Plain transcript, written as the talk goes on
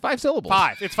5 syllables.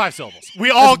 5. It's 5 syllables. We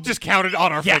all just counted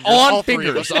on our fingers. on all 3 of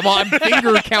fingers. us. I'm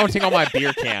finger counting on my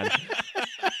beer can.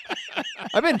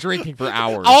 I've been drinking for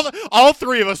hours. All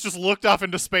 3 of us just looked off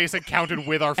into space and counted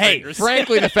with our Hey, fingers.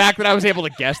 frankly, the fact that I was able to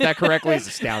guess that correctly is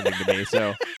astounding to me.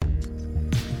 So.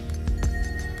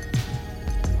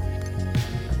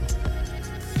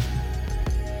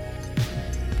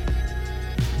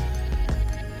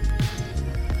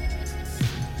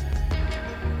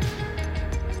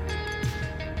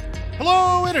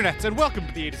 Hello, Internets, and welcome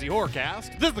to the A to Z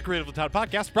Horrorcast. This is the Creative Town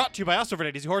Podcast brought to you by us over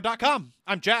at AtoZHorror.com.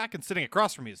 I'm Jack, and sitting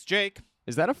across from me is Jake.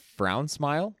 Is that a frown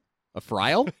smile? A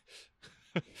frile?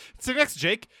 Sitting next to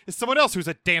Jake is someone else who's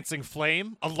a dancing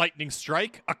flame, a lightning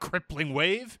strike, a crippling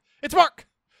wave. It's Mark.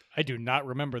 I do not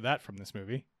remember that from this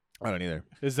movie. I don't either.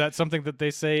 Is that something that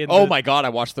they say in Oh my god, I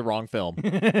watched the wrong film.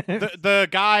 The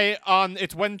guy on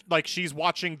it's when she's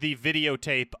watching the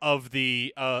videotape of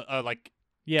the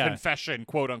confession,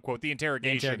 quote unquote, the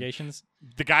interrogation. Interrogations?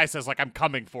 The guy says I'm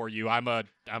coming for you. I'm a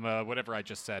whatever I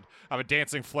just said. I'm a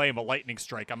dancing flame, a lightning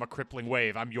strike. I'm a crippling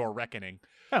wave. I'm your reckoning.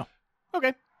 Oh,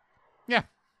 okay. Yeah. At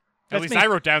That's least me. I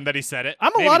wrote down that he said it.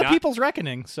 I'm a Maybe lot not. of people's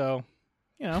reckoning, so,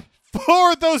 you know.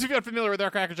 For those of you unfamiliar with our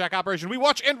Cracker Jack operation, we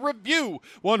watch and review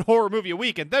one horror movie a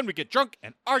week, and then we get drunk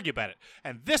and argue about it.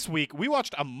 And this week, we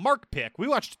watched a Mark pick. We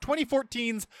watched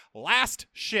 2014's Last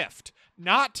Shift,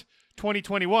 not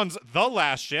 2021's The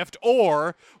Last Shift,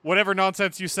 or whatever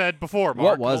nonsense you said before,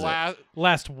 Mark. What was it?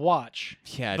 Last Watch.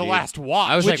 Yeah, The dude. Last Watch.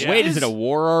 I was like, which wait, is- is it a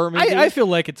war horror movie? I feel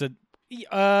like it's a...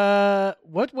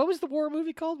 what was the war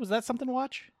movie called? Was that something to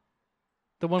watch?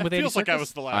 The one It with Andy feels like I Serkis?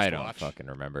 was the last I don't watch. fucking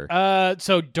remember.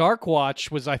 So Dark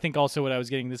Watch was, I think, also what I was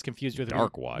getting this confused with.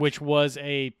 Dark Watch? Which was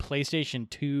a PlayStation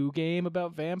 2 game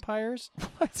about vampires.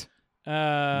 What?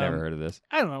 Never heard of this.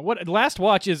 I don't know. What Last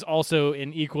Watch is also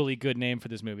an equally good name for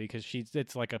this movie because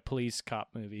it's like a police cop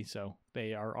movie, so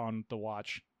they are on the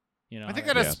watch. You know, I think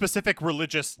that has Yeah. specific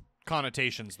religious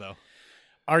connotations, though.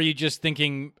 Are you just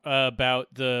thinking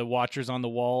about the Watchers on the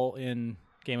Wall in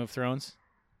Game of Thrones?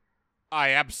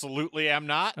 I absolutely am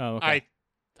not. Oh, okay.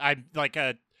 I'm like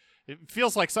it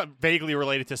feels like something vaguely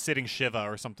related to sitting Shiva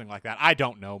or something like that. I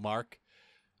don't know, Mark.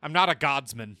 I'm not a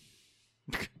godsman,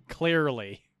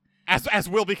 Clearly, as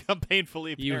will become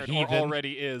painfully You apparent, or heathen.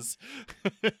 already is.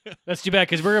 that's too bad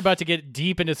because we're about to get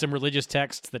deep into some religious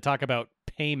texts that talk about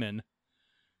payment.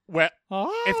 Well, Ah.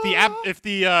 if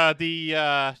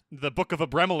the Book of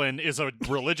Abremelin is a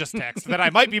religious text, then I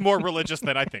might be more religious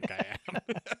than I think I am.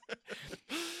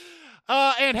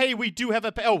 And hey, we do have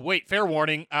fair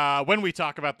warning. When we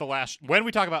talk about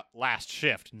Last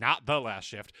Shift, not The Last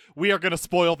Shift, we are going to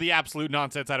spoil the absolute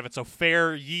nonsense out of it. So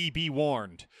fair ye be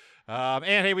warned. And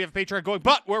hey, we have Patreon going,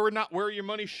 but where your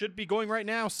money should be going right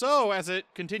now. So as it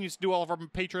continues to do, all of our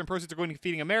Patreon proceeds are going to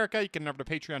Feeding America. You can head over to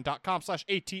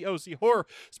patreon.com/ATOZ horror.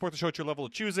 Support the show at your level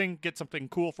of choosing. Get something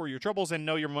cool for your troubles and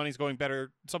know your money's going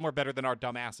somewhere better than our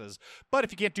dumb asses. But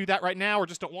if you can't do that right now or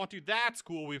just don't want to, that's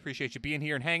cool. We appreciate you being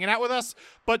here and hanging out with us.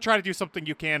 But try to do something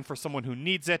you can for someone who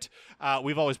needs it.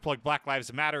 We've always plugged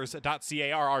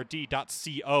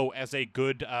blacklivesmatters.carrd.co as a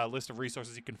good list of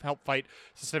resources you can help fight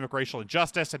systemic racial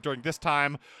injustice. And during this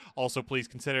time, also please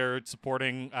consider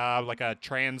supporting like a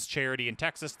trans charity in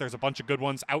Texas. There's a bunch of good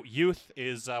ones. Out Youth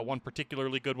is one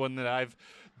particularly good one that I've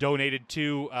donated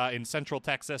to in Central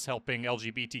Texas, helping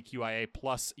LGBTQIA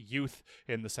plus youth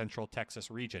in the Central Texas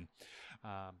region.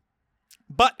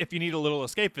 But if you need a little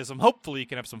escapism, hopefully you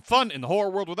can have some fun in the horror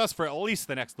world with us for at least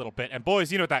the next little bit. And boys,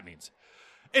 you know what that means.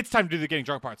 It's time to do the getting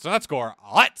drunk part. So let's go.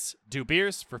 Let's do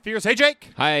beers for fears. Hey, Jake.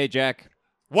 Hi, Jack.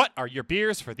 What are your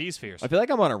beers for these fears? I feel like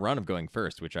I'm on a run of going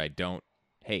first, which I don't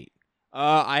hate.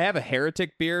 I have a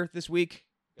heretic beer this week.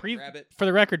 Grab it. For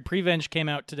the record, Prevenge came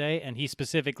out today, and he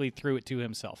specifically threw it to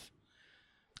himself.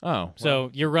 Oh,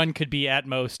 So your run could be at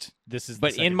most. This is. The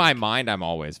but in second my week. mind, I'm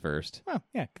always first. Oh,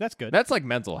 yeah, that's good. That's like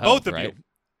mental health, Both of right?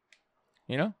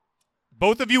 You know?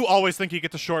 Both of you always think you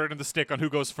get the short end of the stick on who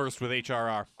goes first with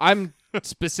HRR. I'm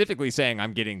specifically saying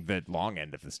I'm getting the long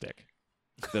end of the stick.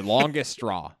 The longest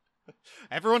straw.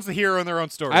 Everyone's the hero in their own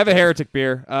story. I have a heretic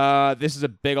beer. This is a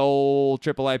big old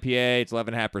triple IPA. It's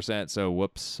 11.5%. So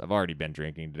whoops, I've already been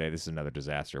drinking today. This is another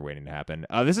disaster waiting to happen.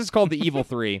 This is called the Evil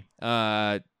 3.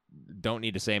 Don't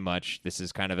need to say much. This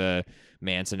is kind of a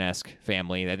Manson-esque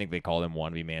family. I think they call them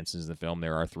wannabe Mansons in the film.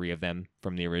 There are 3 of them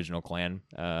from the original clan.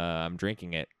 I'm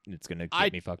drinking it. It's gonna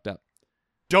get me fucked up.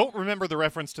 Don't remember the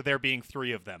reference to there being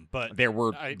 3 of them, but There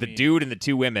were I the mean- dude and the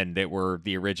 2 women that were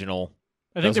the original.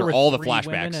 I think Those there are were all the 3 women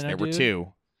flashbacks. and a There were dude.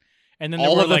 2. And then there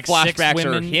All were of the like 6 flashbacks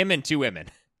are women. him and 2 women.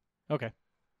 Okay.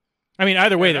 I mean,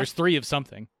 either way, Fair there's 3 of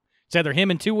something. It's either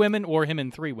him and 2 women or him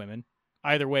and 3 women.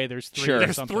 either way, there's three. Sure. or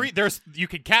There's something. three. You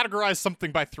can categorize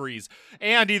something by threes,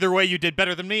 and either way, you did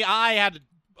better than me. I had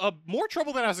more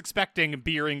trouble than I was expecting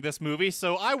beering this movie,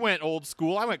 so I went old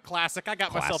school. I went classic. I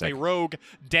got myself a Classic. Rogue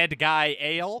Dead Guy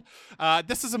Ale.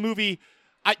 This is a movie.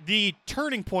 The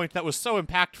turning point that was so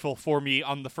impactful for me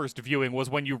on the first viewing was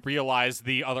when you realize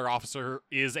the other officer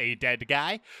is a dead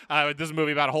guy. This is a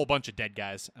movie about a whole bunch of dead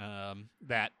guys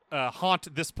that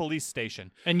haunt this police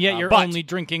station. And yet you're but- only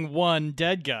drinking one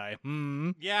dead guy.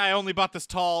 Yeah, I only bought this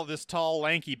tall,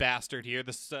 lanky bastard here,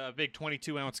 this big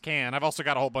 22-ounce can. I've also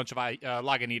got a whole bunch of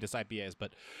Lagunitas IPAs,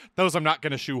 but those I'm not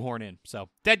going to shoehorn in. So,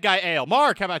 Dead Guy Ale.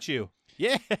 Mark, how about you?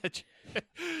 Yeah,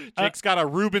 Jake's got a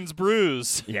Reuben's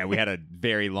Brews. Yeah, we had a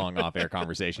very long off-air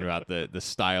conversation about the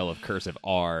style of cursive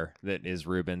R that is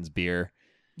Reuben's beer.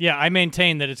 Yeah, I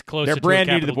maintain that it's closer They're to brand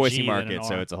a new to the capital Boise G than an market,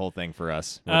 so R. it's a whole thing for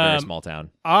us. We're a very small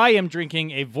town. I am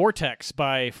drinking a Vortex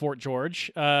by Fort George.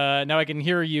 Now I can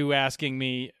hear you asking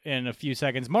me in a few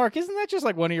seconds, Mark, isn't that just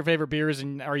like one of your favorite beers,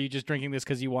 and are you just drinking this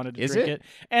because you wanted to Is drink it? it?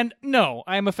 And no,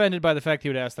 I am offended by the fact that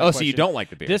you would ask that Oh, question. so you don't like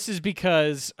the beer? This is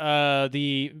because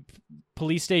the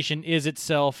police station is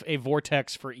itself a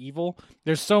vortex for evil.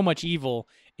 There's so much evil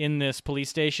in this police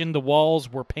station. The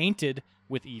walls were painted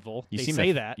with evil. You They seem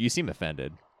say that. You seem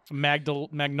offended.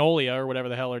 Magnolia, or whatever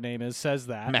the hell her name is, says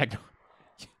that. Mag-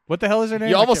 What the hell is her name?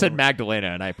 you I almost can't said Magdalena,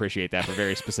 and I appreciate that for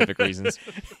very specific reasons.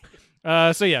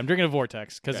 So yeah, I'm drinking a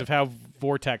Vortex because Okay. of how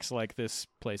Vortex-like this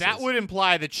place That is. would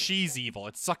imply that she's evil.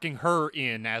 It's sucking her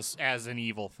in as an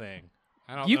evil thing.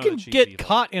 I don't You know can that she's get evil.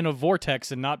 caught in a vortex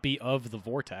and not be of the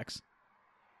vortex.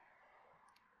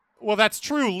 Well, that's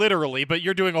true literally, but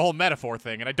you're doing a whole metaphor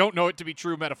thing, and I don't know it to be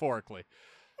true metaphorically.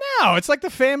 No, it's like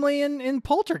the family in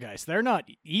Poltergeist. They're not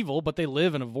evil, but they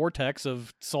live in a vortex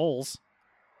of souls.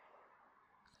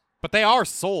 But they are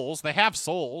souls. They have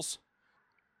souls.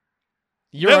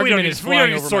 Your No, argument we is don't flying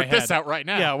need to over sort my this head. out right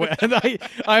now. Yeah,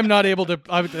 I'm not able to.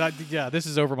 Yeah, this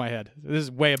is over my head. This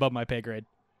is way above my pay grade.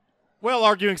 Well,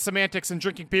 arguing semantics and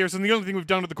drinking beers, and the only thing we've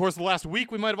done over the course of the last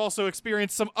week, we might have also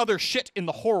experienced some other shit in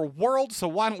the horror world, so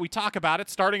why don't we talk about it,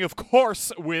 starting, of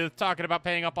course, with talking about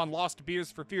paying up on lost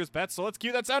beers for Fears bets, so let's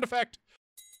cue that sound effect.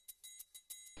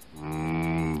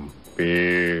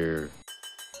 Beer.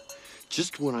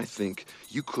 Just when I think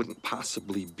you couldn't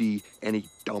possibly be any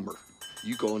dumber,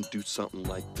 you go and do something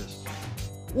like this.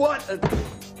 What an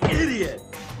idiot!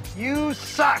 You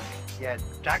suck, you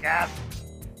jackass.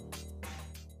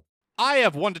 I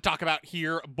have one to talk about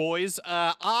here, boys.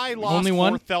 I lost Only for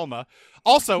one? Thelma.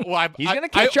 Also, well, He's going to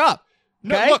catch up.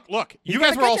 No, okay? look. He's You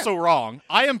guys gonna were catch also wrong.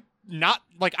 I am not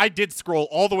like I did scroll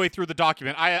all the way through the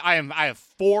document. I have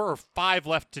 4 or 5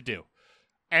 left to do,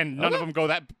 and none of them go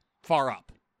that far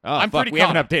up. Oh, I'm fuck, pretty we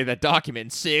haven't calm. updated that document in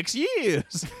 6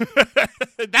 years.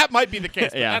 That might be the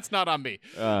case, but Yeah. that's not on me.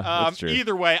 That's true.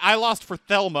 Either way, I lost for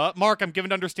Thelma. Mark, I'm given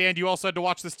to understand you also had to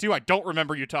watch this too. I don't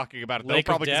remember you talking about it though, Lake of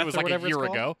probably because Death it was or like a whatever it's year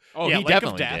called? ago. Oh, yeah, he Lake of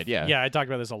definitely Death. did, yeah. Yeah, I talked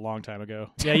about this a long time ago.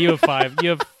 Yeah, you have 5. You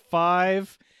have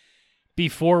 5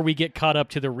 before we get caught up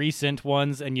to the recent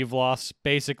ones, and you've lost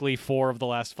basically 4 of the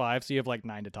last 5, so you have like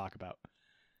 9 to talk about.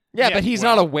 Yeah, Yeah, but he's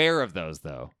well- not aware of those,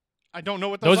 though. I don't know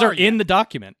what Those are yet. in the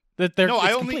document. That they're No, it's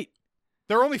I only- complete.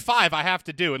 There are only 5 I have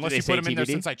to do, unless they you say put them in there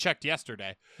TBD? since I checked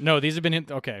yesterday. No, these have been in.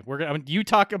 Okay, we're gonna. You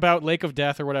talk about Lake of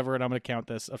Death or whatever, and I'm gonna count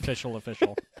this official.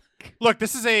 Look,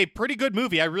 this is a pretty good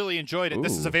movie. I really enjoyed it.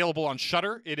 This is Ooh. available on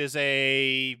Shudder. It is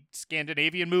a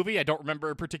Scandinavian movie. I don't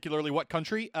remember particularly what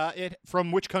country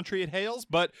from which country it hails,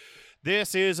 but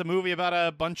this is a movie about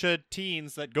a bunch of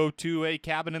teens that go to a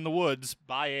cabin in the woods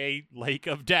by a lake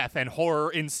of death, and horror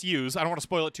ensues. I don't want to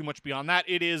spoil it too much beyond that.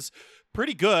 It is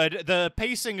pretty good. The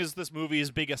pacing is this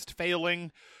movie's biggest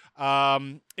failing.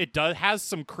 It has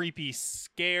some creepy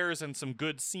scares and some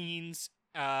good scenes.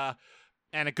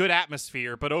 And a good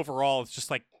atmosphere, but overall it's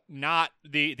just like not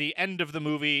the end of the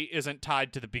movie isn't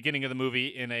tied to the beginning of the movie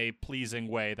in a pleasing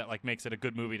way that like makes it a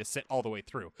good movie to sit all the way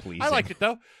through. Pleasing. I liked it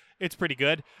though. It's pretty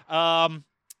good.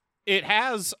 It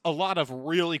has a lot of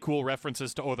really cool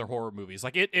references to other horror movies.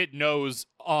 Like it knows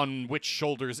on which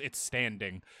shoulders it's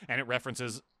standing, and it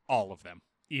references all of them.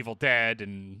 Evil Dead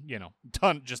and,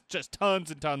 just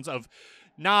tons and tons of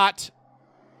not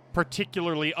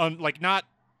particularly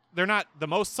they're not the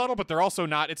most subtle, but they're also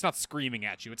not, it's not screaming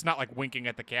at you. It's not like winking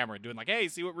at the camera and doing like, hey,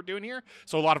 see what we're doing here?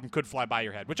 So a lot of them could fly by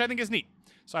your head, which I think is neat.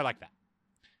 So I like that.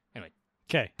 Anyway.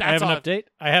 Okay, I That's have an all update.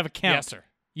 I have a count. Yes, sir.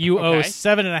 You owe Okay.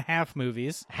 7.5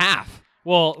 movies. Half.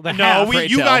 Well, the No, half. Pray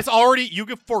you tell. guys already, you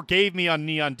forgave me on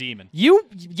Neon Demon.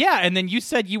 Yeah, and then you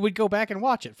said you would go back and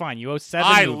watch it. Fine, you owe 7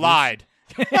 I movies. lied.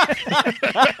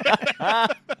 Yeah.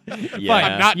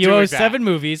 I'm not You doing owe that. 7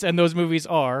 movies, and those movies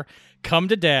are Come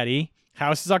to Daddy,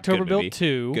 House is October Good movie. Built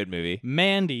 2, Good movie.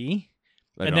 Mandy,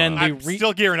 I and don't then know. I'm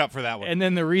still gearing up for that one. and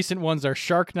then the recent ones are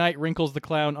Shark Night, Wrinkles the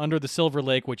Clown, Under the Silver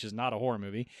Lake, which is not a horror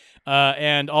movie,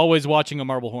 and Always Watching a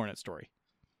Marble Hornet Story.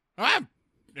 I'm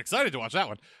excited to watch that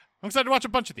one. I'm excited to watch a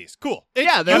bunch of these. Cool.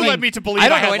 Yeah, you led me to believe I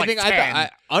don't had know like anything. 10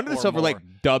 Under the or Silver Lake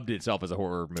more. dubbed itself as a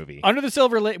horror movie. Under the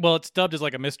Silver Lake, well, it's dubbed as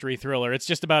like a mystery thriller. It's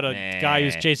just about a guy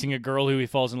who's Nah. chasing a girl who he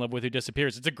falls in love with who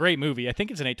disappears. It's a great movie. I think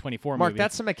it's an A24 Mark, movie.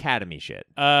 that's some Academy shit.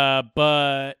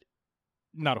 but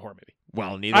not a horror movie.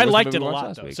 Well, neither. I was the liked movie it a we watched lot,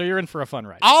 last though, week. so you're in for a fun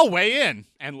ride. I'll weigh in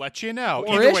and let you know.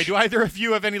 Either Horror-ish? way, do either of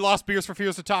you have any Lost Beers for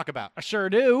Fears to talk about? I sure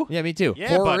do. Yeah, me too. Yeah,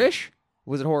 Horror-ish?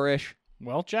 Was it horror-ish?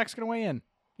 Well, Jack's going to weigh in,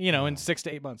 in 6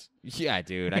 to 8 months. Yeah,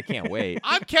 dude. I can't wait.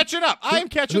 I'm catching up. I'm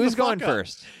catching Who's the fuck going up.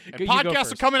 first? And You go podcasts are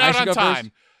first. coming I out should on go first?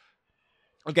 time.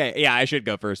 Okay, yeah, I should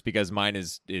go first because mine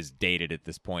is dated at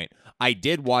this point. I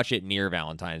did watch it near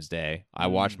Valentine's Day. I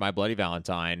watched My Bloody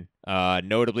Valentine.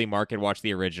 Notably, Mark had watched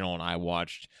the original, and I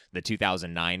watched the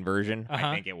 2009 version. Uh-huh.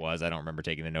 I think it was. I don't remember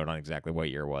taking the note on exactly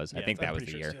what year it was. I think that I'm was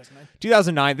the pretty year. sure it's 2009.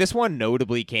 2009. This one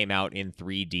notably came out in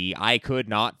 3D. I could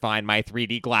not find my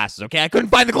 3D glasses. Okay, I couldn't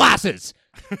find the glasses.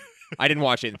 I didn't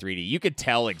watch it in 3D. You could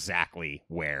tell exactly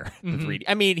where the 3D.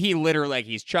 I mean, he literally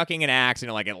he's chucking an axe and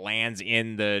it lands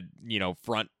in the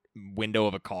front window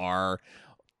of a car,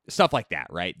 stuff like that.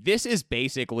 Right. This is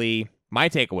basically my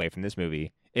takeaway from this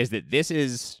movie is that this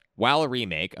is, while a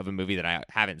remake of a movie that I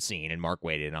haven't seen and Mark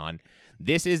weighed in on,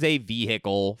 this is a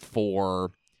vehicle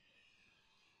for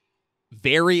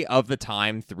very of the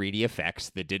time 3D effects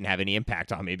that didn't have any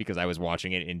impact on me because I was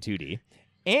watching it in 2D,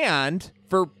 and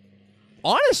for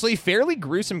honestly fairly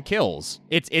gruesome kills.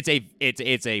 It's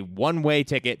a one-way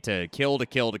ticket to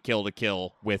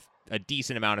kill with a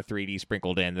decent amount of 3D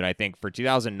sprinkled in that I think for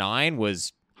 2009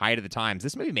 was height of the times.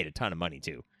 This movie made a ton of money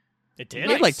too. It It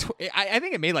did? made I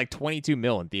think it made like 22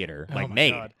 mil in theater. Oh my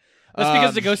made. God. That's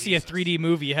because to go see a Jesus. 3D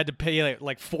movie, you had to pay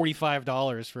like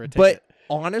 $45 for a ticket. But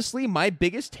honestly, my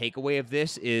biggest takeaway of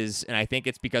this is, and I think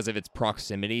it's because of its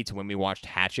proximity to when we watched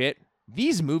Hatchet,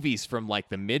 these movies from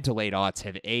the mid to late aughts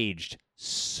have aged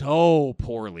so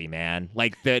poorly, man.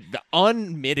 Like the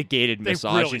unmitigated They really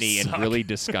misogyny and suck. really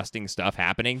disgusting stuff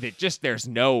happening that just there's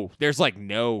no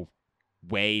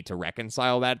way to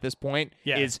reconcile that at this point.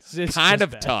 Yeah, is it's kind just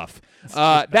of bad. tough.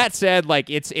 That said,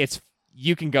 it's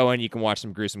you can go and you can watch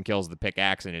some gruesome kills with the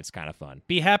pickaxe and it's kind of fun.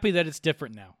 be happy that it's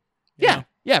different now. You Yeah, know?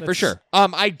 yeah, for That's- sure.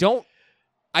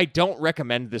 I don't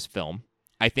recommend this film.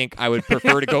 I think I would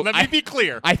prefer to go. Let me be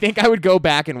clear. I think I would go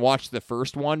back and watch the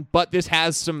first one, but this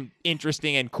has some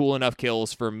interesting and cool enough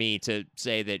kills for me to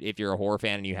say that if you're a horror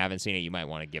fan and you haven't seen it, you might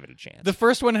want to give it a chance. The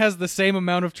first one has the same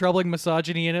amount of troubling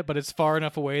misogyny in it, but it's far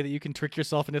enough away that you can trick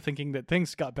yourself into thinking that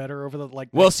things got better over the well,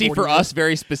 next see, 40 for years. us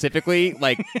very specifically,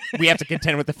 we have to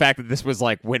contend with the fact that this was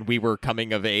when we were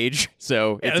coming of age,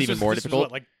 so Yeah, it's this even was- more this was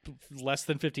difficult. what, less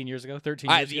than 15 years ago, 13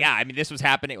 years ago? Yeah, I mean, this was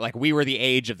happening. We were the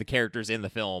age of the characters in the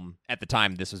film at the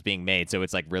time this was being made, so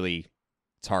it's really,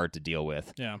 it's hard to deal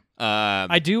with. Yeah. Um,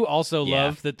 I do also yeah.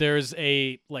 love that there's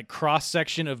a cross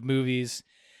section of movies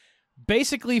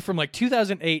basically from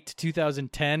 2008 to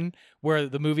 2010 where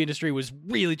the movie industry was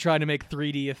really trying to make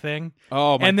 3D a thing.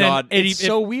 oh my and then god, it's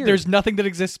so weird. There's nothing that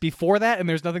exists before that and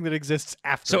there's nothing that exists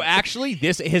after. So it. actually,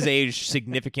 this has aged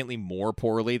significantly more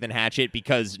poorly than Hatchet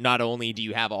because not only do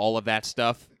you have all of that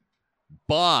stuff,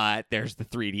 but there's the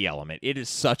 3D element. It is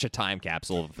such a time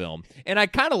capsule of a film, and I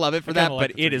kind of love it for I that. kinda like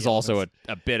But the it 3D is also elements.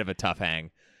 a bit of a tough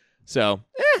hang. So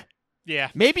Yeah.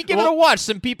 maybe give it a watch.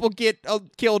 Some people get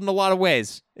killed in a lot of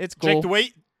ways. It's cool.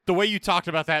 Jake, the way you talked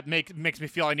about that makes me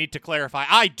feel I need to clarify.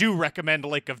 I do recommend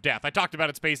Lake of Death. I talked about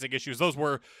its basic issues. Those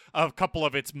were a couple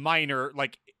of its minor,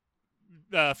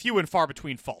 few and far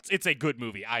between faults. It's a good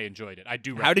movie. I enjoyed it. I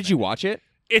do. How did you watch it?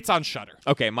 It's on Shudder.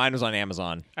 Okay, mine was on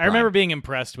Amazon. I remember Prime. being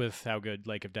impressed with how good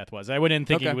Lake of Death was. I went in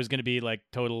thinking Okay. it was going to be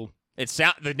total.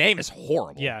 The name is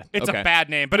horrible. Yeah. It's Okay. a bad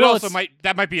name, but Well, it also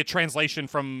it's- might be a translation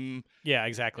from Yeah,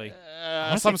 exactly.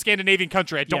 some Scandinavian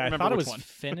country. I don't yeah, remember I thought it which was one.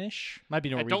 Finnish. Might be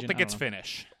I Norwegian. don't think it's know.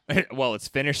 Finnish. Well, it's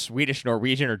Finnish, Swedish,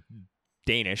 Norwegian, or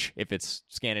Danish if it's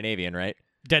Scandinavian, right?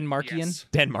 Denmarkian. Yes.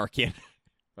 Denmarkian.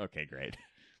 Okay, great.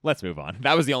 Let's move on.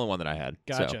 That was the only one that I had.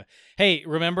 so. Gotcha. Hey,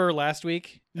 remember last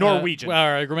week? Norwegian.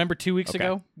 Remember 2 weeks Okay.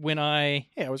 ago when I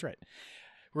was right.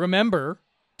 Remember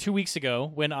 2 weeks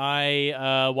ago when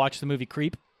I watched the movie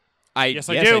Creep? Yes,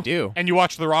 I do. And you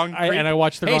watched the wrong. Creep? And I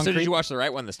watched the Hey, wrong so did Creep. you watch the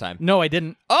right one this time? No, I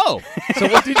didn't. Oh, so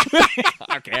what did you?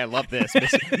 Okay, I love this.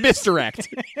 Misdirect.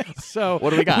 So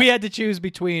What do we got? We had to choose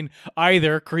between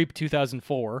either Creep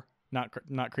 2004, not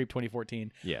Creep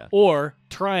 2014, Yeah. or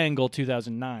Triangle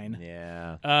 2009.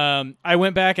 Yeah. I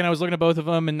went back and I was looking at both of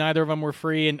them, and neither of them were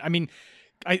free. And I mean,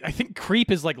 I think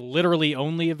Creep is like literally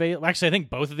only available. Actually, I think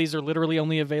both of these are literally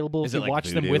only available Is if it you like watch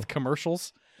them Vudu? with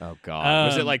commercials. Oh God,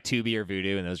 was it Um, like Tubi or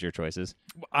Vudu, and those are your choices?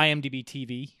 IMDb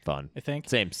TV, Fun. I think.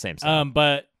 Same style.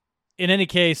 But in any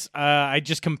case, I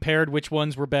just compared which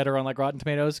ones were better on like Rotten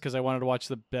Tomatoes because I wanted to watch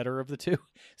the better of the two,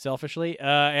 selfishly.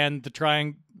 And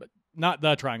the not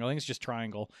the triangle, I think it's just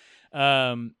Triangle,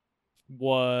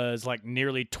 was like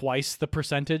nearly twice the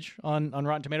percentage on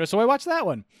Rotten Tomatoes. So I watched that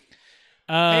one.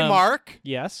 Hey, Mark,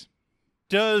 Yes.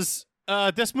 does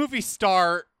this movie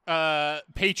star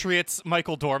Patriots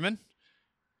Michael Dorman?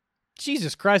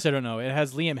 Jesus Christ, I don't know. It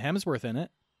has Liam Hemsworth in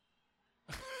it.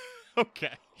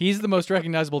 Okay. He's the most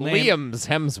recognizable name. Liam's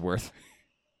Hemsworth.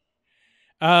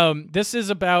 This is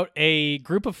about a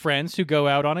group of friends who go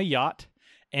out on a yacht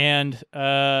and,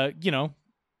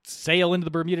 sail into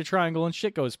the Bermuda Triangle and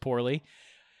shit goes poorly.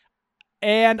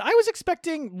 And I was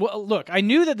expecting, look, I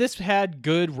knew that this had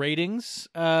good ratings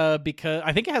because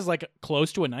I think it has like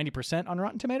close to a 90% on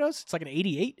Rotten Tomatoes. It's like an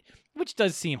 88, which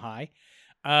does seem high.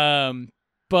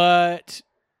 But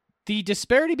the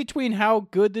disparity between how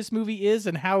good this movie is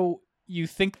and how you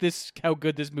think how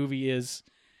good this movie is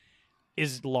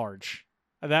large.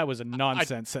 That was a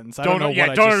nonsense sentence. I don't know what I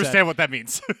don't just understand said. what that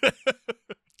means.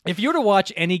 If you were to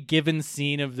watch any given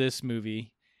scene of this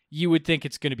movie, you would think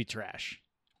it's going to be trash.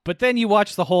 But then you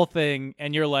watch the whole thing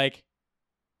and you're like,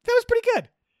 that was pretty good.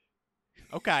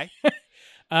 Okay.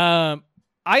 I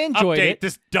enjoyed Update: it.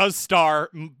 This does star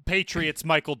Patriots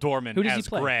Michael Dorman Who does he as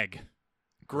play? Greg.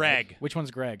 Greg. Which one's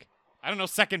Greg? I don't know.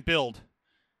 Second build.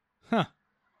 Huh.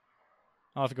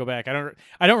 I'll have to go back. I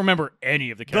don't remember any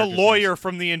of the The characters. lawyer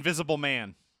from The Invisible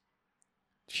Man.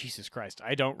 Jesus Christ.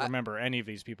 I don't remember any of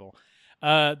these people.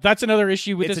 That's another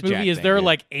issue with It's this a Jack movie is thing, there are dude.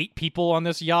 like 8 people on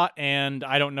this yacht and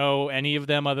I don't know any of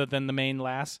them other than the main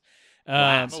lass.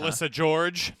 Melissa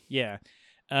George. Yeah.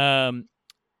 I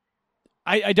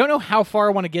don't know how far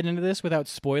I want to get into this without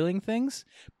spoiling things,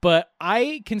 but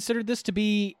I considered this to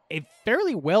be a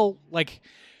fairly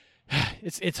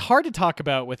it's hard to talk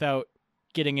about without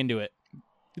getting into it.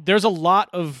 There's a lot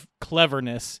of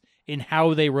cleverness in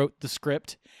how they wrote the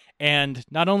script, and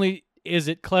not only is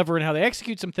it clever in how they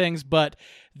execute some things, but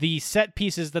the set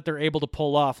pieces that they're able to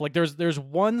pull off. Like there's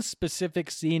one specific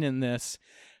scene in this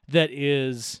that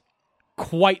is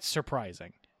quite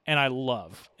surprising and I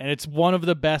love. And it's one of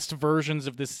the best versions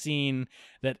of this scene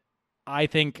that I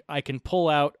think I can pull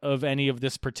out of any of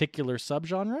this particular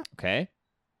subgenre. Okay.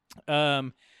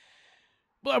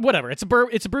 But whatever. It's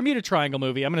a Bermuda Triangle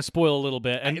movie. I'm going to spoil a little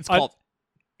bit. And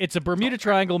it's a Bermuda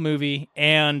Triangle movie,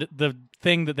 and the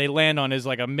thing that they land on is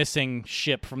like a missing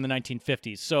ship from the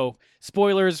 1950s. So,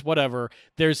 spoilers, whatever.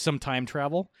 There's some time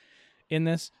travel in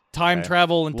this. Time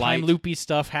travel and time loopy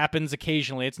stuff happens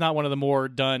occasionally. It's not one of the more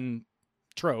done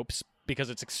tropes because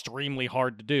it's extremely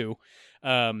hard to do.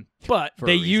 But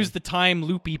they use the time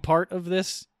loopy part of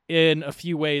this in a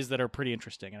few ways that are pretty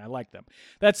interesting, and I like them.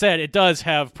 That said, it does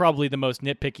have probably the most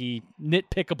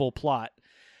nitpickable plot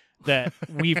that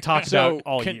we've talked about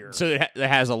all year. So it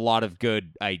has a lot of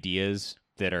good ideas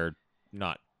that are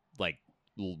not like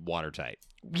watertight.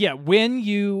 Yeah, when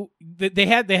they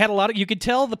had a lot of, you could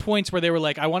tell the points where they were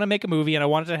like, I want to make a movie and I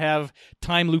want it to have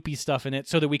time loopy stuff in it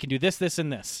so that we can do this, this,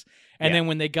 and this. And then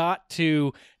when they got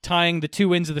to tying the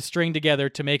two ends of the string together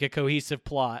to make a cohesive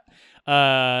plot,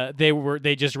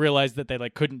 they just realized that they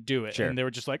like couldn't do it. Sure. And they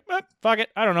were just like, fuck it,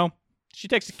 I don't know. She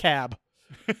takes a cab.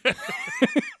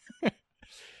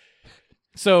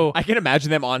 So I can imagine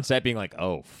them on set being like,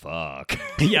 "Oh fuck,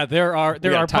 yeah, there are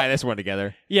tie this one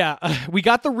together." Yeah, we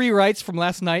got the rewrites from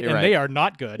last night, You're and right. they are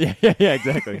not good. Yeah,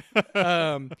 exactly.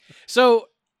 So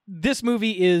this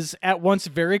movie is at once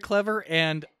very clever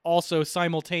and also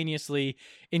simultaneously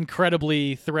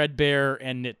incredibly threadbare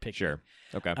and nitpicky. Sure.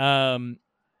 Okay.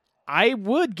 I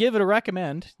would give it a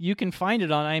recommend. You can find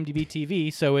it on IMDb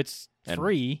TV, so it's And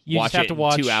free. You watch just have it to in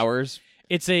watch 2 hours.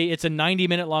 It's a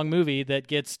 90-minute long movie that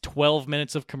gets 12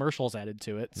 minutes of commercials added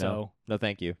to it. So No,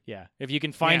 thank you. yeah, if you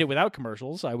can find Yeah. it without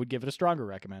commercials, I would give it a stronger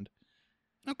recommend.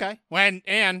 Okay.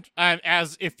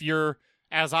 As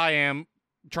I am,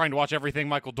 trying to watch everything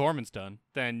Michael Dorman's done,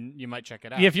 then you might check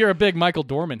it out. If you're a big Michael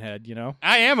Dorman head,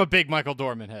 I am a big Michael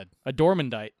Dorman head. a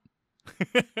Dormandite.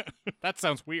 That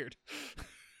sounds weird.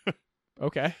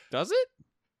 Okay. Does it?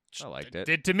 I liked it.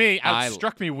 Did to me. I- It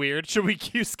struck me weird. Should we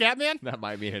cue Scatman? That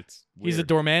might mean it's weird. He's a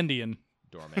Dormandian.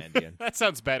 Dormandian. That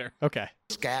sounds better. Okay.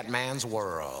 Scatman's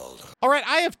World. All right,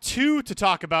 I have 2 to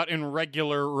talk about in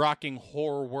regular rocking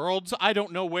horror worlds. I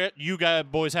don't know what you guys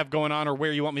boys have going on or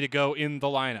where you want me to go in the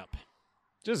lineup.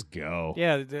 Just go.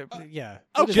 Yeah, yeah.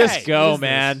 Okay. Just go, What is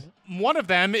man. One of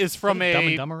them is from Dumb and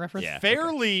a Dumber reference? Yeah.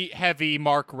 fairly heavy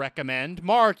Mark recommend.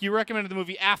 Mark, you recommended the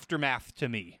movie Aftermath to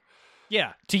me.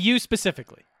 Yeah, to you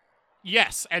specifically.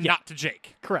 Yes, and Yeah. not to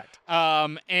Jake. Correct.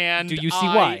 And Do you see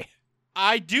why?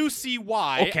 I do see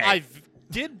why. Okay.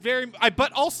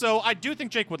 But also I do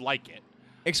think Jake would like it.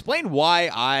 Explain why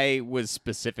I was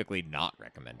specifically not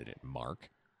recommended it, Mark.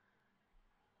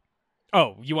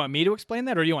 Oh, you want me to explain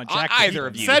that, or do you want Jack? to Either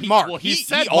of explain you. Said He- Mark. Well, He he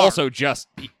said also just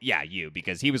you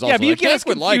because he was it? also Yeah, but you like, get us Jake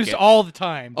would like confused it. all the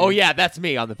time. Oh dude. yeah, that's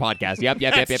me on the podcast. Yep.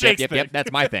 That's Jake's thing.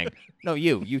 That's my thing. No,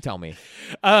 you tell me.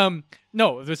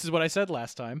 No, this is what I said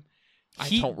last time. I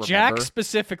don't Jack remember.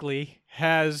 specifically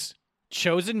has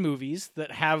chosen movies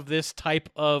that have this type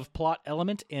of plot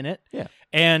element in it. Yeah.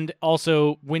 And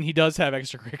also, when he does have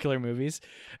extracurricular movies,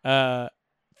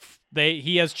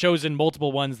 he has chosen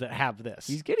multiple ones that have this.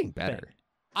 He's getting better.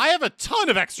 I have a ton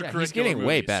of extracurricular He's getting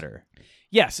way movies. better.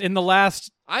 Yes, in the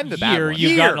last I'm the bad year, one.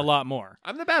 you've gotten a lot more.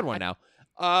 I'm the bad one now.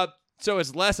 So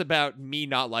it's less about me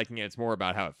not liking it. It's more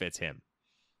about how it fits him.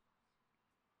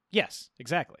 Yes,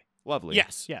 exactly. Lovely.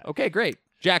 Yes. Yeah. Okay, great.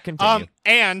 Jack, continue.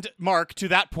 And Mark, to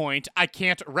that point, I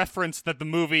can't reference that the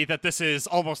movie that this is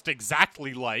almost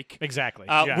exactly like Exactly.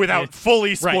 Yeah, without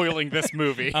fully spoiling this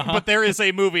movie. Uh-huh. But there is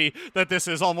a movie that this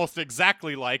is almost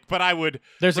exactly like. But I would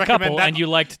There's a recommend couple, that. and you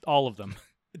liked all of them.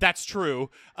 That's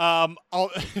true.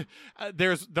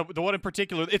 There's the one in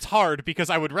particular. It's hard because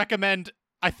I would recommend,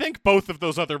 I think, both of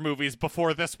those other movies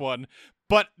before this one.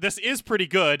 But this is pretty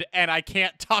good, and I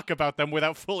can't talk about them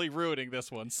without fully ruining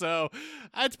this one. So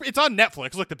it's on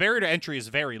Netflix. Look, the barrier to entry is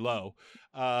very low.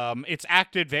 It's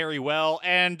acted very well,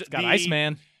 and It's got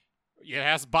Iceman. it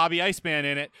has Bobby Iceman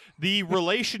in it. The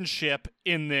relationship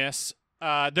in this,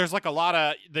 there's like a lot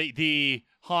of the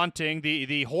haunting,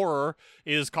 the horror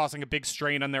is causing a big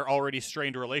strain on their already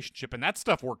strained relationship, and that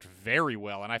stuff worked very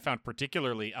well, and I found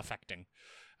particularly affecting.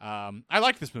 I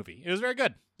liked this movie. It was very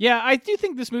good. Yeah, I do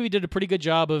think this movie did a pretty good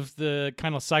job of the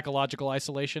kind of psychological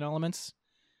isolation elements.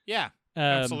 Yeah, Um,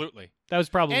 absolutely. That was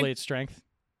probably And- its strength.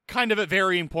 Kind of at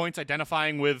varying points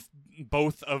identifying with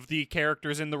both of the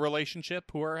characters in the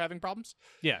relationship who are having problems.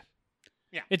 Yeah.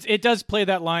 Yeah. It does play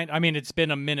that line. I mean, it's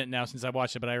been a minute now since I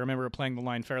watched it, but I remember it playing the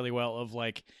line fairly well of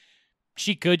like,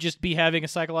 she could just be having a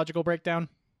psychological breakdown.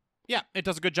 Yeah, it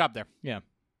does a good job there. Yeah.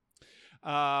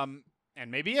 And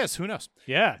maybe is. Who knows?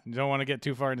 Yeah. You don't want to get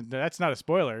too far into that's not a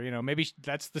spoiler. You know, maybe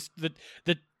that's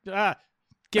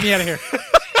get me out of here.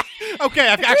 Okay,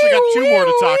 I've actually got two more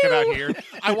to talk about here.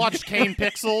 I watched Kane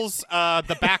Pixels,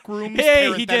 The Backrooms.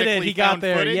 Hey, he did it. parenthetically He got found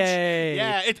there. footage. Yay.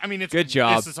 Yeah, it's Good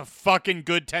job. This is a fucking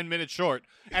good 10-minute short,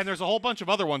 and there's a whole bunch of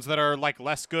other ones that are like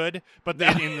less good, but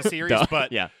in the series. Duh.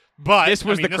 But yeah. but This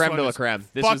was I mean, the this creme de one la is creme.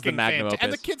 This was the fucking magnum fanta-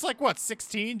 And the opus. kid's like what,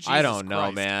 16? Jesus I don't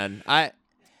know, Christ. man.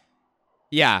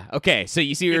 Yeah. Okay. So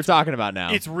you see what you're talking about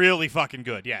now. It's really fucking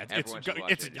good. Yeah, Everyone should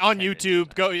watch it's it. on 10 minutes.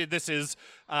 YouTube. Go. This is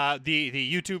the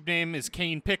YouTube name is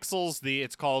Kane Pixels.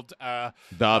 It's called the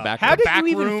back. How did you Backrooms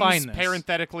even find this?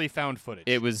 Parenthetically found footage.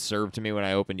 It was served to me when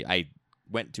I opened. I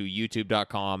went to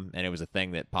YouTube.com and it was a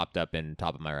thing that popped up in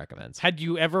top of my recommends. Had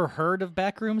you ever heard of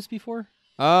Backrooms before?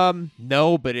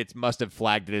 No, but it must have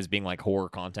flagged it as being like horror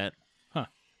content. Huh.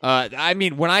 I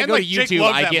mean, when I and go like to Jake YouTube,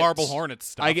 loved I that get Marble Hornets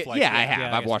stuff. I get, like, yeah, I have.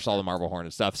 Yeah, I I've guess watched all the Marble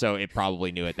Hornet stuff, so it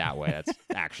probably knew it that way. That's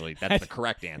that's the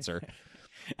correct answer.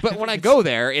 But when I go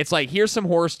there, it's like, here's some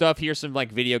horror stuff, here's some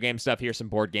like video game stuff, here's some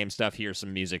board game stuff, here's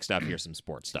some music stuff, here's some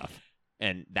sports stuff.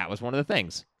 And that was one of the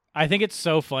things. I think it's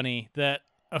so funny that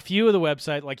a few of the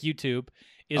websites, like YouTube,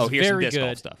 is Here's some very disc golf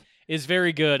good. stuff. Is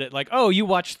very good at like, oh, you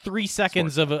watched 3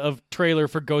 seconds of a trailer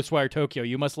for Ghostwire Tokyo.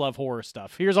 You must love horror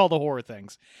stuff. Here's all the horror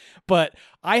things. But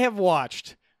I have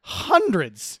watched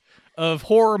hundreds of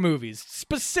horror movies,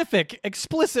 specific,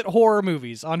 explicit horror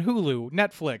movies on Hulu,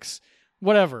 Netflix,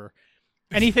 whatever,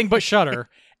 anything but Shudder.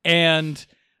 And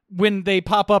when they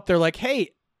pop up, they're like, hey,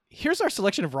 here's our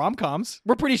selection of rom-coms.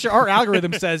 We're pretty sure our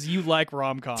algorithm says you like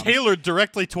rom-coms. tailored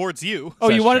directly towards you. Oh,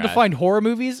 you Such wanted to trash. find horror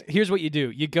movies? Here's what you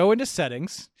do. You go into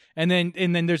settings, and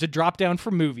then there's a drop down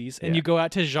for movies, and Yeah. you go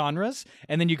out to genres,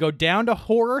 and then you go down to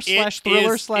horror / It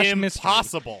thriller is / mystery.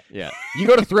 impossible. Yeah. You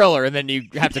go to Thriller, and then you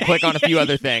have to click on a few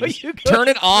other things. you go Turn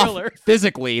to it off Thriller.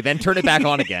 physically, then turn it back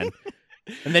on again.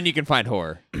 And then you can find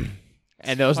horror.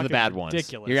 And those are the fucking bad ones.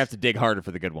 ridiculous. You have to dig harder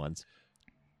for the good ones.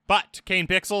 But Kane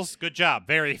Pixels, good job.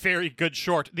 Very, very good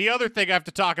short. The other thing I have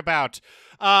to talk about,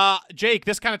 Jake,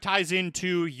 this kind of ties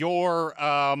into your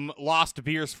Lost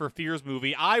Beers for Fears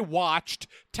movie. I watched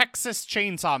Texas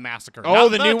Chainsaw Massacre. Oh,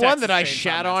 Not the new one Texas that I Chainsaw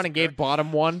shat on and Massacre. gave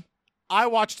bottom one? I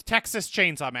watched Texas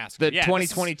Chainsaw Massacre. The Yeah,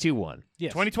 2022 one.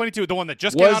 Yes. 2022, the one that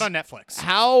just Was- came out on Netflix.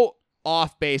 How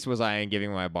off base was I in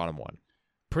giving my bottom one?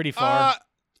 Pretty far.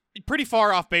 Pretty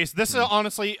far off base. This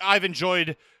honestly, I've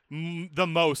enjoyed the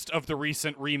most of the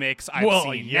recent remakes I've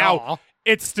seen. Yeah. Now,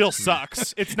 it still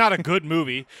sucks. It's not a good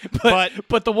movie,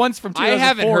 but the ones from I 2004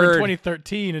 haven't and heard-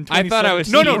 2013 and I thought I was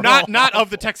 2017 no, not of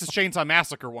the Texas Chainsaw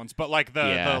Massacre ones, but like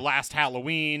the last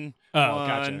Halloween. Oh, one.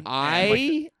 gotcha.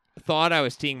 I thought I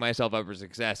was teeing myself up for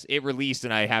success. It released,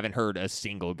 and I haven't heard a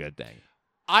single good thing.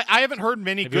 I haven't heard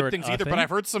many Have you good heard things a either, thing? but I've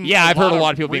heard some. Yeah, I've heard a lot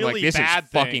of people really being like, "This is bad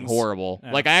fucking things. horrible."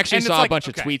 Yeah. Like, I actually And it's saw a like, bunch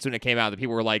of okay. tweets when it came out that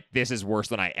people were like, "This is worse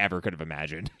than I ever could have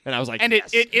imagined," and I was like, And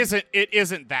yes. it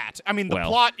isn't that. I mean, the Well,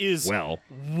 plot is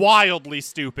wildly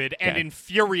stupid and Okay.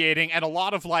 infuriating, and a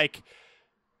lot of like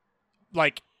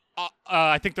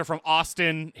I think they're from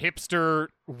Austin, hipster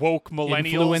woke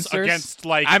millennials Influencers? against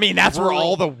like. I mean, that's where rural-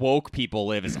 all the woke people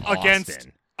live is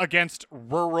Austin. against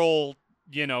rural,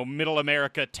 middle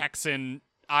America Texan.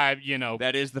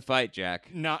 That is the fight, Jack.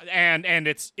 No, and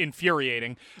it's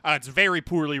infuriating. It's very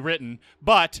poorly written,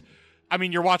 but I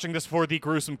mean, you're watching this for the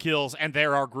gruesome kills, and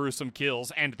there are gruesome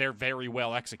kills, and they're very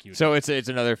well executed. So it's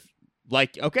another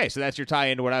okay. So that's your tie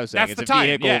into what I was saying. That's it's the a tie-in,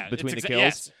 vehicle yeah, between the it's kills.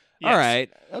 yes. All right.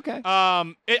 Okay.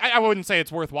 I wouldn't say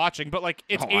it's worth watching, but like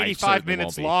it's Oh, I 85 certainly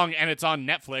minutes won't be. long, and it's on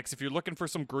Netflix. If you're looking for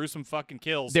some gruesome fucking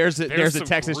kills, There's a some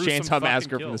Texas gruesome Chainsaw fucking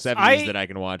Massacre from the kills. 70s that I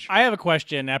can watch. I have a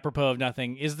question apropos of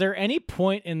nothing. Is there any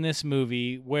point in this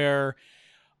movie where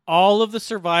all of the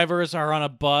survivors are on a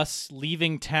bus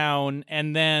leaving town,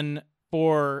 and then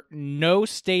for no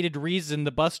stated reason,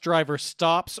 the bus driver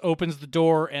stops, opens the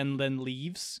door, and then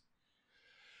leaves?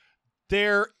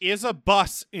 There is a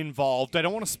bus involved. I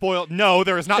don't want to spoil. No,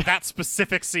 there is not that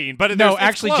specific scene. But No, it's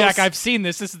actually, close. Jack, I've seen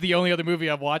this. This is the only other movie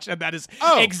I've watched, and that is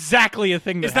Oh. exactly a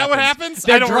thing that Is that what happens?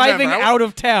 I They're don't driving remember. out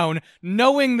of town,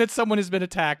 knowing that someone has been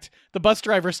attacked. The bus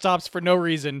driver stops for no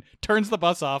reason, turns the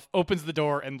bus off, opens the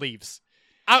door, and leaves.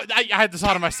 I had this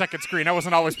on my second screen. I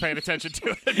wasn't always paying attention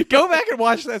to it. Go back and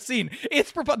watch that scene.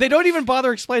 They don't even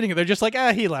bother explaining it. They're just like,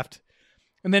 he left.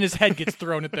 And then his head gets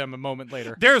thrown at them a moment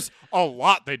later. There's a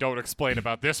lot they don't explain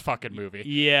about this fucking movie.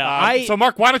 Yeah, So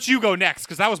Mark, why don't you go next?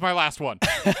 Because that was my last one.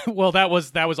 Well, that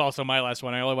was also my last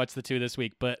one. I only watched the 2 this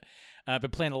week, but I've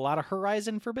been playing a lot of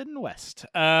Horizon Forbidden West.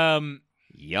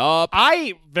 Yup.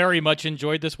 I very much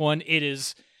enjoyed this one. It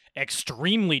is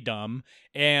extremely dumb,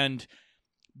 and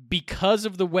because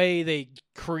of the way they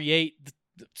create,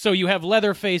 so you have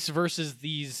Leatherface versus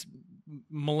these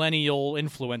millennial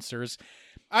influencers.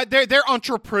 They're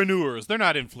entrepreneurs. They're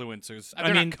not influencers.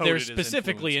 I mean, they're coded as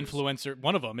specifically influencers. influencer.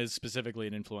 One of them is specifically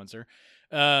an influencer.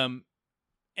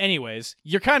 Anyways,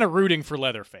 you're kind of rooting for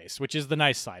Leatherface, which is the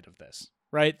nice side of this,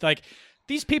 right? Like,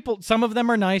 these people, some of them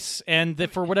are nice,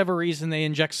 and for whatever reason, they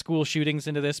inject school shootings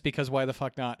into this because why the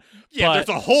fuck not? Yeah, But there's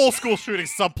a whole school shooting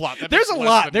subplot. That there's a makes less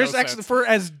lot. than There's no actually, sense. for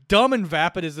as dumb and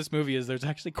vapid as this movie is, there's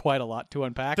actually quite a lot to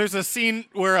unpack. There's a scene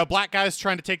where a black guy's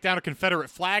trying to take down a Confederate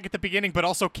flag at the beginning, but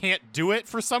also can't do it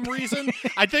for some reason.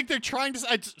 I think they're trying to.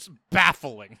 It's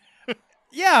baffling.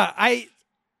 Yeah,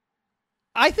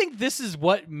 I think this is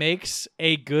what makes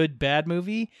a good bad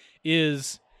movie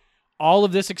is all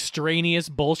of this extraneous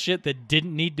bullshit that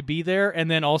didn't need to be there, and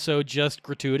then also just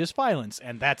gratuitous violence,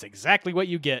 and that's exactly what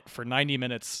you get for 90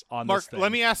 minutes on Mark, this thing.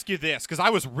 let me ask you this, because I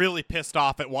was really pissed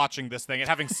off at watching this thing and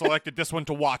having selected this one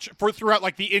to watch throughout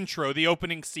like the intro, the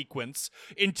opening sequence,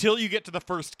 until you get to the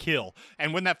first kill.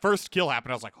 And when that first kill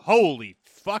happened, I was like, holy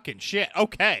fucking shit.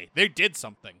 Okay, they did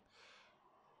something.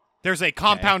 There's a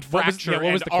compound fracture.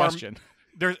 What was and the arm- question?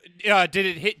 There's did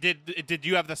it hit? Did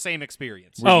you have the same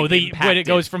experience? Oh, when impacted? it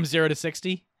goes from 0 to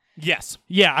 60? Yes.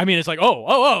 Yeah, I mean, it's like,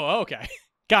 okay.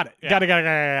 Got it. Got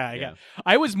it.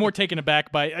 I was more taken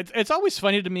aback by it's always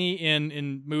funny to me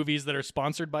in movies that are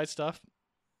sponsored by stuff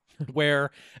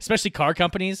where, especially car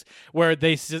companies, where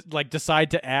they like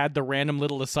decide to add the random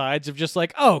little asides of just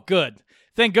like, oh, good.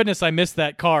 Thank goodness I missed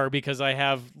that car because I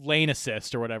have lane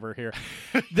assist or whatever here.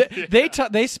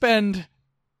 They spend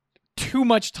too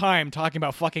much time talking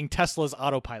about fucking Tesla's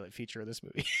autopilot feature in this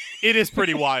movie. It is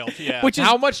pretty wild, yeah. Which is,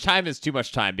 How much time is too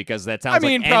much time? Because that sounds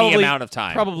like probably, any amount of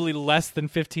time. Probably less than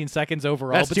 15 seconds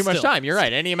overall. That's but too much still. time. You're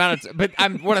right. Any amount of but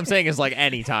what I'm saying is like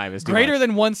any time is too Greater much.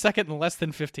 than 1 second and less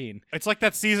than 15. It's like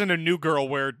that season of New Girl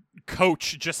where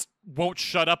Coach just won't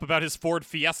shut up about his Ford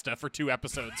Fiesta for 2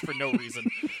 episodes for no reason.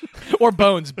 Or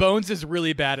Bones. Bones is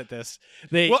really bad at this.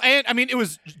 Well, and I mean, it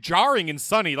was jarring in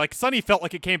Sunny. Like, Sunny felt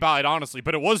like it came by it honestly,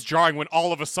 but it was jarring when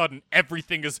all of a sudden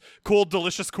everything is cool,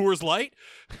 delicious Coors Light.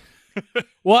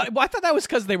 Well, I thought that was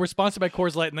because they were sponsored by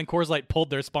Coors Light, and then Coors Light pulled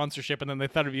their sponsorship, and then they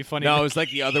thought it'd be funny. No, it was like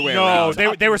the other way No,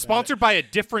 around. they were sponsored by a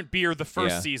different beer the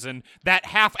first Yeah. season. That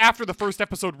half after the first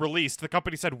episode released, the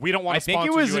company said, we don't want to I think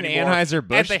sponsor it was you an anymore.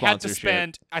 Anheuser-Busch And they had to sponsorship.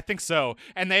 spend, I think so,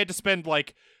 and they had to spend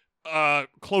like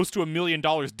close to $1 million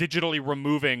digitally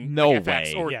removing No like, FX,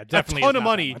 way. or Yeah, a definitely ton is of not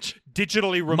money that much.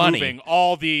 digitally Money. removing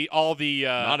all the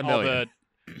Not $1 million.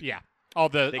 all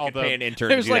the They all could the pay an intern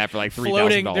to There's do like that for like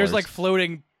floating. $3,000. There's like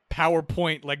floating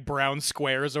PowerPoint like brown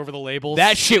squares over the labels.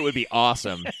 that shit would be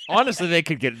awesome. Honestly, they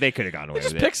could have gone away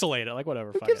just with it. pixelate it, like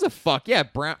whatever. Who fuck gives it. a fuck? Yeah,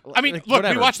 brown. I mean, like, look,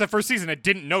 whatever. we watched that first season and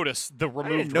didn't notice the I removed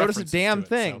didn't notice a references damn to it,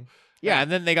 thing. so- Yeah, and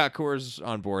then they got Coors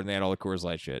on board, and they had all the Coors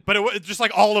Light shit. But it was just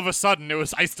like all of a sudden it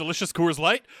was Ice Delicious Coors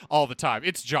Light all the time.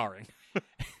 It's jarring.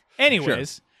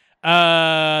 Anyways,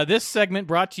 this segment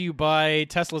brought to you by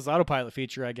Tesla's autopilot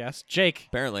feature, I guess. Jake,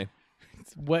 Apparently,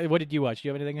 what did you watch? Do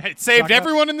you have anything? It to saved talk about?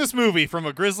 everyone in this movie from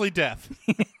a grisly death.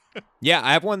 yeah,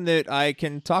 I have one that I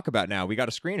can talk about now. We got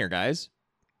a screener, guys.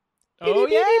 Oh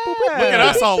yeah. Look at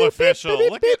us all official.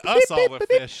 Look at us all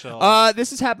official.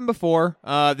 This has happened before.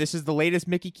 This is the latest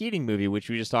Mickey Keating movie, which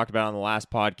we just talked about on the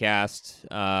last podcast,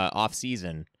 off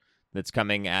season. That's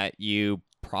coming at you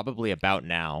probably about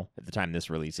now at the time this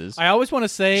releases. I always want to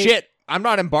say Shit, I'm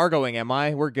not embargoing, am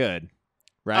I? We're good,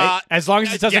 right? as long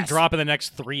as it doesn't yes. drop in the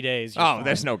next 3 days. you're oh, fine.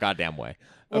 there's no goddamn way.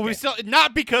 Well, we still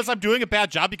not because I'm doing a bad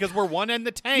job, because we're one in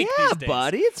the tank Yeah, these days.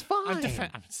 buddy, it's fine.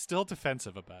 I'm still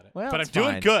defensive about it, Well, but I'm it's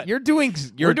doing fine. good. You're doing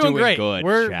great. good.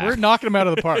 We're Shaq. knocking them out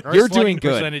of the park. Our You're slugging doing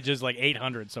good. Percentage is like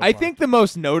 800. So I far. think the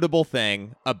most notable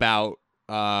thing about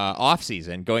off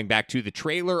season, going back to the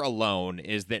trailer alone,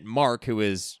 is that Mark, who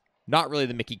is not really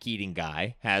the Mickey Keating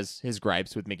guy, has his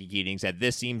gripes with Mickey Keating, said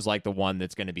this seems like the one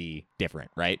that's going to be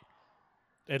different, right?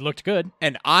 it looked good.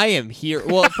 And I am here,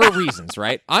 well, for reasons,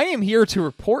 right? I am here to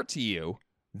report to you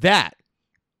that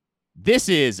this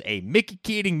is a Mickey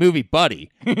Keating movie,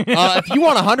 buddy. If you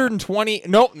want 120,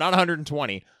 nope, not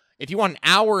 120. If you want an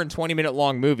hour and 20-minute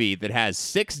long movie that has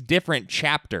 6 different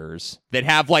chapters that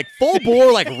have like full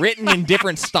bore, like written in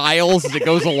different styles as it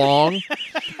goes along,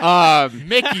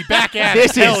 Mickey back at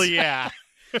This it. Hell is- yeah.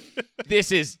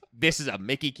 this is a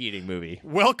Mickey Keating movie.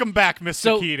 Welcome back, Mr.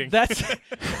 So Keating. that's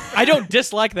I don't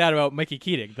dislike that about Mickey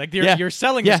Keating. Like you're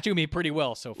selling Yeah. this to me pretty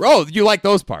well so far. Oh, you like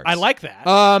those parts? I like that.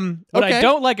 What okay. I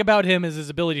don't like about him is his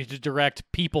ability to direct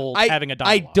people having a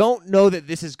dialogue. I don't know that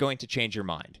this is going to change your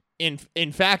mind.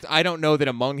 In fact, I don't know that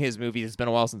among his movies, it's been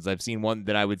a while since I've seen one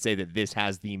that I would say that this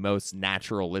has the most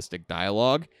naturalistic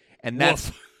dialogue, and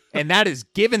that's and that is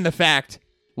given the fact.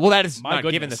 Well, that is My not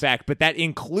given the goodness. fact, but that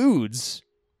includes,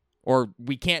 or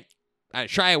we can't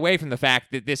shy away from the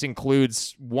fact that this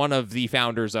includes one of the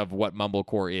founders of what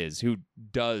Mumblecore is, who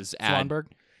does add. Swanberg.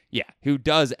 Yeah, who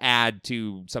does add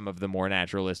to some of the more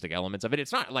naturalistic elements of it.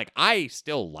 It's not like I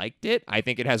still liked it. I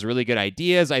think it has really good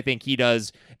ideas. I think he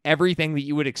does everything that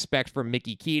you would expect from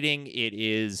Mickey Keating. It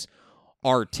is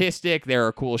artistic. There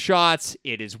are cool shots.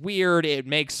 It is weird. It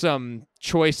makes some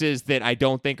choices that I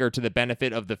don't think are to the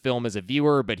benefit of the film as a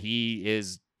viewer, but he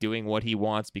is doing what he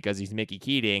wants because he's Mickey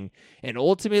Keating. And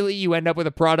ultimately, you end up with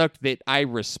a product that I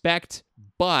respect,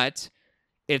 but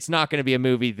it's not going to be a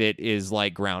movie that is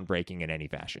like groundbreaking in any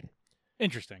fashion.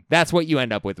 Interesting. That's what you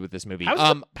end up with this movie.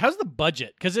 How's the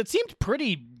budget? Because it seemed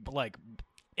pretty like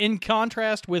in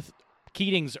contrast with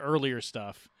Keating's earlier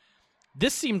stuff.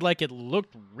 This seemed like it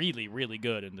looked really, really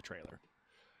good in the trailer.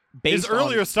 His based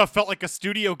earlier on, stuff felt like a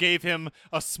studio gave him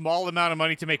a small amount of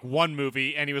money to make one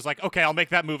movie, and he was like, okay, I'll make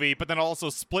that movie, but then I'll also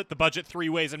split the budget 3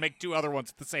 ways and make 2 other ones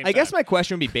at the same time. I guess my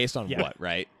question would be based on Yeah. what,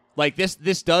 right? Like this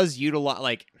does utilize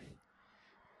like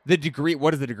the degree.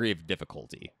 What is the degree of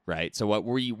difficulty, right? So what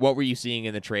were you seeing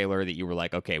in the trailer that you were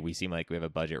like, okay, we seem like we have a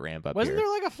budget ramp up Wasn't here?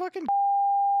 there like a fucking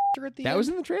at the That end? was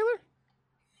in the trailer?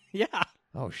 Yeah.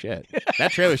 Oh shit!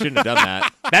 That trailer shouldn't have done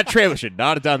that. That trailer should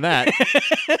not have done that.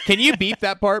 Can you beep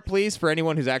that part, please, for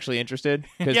anyone who's actually interested?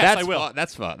 Because Yes, that's I will.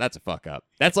 That's a fuck up.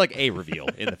 That's like a reveal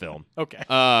in the film. Okay.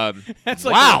 That's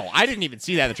like wow! I didn't even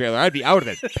see that in the trailer. I would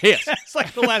have been pissed. It's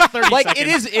like the last 30 Like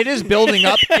seconds. it is building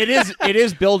up. It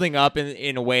is building up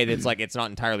in a way that's like it's not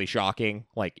entirely shocking.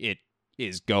 Like it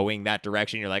is going that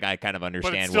direction. You're like, I kind of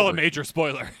understand. but it's still what a we're- major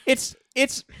spoiler.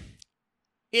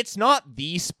 It's not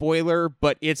the spoiler,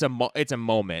 but it's a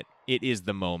moment. It is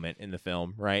the moment in the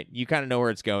film, right? You kind of know where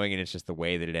it's going, and it's just the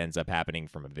way that it ends up happening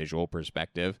from a visual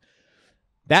perspective.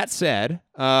 That said,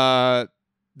 the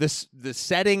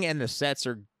setting and the sets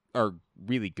are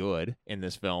really good in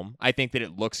this film. I think that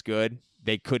it looks good.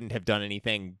 They couldn't have done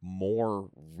anything more,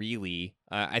 really.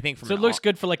 I think from So it looks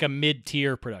good for like a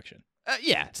mid-tier production.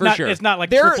 Yeah, It's for not, sure. It's not like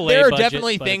there AAA are budget,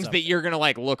 definitely but things it's up that there. you're gonna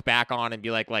like look back on and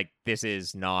be like this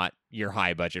is not your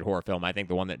high budget horror film. I think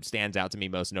the one that stands out to me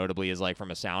most notably is like from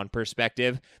a sound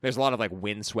perspective. There's a lot of like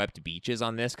windswept beaches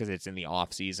on this because it's in the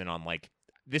off season. On like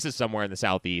this is somewhere in the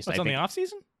southeast. What's I on think the off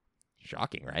season?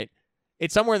 shocking, right?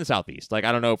 It's somewhere in the southeast. Like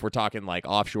I don't know if we're talking like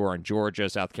offshore in Georgia,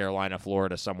 South Carolina,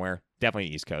 Florida, somewhere.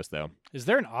 Definitely East Coast though. Is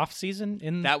there an off season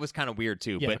in That was kind of weird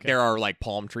too. Yeah, But okay. there are like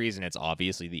palm trees and it's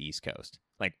obviously the East Coast,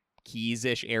 like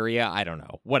Keys-ish area. I don't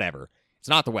know. Whatever. It's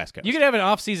not the West Coast. You could have an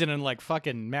off season in like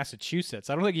fucking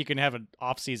Massachusetts. I don't think you can have an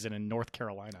off season in North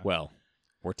Carolina. Well,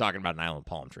 we're talking about an island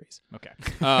palm trees. Okay.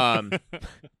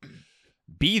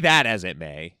 Be that as it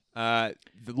may, a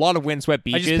lot of windswept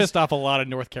I beaches. just pissed off a lot of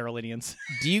North Carolinians.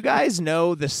 Do you guys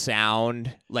know the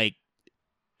sound? Like,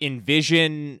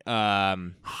 envision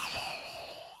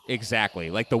exactly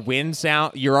like the wind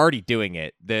sound. You're already doing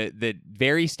it. The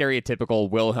very stereotypical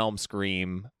Wilhelm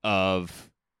scream of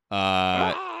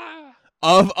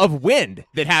wind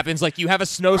that happens. Like you have a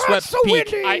snow swept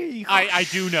peak. I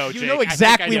do know, You Jake. know I think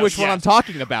exactly I know, which one yes. I'm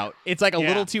talking about. It's like a Yeah.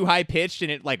 little too high pitched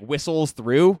and it like whistles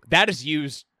through. That is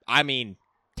used,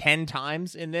 10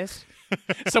 times in this.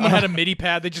 Someone had a MIDI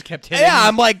pad. They just kept hitting. Yeah,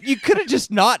 I'm like, you could have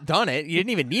just not done it. You didn't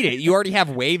even need it. You already have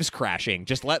waves crashing.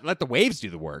 Just let the waves do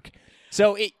the work.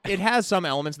 So it has some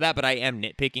elements of that, but I am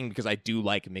nitpicking because I do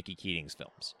like Mickey Keating's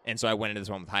films. And so I went into this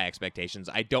one with high expectations.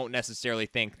 I don't necessarily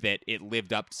think that it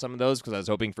lived up to some of those because I was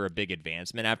hoping for a big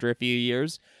advancement after a few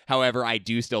years. However, I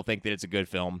do still think that it's a good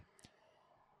film.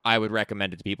 I would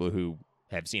recommend it to people who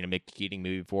have seen a Mickey Keating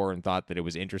movie before and thought that it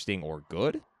was interesting or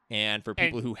good. And for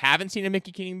people who haven't seen a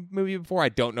Mickey Keating movie before, I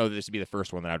don't know that this would be the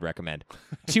first one that I'd recommend.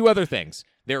 Two other things.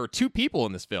 There are two people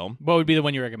in this film. What would be the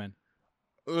one you recommend?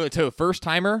 To a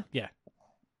first-timer? Yeah.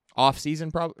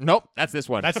 Off-season, probably? Nope, that's this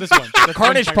one. That's this one. That's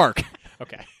Carnage Park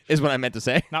Okay. is what I meant to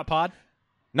say. Not Pod?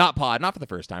 Not Pod, not for the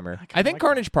first-timer. kinda I think like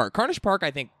Carnage Park. Carnage Park,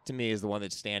 I think, to me, is the one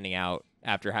that's standing out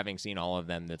after having seen all of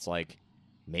them that's, like,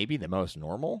 maybe the most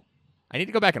normal. I need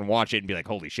to go back and watch it and be like,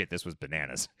 holy shit, this was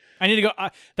bananas. I need to go.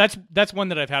 That's one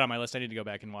that I've had on my list. I need to go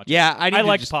back and watch. Yeah, I I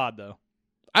liked Pod though.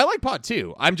 I like Pod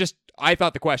too. I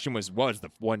thought the question was, what was the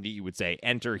one that you would say,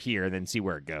 enter here and then see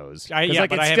where it goes? 'Cause, Yeah, like,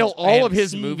 but it's I still haven't- I all of haven't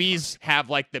his seen movies have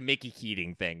like the Mickey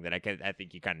Keating thing that I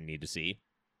think you kind of need to see,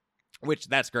 which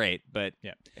that's great, but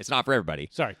Yeah. it's not for everybody.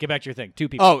 Sorry, get back to your thing. Two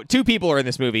people. Oh, two people are in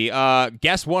this movie.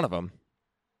 Guess one of them.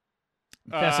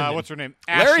 Fessenden. What's her name?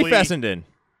 Larry Ashley- Fessenden.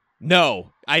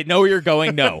 No, I know where you're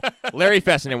going. No, Larry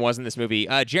Fessenden was in this movie.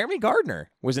 Jeremy Gardner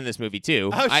was in this movie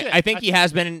too. Oh, shit. I think he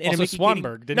has been in a Also Mickey Swanberg.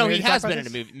 Keating. Didn't No, we he already has talk been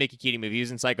about in a Mickey Keating movie. He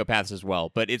was in Psychopaths as well.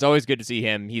 But it's always good to see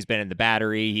him. He's been in The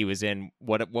Battery. He was in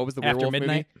what was the After werewolf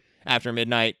Midnight? movie? After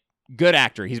Midnight. Good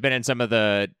actor. He's been in some of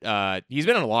the. He's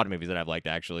been in a lot of movies that I've liked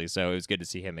actually. So it was good to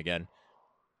see him again.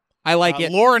 I like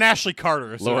it. Lauren Ashley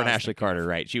Carter. is who Lauren I was Ashley Carter,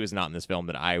 right? She was not in this film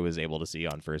that I was able to see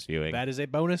on first viewing. That is a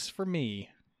bonus for me.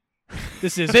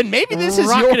 This is Then maybe this is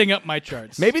your rocketing up my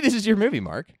charts. maybe this is your movie,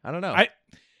 Mark. I don't know.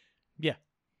 Yeah.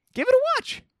 Give it a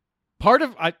watch. Part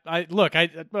of I look.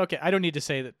 Okay. I don't need to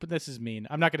say that, but this is mean.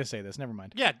 I'm not going to say this. Never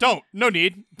mind. Yeah, don't. No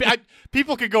need.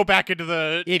 People could go back into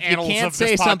the If you annals can't of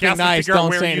say this something podcast and nice, figure out don't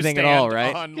where say you anything at stand all,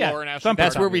 right? On Yeah, Lauren Ashley some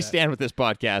That's Carter. where we that. stand with this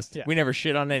podcast. Yeah. We never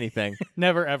shit on anything.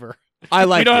 Never ever. I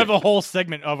liked we don't it. have a whole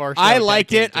segment of our show. I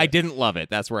liked it. dedicated to I didn't love it.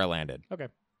 That's where I landed. Okay.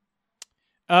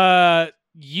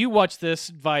 You watched this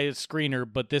via screener,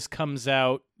 but this comes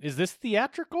out. Is this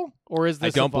theatrical or is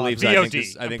this? I don't a believe VOD? so. I think VOD.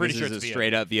 this, I I'm think pretty this sure is a it's VOD.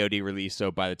 straight up VOD release.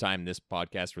 So by the time this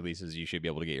podcast releases, you should be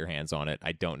able to get your hands on it.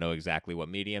 I don't know exactly what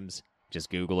mediums. Just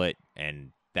Google it,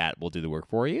 and that will do the work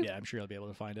for you. Yeah, I'm sure you'll be able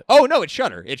to find it. Oh no, it's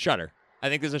Shudder. It's Shudder. I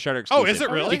think there's a Shudder exclusive. Oh, is it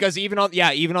really? Because even on the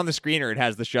screener, it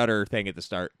has the Shudder thing at the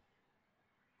start.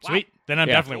 Sweet. Then I'm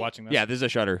Yeah. definitely watching this. Yeah, this is a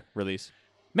Shudder release.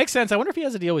 Makes sense. I wonder if he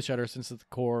has a deal with Shudder since it's the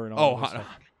core and all. Oh, that stuff.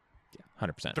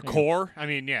 100%. The core. I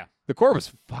mean, yeah. The core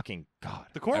was fucking god.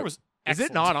 The core was. Is it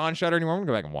excellent. not on Shudder anymore? I'm gonna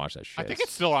go back and watch that shit. I think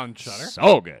it's still on Shudder.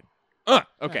 so good.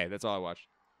 Okay, that's all I watched.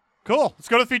 Cool. Let's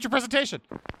go to the feature presentation.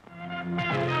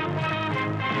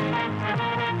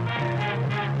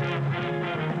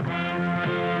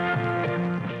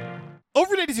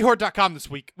 Over at ADZHorror.com this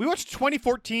week, we watched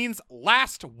 2014's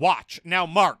Last Watch. Now,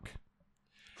 Mark,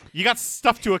 you got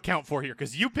stuff to account for here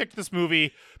because you picked this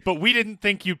movie, but we didn't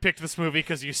think you picked this movie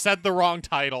because you said the wrong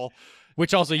title.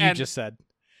 Which also you And- just said.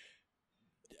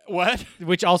 What?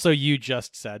 Which also you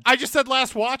just said. I just said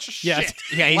Last Watch? Yes.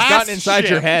 Shit. Yeah, he's Last gotten inside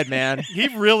your Shift. head, man. He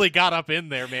really got up in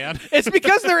there, man. It's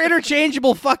because they're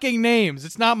interchangeable fucking names.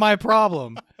 It's not my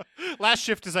problem. Last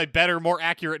Shift is a better, more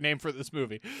accurate name for this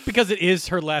movie. Because it is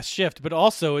her last shift, but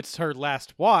also it's her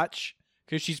last watch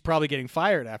because she's probably getting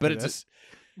fired after But it's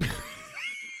this.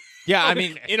 Yeah, I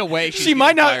mean, in a way, She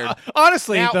might not. fired.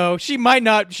 Honestly, Now- though, she might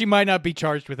not be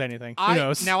charged with anything. Who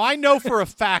knows? Now, I know for a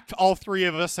fact all three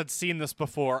of us had seen this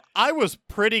before. I was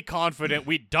pretty confident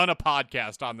we'd done a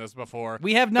podcast on this before.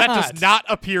 We have not. That does not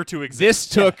appear to exist. This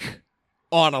took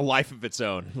on a life of its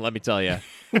own. Let me tell you,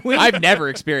 I've never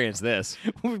experienced this.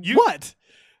 What?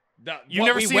 You What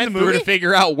never we seen went the through movie? to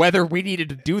figure out whether we needed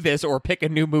to do this or pick a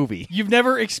new movie. You've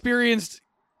never experienced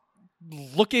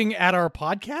looking at our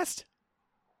podcast?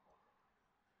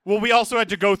 Well, we also had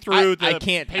to go through the I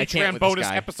can't Patreon with bonus this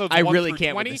guy. episodes. I 1 really through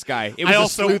can't 20. with this guy. It I was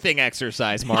also- a sleuthing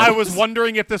exercise, Mark. I was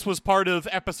wondering if this was part of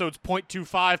episodes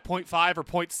 0.25, 0.5, or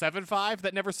 0.75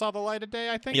 that never saw the light of day,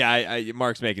 I think. Yeah,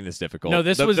 Mark's making this difficult. No,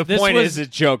 this the, was- the this point was- is a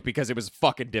joke because it was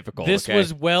fucking difficult. This okay?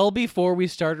 was well before we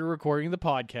started recording the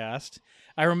podcast.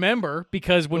 I remember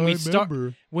because when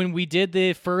we did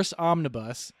the first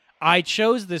omnibus, I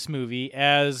chose this movie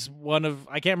as one of,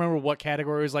 I can't remember what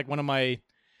category, it was like one of my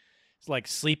like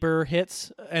sleeper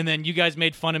hits, and then you guys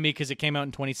made fun of me because it came out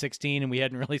in 2016 and we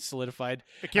hadn't really solidified.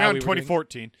 It came how out we in were doing.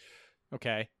 2014.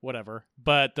 Okay, whatever.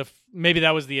 But maybe that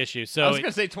was the issue. So I was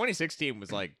gonna say 2016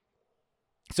 was like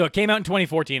So it came out in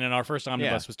 2014, and our first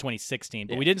omnibus Yeah. was 2016.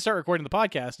 But Yeah. we didn't start recording the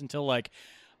podcast until like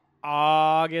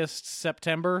August,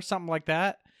 September, something like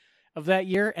that of that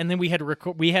year. And then we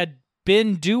had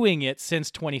been doing it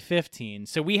since 2015.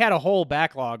 So we had a whole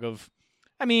backlog of,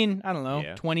 I mean, I don't know,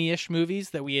 Yeah. 20-ish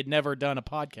movies that we had never done a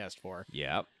podcast for.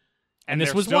 yeah. And this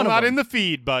they're was still one of not them. in the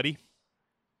feed, buddy.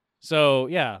 So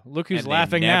yeah, look who's And they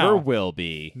laughing never now. will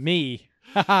be. Me.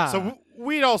 So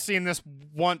we'd all seen this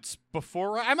once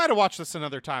before. I might have watched this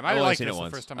another time. I I've only liked seen this it the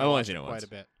once. first time. I've I only watched seen it it quite once. a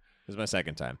bit. This is my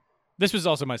second time. This was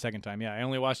also my second time. Yeah, I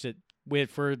only watched it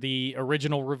for the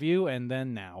original review and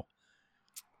then now.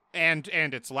 And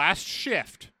it's last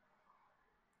shift.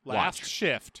 Last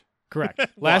shift. Correct. Watch.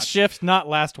 Last shift, not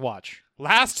last watch.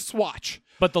 Last swatch.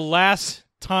 But the last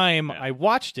time I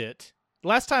watched it,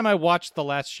 last time I watched The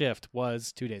Last Shift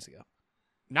was 2 days ago.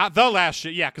 Not the last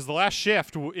shift. Yeah, because the last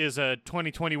shift is a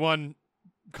 2021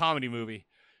 comedy movie.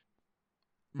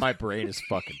 My brain is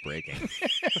fucking breaking.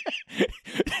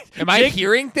 Am I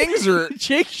hearing things or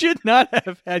Jake should not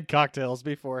have had cocktails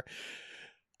before.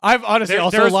 I've honestly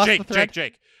also there's lost Jake, the thread.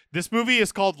 Jake. This movie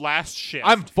is called Last Shift.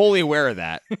 I'm fully aware of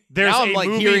that. There's now a I'm like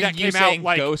movie hearing that you came out saying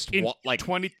like Ghost in like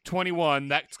 2021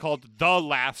 that's called The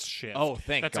Last Shift. oh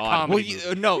thank that's God. A comedy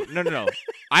Well, movie. no.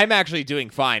 I'm actually doing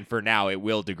fine for now. It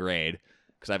will degrade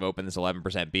because I've opened this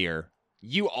 11% beer.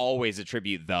 You always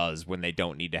attribute those when they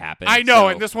don't need to happen. I know, so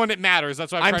and this one it matters.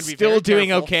 That's why I'm I'm trying to be still very doing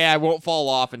careful. okay. I won't fall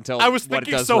off until I was what it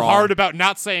thinking does so wrong. hard about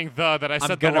not saying that I I'm said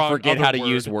the gonna wrong forget other how to word.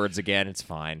 use words again. It's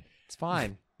fine. It's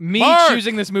fine. Me Mark!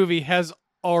 choosing this movie has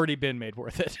already been made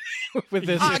worth it with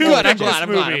this. Ah, Good. I'm this glad.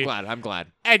 movie. I'm glad.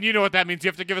 And you know what that means. You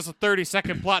have to give us a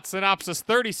 30-second plot synopsis.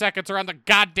 30 seconds around the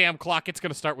goddamn clock. It's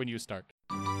going to start when you start.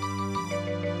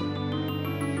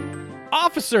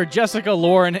 Officer Jessica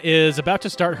Lauren is about to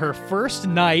start her first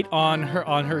night on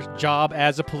her job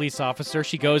as a police officer.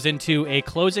 She goes into a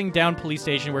closing down police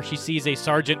station where she sees a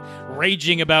sergeant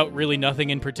raging about really nothing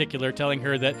in particular, telling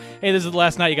her that, hey, this is the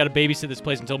last night, you got to babysit this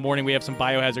place until morning. We have some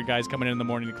biohazard guys coming in the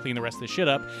morning to clean the rest of this shit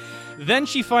up. Then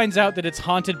she finds out that it's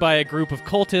haunted by a group of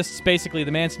cultists, basically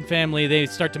the Manson family. They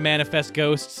start to manifest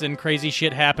ghosts and crazy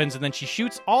shit happens, and then she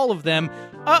shoots all of them.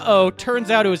 Turns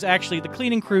out it was actually the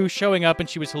cleaning crew showing up and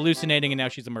she was hallucinating and now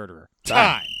she's a murderer.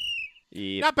 Time.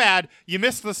 Yep. Not bad. You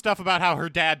missed the stuff about how her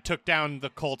dad took down the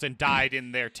cult and died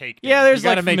in their takedown. Yeah, there's You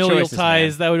gotta like make familial choices,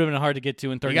 ties. man. That would have been hard to get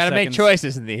to in 30 You got to make seconds.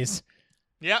 choices in these.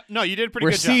 Yeah, no, you did a pretty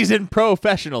We're good job. seasoned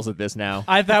professionals at this now.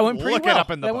 That went pretty Look it well. up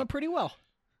in the that book. went pretty well.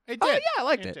 It Oh, did. yeah, I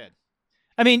liked it. did.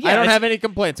 I mean, yeah, I don't it's- have any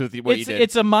complaints with what you did.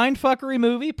 It's a mindfuckery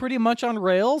movie, pretty much on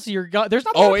rails. There's not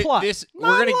a lot Oh, of plot. we're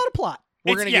Not gonna- a lot of plot.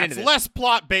 We're going to get into it's this. less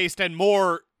plot based and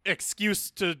more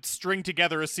excuse to string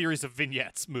together a series of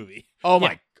vignettes movie. Oh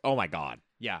my God.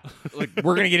 Yeah. Like,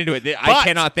 we're going to get into it. I But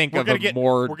cannot think we're of gonna a get,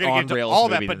 more we're gonna on get to rails all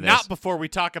movie that, but than not this. before we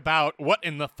talk about what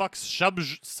in the fuck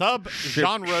subgenres,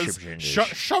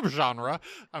 subgenre,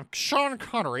 Sean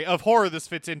Connery of horror this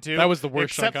fits into. That was the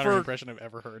worst Sean except Connery for, impression I've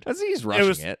ever heard. He's rushing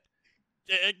was- it.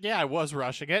 Yeah, I was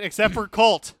rushing it, except for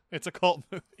cult. It's a cult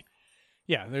movie.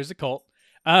 Yeah, there's a cult.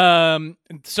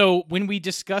 So when we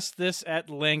discussed this at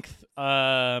length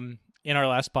in our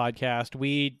last podcast,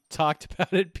 we talked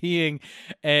about it being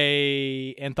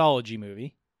a anthology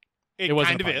movie. It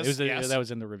wasn't kind of a pilot. is. It was that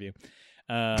was in the review.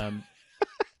 I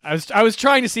was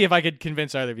trying to see if I could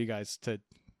convince either of you guys to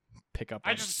pick up.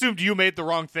 I on just assumed you made the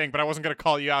wrong thing, but I wasn't going to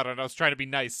call you out, and I was trying to be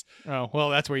nice. it. Oh well,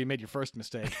 that's where you made your first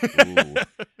mistake. Ooh.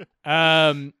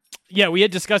 Yeah, we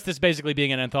had discussed this basically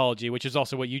being an anthology, which is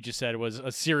also what you just said was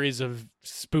a series of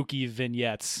spooky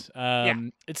vignettes.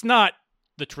 It's not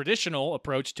the traditional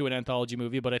approach to an anthology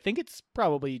movie, but I think it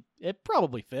probably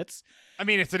fits. I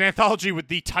mean, it's an anthology with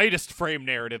the tightest frame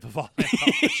narrative of all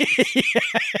anthologies.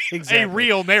 Exactly. A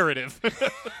real narrative.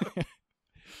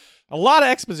 A lot of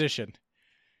exposition.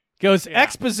 Goes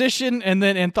exposition and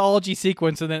then anthology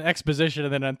sequence and then exposition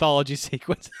and then anthology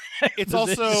sequence. It's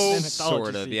also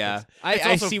sort of, yeah. It's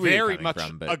I also see where you're very coming much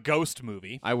from, but a ghost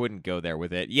movie. I wouldn't go there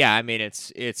with it. Yeah, I mean,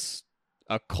 it's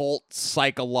a cult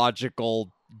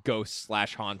psychological ghost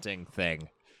 / haunting thing.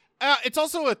 It's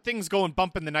also a things going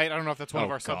bump in the night. I don't know if that's one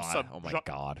of our God. sub. Oh my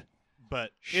god!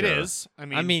 But Sure. it is. I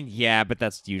mean, yeah, but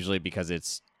that's usually because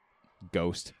it's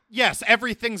ghost. yes,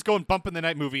 everything's going bump in the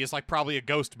night movie is like probably a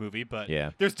ghost movie, but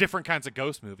Yeah. there's different kinds of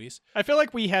ghost movies. I feel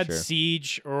like we had Sure.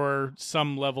 Siege or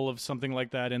some level of something like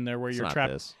that in there where It's you're not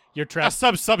trapped. this. You're A trapped.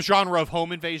 subgenre of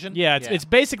home invasion. Yeah, it's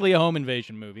basically a home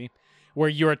invasion movie where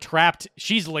you're trapped.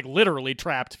 She's like literally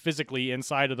trapped physically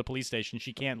inside of the police station.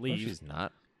 She can't No, leave. she's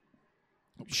not.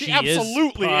 She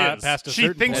absolutely is. Past a She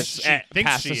certain thinks point. she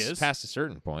thinks past she a, is. past a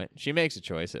certain point. She makes a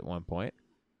choice at one point.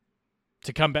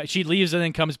 To come back, she leaves and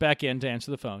then comes back in to answer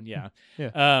the phone. Yeah,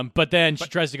 Yeah. But then she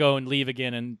tries to go and leave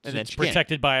again, and And then it's she can't.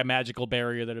 protected by a magical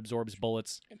barrier that absorbs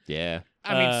bullets. Yeah.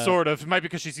 I mean, sort of. It might be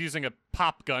because she's using a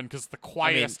pop gun because the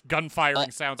quietest gun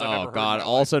firing sounds I've ever heard. Oh god! in my life.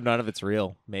 Also, none of it's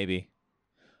real. Maybe.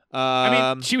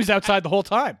 I mean, she was outside the whole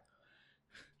time.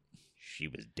 she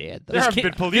was dead. Though. There This haven't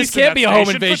can't- been police This in can't that be a home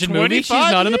station for invasion movie. She's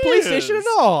 25 not in the police station years.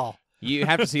 at all. You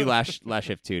have to see Last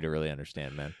Shift 2 to really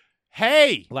understand, man.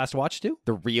 Hey, Last Watch too.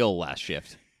 The real Last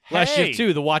Shift. Last hey. Shift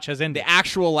 2, the watch has ended. The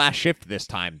actual Last Shift this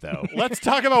time, though. Let's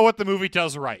talk about what the movie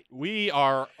does right. We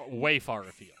are way far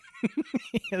afield.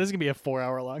 Yeah, this is gonna be a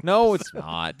 4-hour long. No, it's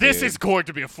not. This dude. is going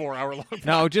to be a 4-hour long.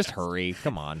 No, just hurry.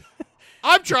 Come on.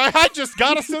 I'm trying. I just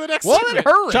got us to the next Well, segment.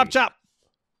 then hurry. Chop chop.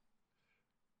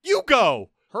 You go.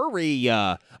 Hurry.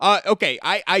 Okay,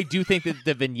 I do think that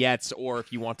the vignettes, or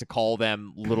if you want to call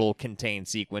them little contained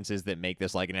sequences that make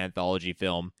this like an anthology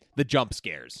film, the jump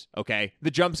scares, okay?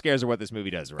 The jump scares are what this movie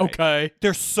does, right? Okay.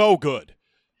 They're so good.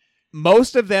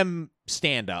 Most of them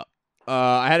stand up.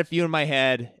 I had a few in my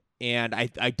head, and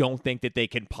I don't think that they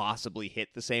can possibly hit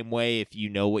the same way if you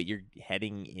know what you're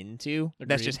heading into.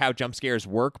 That's Agreed. just how jump scares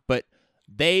work, but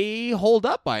they hold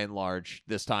up by and large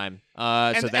this time.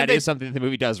 So that is something that the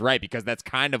movie does right, because that's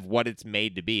kind of what it's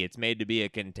made to be. It's made to be a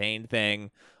contained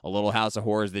thing, a little house of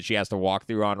horrors that she has to walk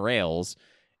through on rails,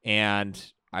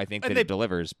 and I think that it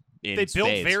delivers in They built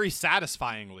spades. very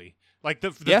satisfyingly. Like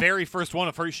the Yeah. very first one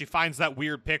of her, she finds that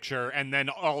weird picture, and then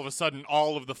all of a sudden,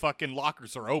 all of the fucking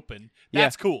lockers are open.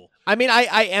 That's cool. I mean, I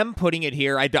am putting it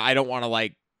here. I don't want to,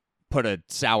 like, put a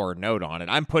sour note on it.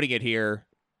 I'm putting it here.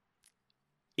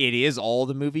 It is all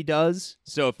the movie does.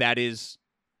 So if that is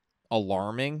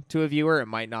alarming to a viewer, it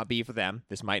might not be for them.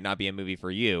 This might not be a movie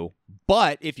for you.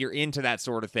 But if you're into that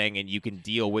sort of thing and you can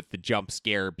deal with the jump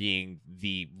scare being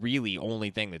the really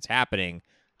only thing that's happening,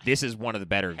 this is one of the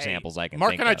better examples I can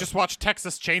Mark think and I of. just watched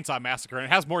Texas Chainsaw Massacre, and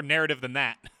it has more narrative than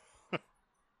that.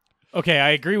 Okay, I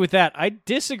agree with that. I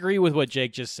disagree with what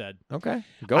Jake just said. Okay.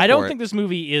 Go I for don't it. think this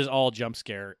movie is all jump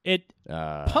scare. It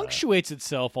punctuates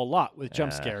itself a lot with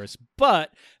jump scares,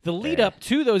 but the lead up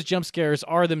to those jump scares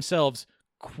are themselves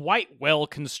quite well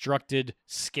constructed,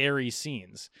 scary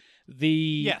scenes.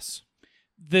 Yes.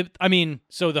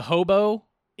 So the hobo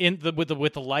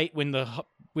with the light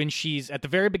when she's at the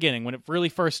very beginning, when it really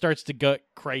first starts to get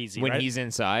crazy, when right? he's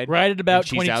inside. Right at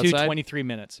about when she's 22, outside? 23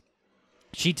 minutes.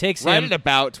 She takes Right him. at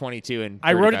about 22 and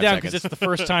I wrote it 35 down seconds. because it's the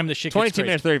first time the shit gets 22 crazy.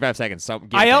 minutes, 35 seconds. So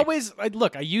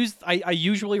I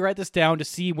usually write this down to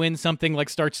see when something like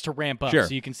starts to ramp up, Sure.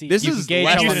 so you can see. This you is can gauge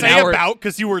less how You than long- an say hour- about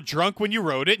because you were drunk when you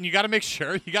wrote it, and you got to make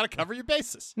sure you got to cover your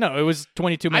bases. No, it was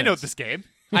 22 minutes. I know this game.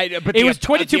 but It was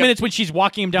 22 minutes when she's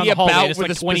walking him down the hallway. about and it's with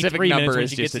like a specific 23 minutes number when is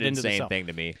she just gets an it into the insane cell. thing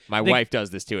to me. My They- wife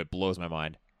does this too. It blows my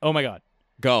mind. Oh my god.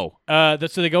 Go. So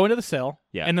they go into the cell,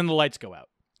 Yeah. and then the lights go out.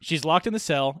 She's locked in the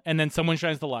cell, and then someone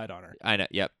shines the light on her. I know.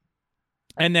 Yep.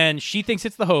 And then she thinks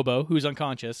it's the hobo who's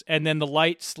unconscious, and then the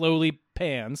light slowly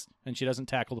pans, and she doesn't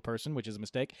tackle the person, which is a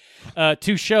mistake,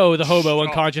 to show the hobo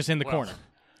unconscious in the corner.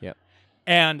 Yep.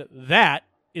 And that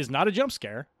is not a jump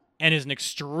scare, and is an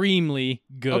extremely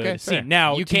good Okay. scene. Fair.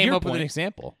 Now, you to came your up with an point-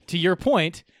 example. To your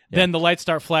point, then the lights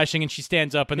start flashing, and she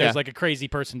stands up, and there's Yeah. like a crazy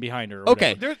person behind her. Or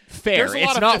Okay. whatever. Fair. There's a lot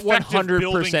It's of not effective 100%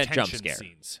 building jump tension scare.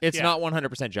 scenes. It's Yeah. not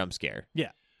 100% jump scare. Yeah.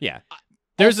 Yeah.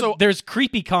 There's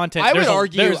creepy content. I would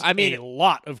argue. There's I mean, a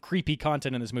lot of creepy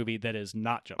content in this movie that is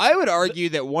not jump. I would argue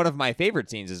that one of my favorite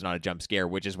scenes is not a jump scare,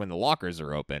 which is when the lockers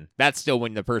are open. That's still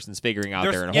when the person's figuring out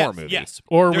they're in a horror movie. Yes,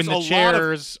 or There's when the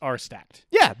chairs are stacked.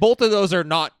 Yeah, both of those are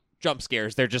not jump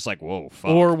scares. They're just like, whoa,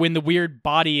 fuck. Or when the weird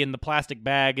body in the plastic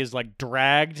bag is like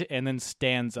dragged and then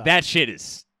stands up. That shit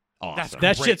is awesome.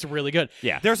 That great. shit's really good.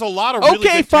 Yeah. There's a lot of really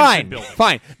Okay, good tension fine. building.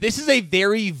 Fine. This is a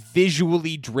very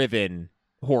visually driven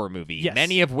horror movie, Yes.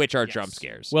 many of which are Yes. jump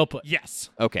scares. Well put. Yes.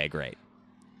 Okay, great.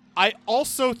 I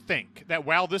also think that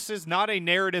while this is not a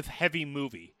narrative-heavy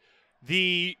movie,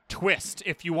 the twist,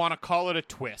 if you want to call it a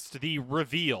twist, the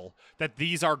reveal that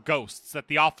these are ghosts, that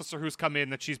the officer who's come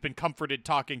in that she's been comforted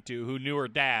talking to, who knew her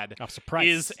dad, Officer Price.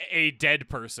 is a dead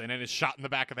person and is shot in the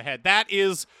back of the head. That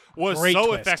was Great so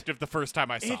twist. effective the first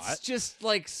time I saw It's it. just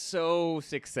like so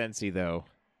Sixth Sensey though.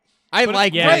 I But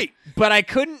like it's great, but I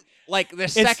couldn't like the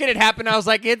second it happened. I was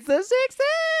like, it's the Sixth Sense.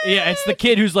 Yeah, it's the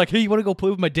kid who's like, "Hey, you want to go play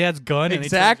with my dad's gun?" And he turns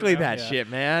Exactly around. that Yeah. shit,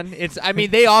 man. It's. I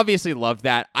mean, they obviously love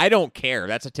that. I don't care.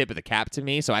 That's a tip of the cap to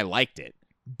me, so I liked it.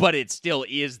 But it still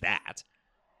is that.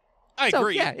 I So,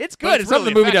 agree. yeah, it's But good. It's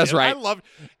something the movie does effective. right. I loved,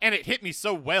 and it hit me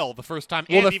so well the first time,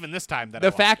 Well, and the- even this time that I The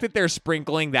watched fact it. that they're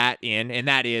sprinkling that in, and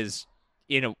that is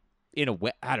in a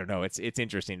way, I don't know. It's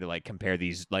interesting to like compare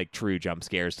these like true jump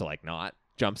scares to like not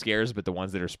jump scares, but the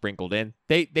ones that are sprinkled in,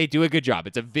 they do a good job.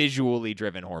 It's a visually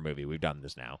driven horror movie. We've done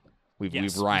this now. We've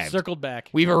arrived. Circled back.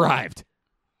 We've arrived.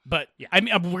 But I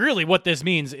mean, really, what this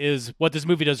means is what this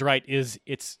movie does right is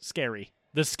it's scary.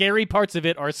 The scary parts of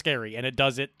it are scary, and it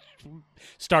does it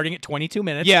starting at 22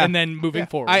 minutes Yeah. and then moving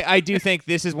forward. I do think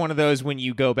this is one of those when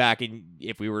you go back and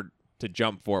if we were to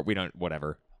jump for it, we don't,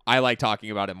 whatever. I like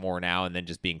talking about it more now and then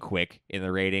just being quick in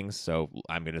the ratings. So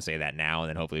I'm going to say that now and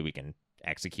then hopefully we can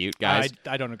execute, guys.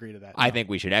 I don't agree to that. I no. think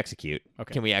we should execute.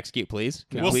 Okay. Can we execute, please?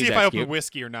 Can we We'll please see if I execute? open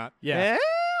whiskey or not. Yeah.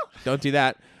 Don't do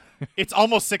that. It's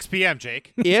almost 6 p.m.,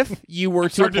 Jake. If you were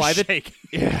to Starting apply to the shake.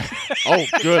 Yeah. Oh,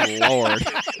 good lord.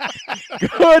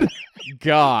 Good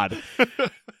God.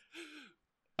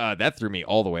 That threw me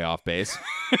all the way off base.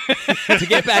 To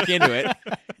get back into it,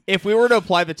 if we were to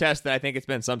apply the test that I think it's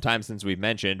been some time since we've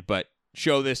mentioned, but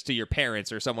show this to your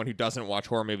parents or someone who doesn't watch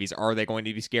horror movies, are they going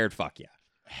to be scared? Fuck yeah.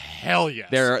 Hell yes.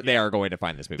 They are going to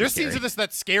find this movie There's scary. scenes of this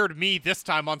that scared me this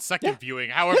time on second viewing.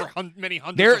 However, many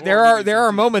hundreds. of There horror are movies there we've are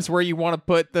seen. moments where you want to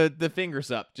put the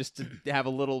fingers up just to have a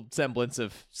little semblance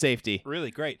of safety.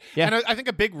 Really great. Yeah. And I think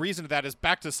a big reason to that is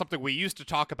back to something we used to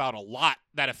talk about a lot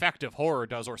that effective horror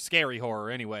does, or scary horror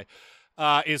anyway,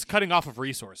 is cutting off of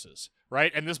resources,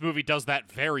 right? And this movie does that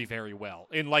very, very well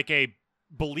in like a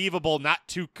believable, not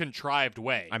too contrived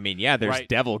way. I mean, yeah, there's Right.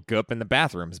 devil goop in the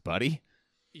bathrooms, buddy.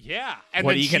 Yeah. And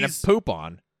What are then you going to she's- poop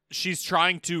on? she's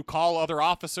trying to call other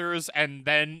officers and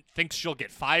then thinks she'll get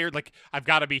fired. Like, I've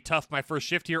got to be tough my first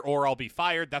shift here or I'll be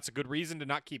fired. That's a good reason to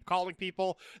not keep calling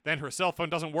people. Then her cell phone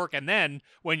doesn't work. And then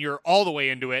when you're all the way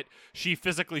into it, she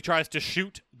physically tries to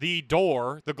shoot the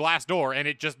door, the glass door, and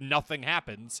it just nothing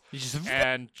happens.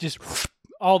 And Just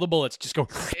all the bullets just go.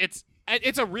 it's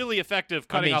a really effective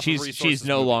I cutting mean, off of she's resources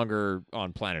no movie. longer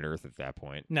on planet Earth at that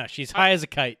point. No, she's high as a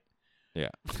kite. Yeah.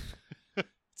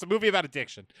 It's a movie about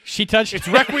addiction. She touched. It's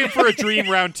Requiem for a Dream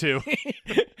Round 2.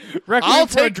 Requiem I'll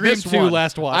for a take Dream this 2 one.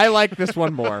 last watch. I like this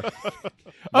one more.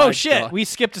 Oh My shit! God. We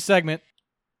skipped a segment.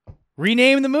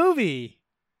 Rename the movie.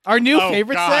 Our new Oh,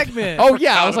 favorite God. segment. Oh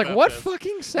yeah, I was Forgot like, about what this.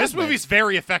 fucking segment? This movie's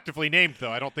very effectively named,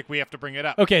 though. I don't think we have to bring it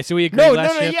up. Okay, so we agree. no, last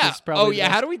no, no, shift yeah. is probably Oh the yeah,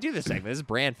 best. how do we do this segment? This is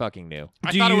brand fucking new.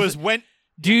 I Do thought it you was when...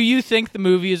 Do you think the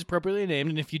movie is appropriately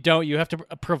named? And if you don't, you have to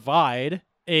provide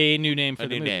a new name for A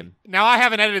the new movie. name. Now, I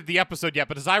haven't edited the episode yet,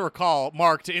 but as I recall,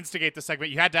 Mark, to instigate the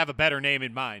segment, you had to have a better name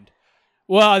in mind.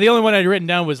 Well, the only one I'd written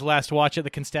down was Last Watch at the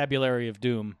Constabulary of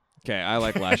Doom. Okay, I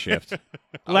like Last Shift.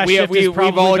 Last we, Shift we, is we've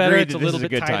probably all better. agreed It's that a this little is a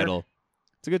bit good tighter. title.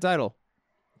 It's a good title.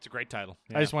 It's a great title.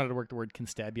 I just wanted to work the word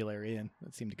constabulary in.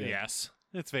 That seemed good. Yes,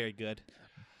 it's very good.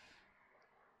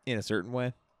 In a certain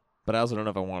way. But I also don't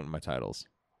know if I want it in my titles.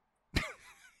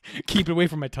 Keep it away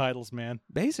from my titles, man.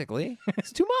 Basically,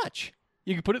 it's too much.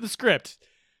 You can put it in the script.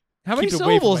 How many Keep it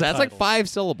away from syllables? my That's like titles. 5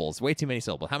 syllables. Way too many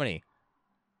syllables. How many?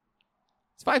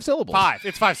 It's 5 syllables. 5.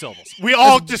 It's 5 syllables. We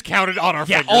all just counted on our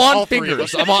Yeah, fingers. on all three of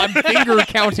fingers. us. I'm finger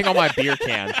counting on my beer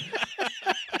can.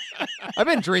 I've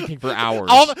been drinking for hours.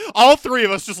 All three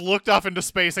of us just looked off into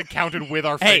space and counted with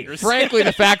our Hey, fingers. frankly,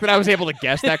 the fact that I was able to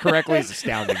guess that correctly is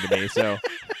astounding to me. So,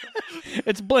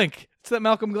 It's Blink. It's that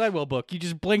Malcolm Gladwell book. You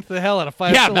just blink the hell out of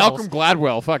 5 yeah, syllables. Malcolm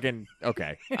Gladwell. Fucking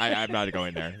okay. I'm not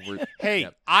going there. Hey,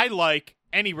 Yep. I like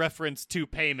any reference to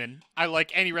Payman. I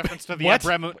like any reference to the What?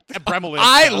 Abremlin.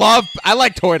 I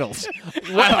like turtles.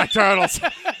 I like turtles.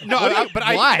 No, but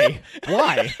Why?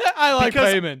 I like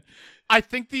Because- Payman. I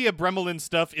think the Abremlin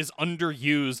stuff is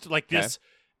underused. Like this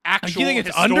actual You think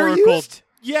it's historical. underused?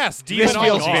 Yes, This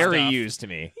demonology feels very stuff. used to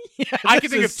me. I can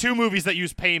think of 2 movies that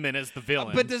use Payman as the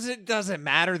villain. But doesn't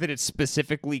matter that it's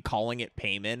specifically calling it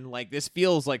Payman? Like, this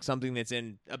feels like something that's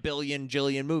in a billion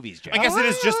jillion movies, Jack. I guess it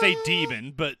is just a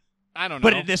demon, but I don't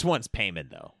know. But this one's Payman,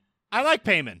 though. I like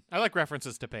Payman. I like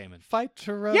references to Payman.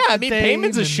 Fighter. Yeah, I mean,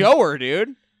 Payman's a shower,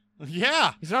 dude.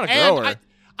 Yeah. He's not a And grower.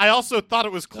 I also thought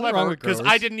it was Nothing wrong clever with because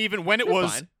growers. I didn't even, when it They're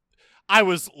was, fine. I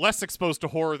was less exposed to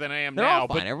horror than I am They're now. all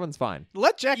fine. But Everyone's fine.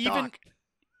 Let Jack even,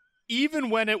 even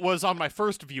when it was on my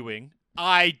first viewing,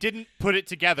 I didn't put it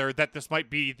together that this might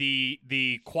be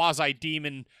the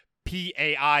quasi-demon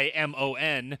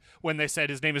Paimon when they said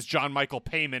his name is John Michael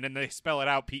Payman and they spell it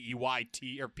out Peyt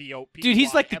or P-O-P. Dude,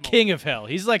 he's like the king of hell.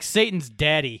 He's like Satan's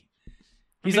daddy.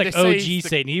 He's mean, like they say OG he's the-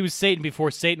 Satan. He was Satan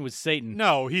before Satan was Satan.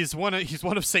 No, he's one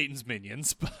of Satan's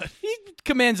minions, but He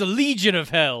commands a legion of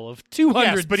hell of 200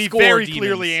 yes, but he score very demons.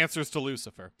 clearly answers to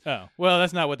Lucifer. Oh, well,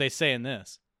 that's not what they say in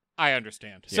this. I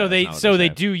understand. So Yeah, they that's not what so they're they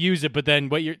saying. do use it, but then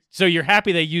you're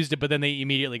happy they used it, but then they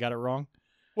immediately got it wrong.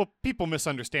 Well, people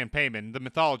misunderstand Payman. The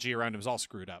mythology around him is all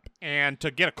screwed up. And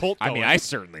to get a cult I going, mean, I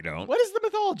certainly don't. What is the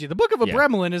mythology? The Book of Yeah.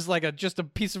 Abremlin is like just a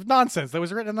piece of nonsense that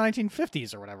was written in the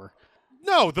 1950s or whatever.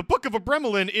 No, the Book of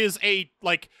Abremlin is a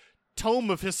tome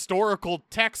of historical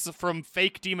texts from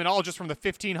fake demonologists from the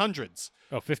 1500s.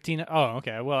 Oh, 15. Oh,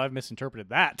 okay. Well, I've misinterpreted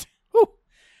that. Whew.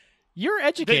 You're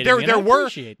educated.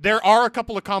 There are a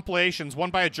couple of compilations, one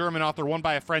by a German author, one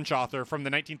by a French author from the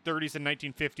 1930s and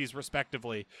 1950s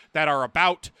respectively, that are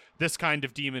about this kind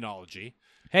of demonology.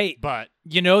 Hey, But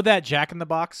you know that Jack in the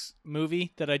Box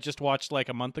movie that I just watched like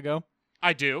a month ago?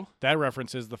 I do. That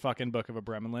references the fucking Book of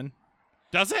Abremlin.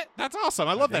 Does it? That's awesome.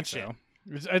 I love that think shit.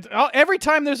 so. Every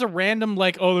time there's a random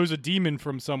there's a demon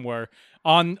from somewhere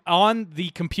on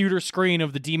the computer screen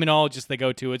of the demonologist they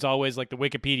go to, it's always like the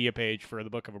Wikipedia page for the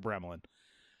Book of Abremlin.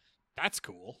 That's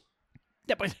cool.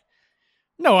 Yeah, but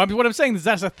no, I mean what I'm saying is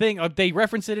that's a thing. They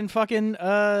reference it in fucking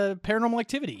Paranormal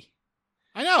Activity.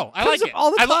 I know. I Comes like up it.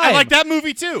 all the I time. like that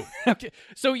movie too. Okay,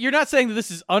 so you're not saying that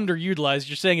this is underutilized.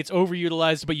 You're saying it's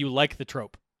overutilized, but you like the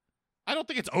trope. I don't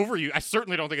think it's overused. I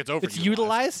certainly don't think it's overused. It's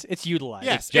utilized. It's utilized.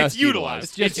 Yes, just it's utilized.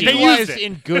 It's just They utilized use it.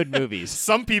 in good movies.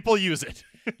 Some people use it.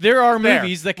 There are There.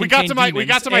 movies that we contain got to my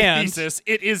demons, and thesis.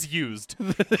 It is used.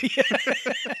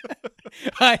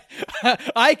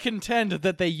 I contend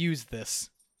that they use this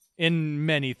in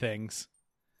many things.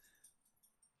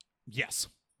 Yes.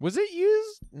 Was it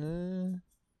used In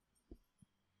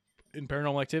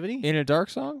Paranormal Activity? in a dark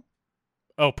song?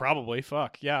 Oh, probably.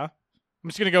 Fuck, yeah. I'm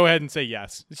just going to go ahead and say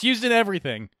yes. It's used in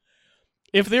everything.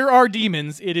 If there are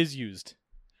demons, it is used.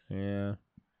 Yeah.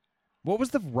 What was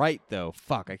the right though?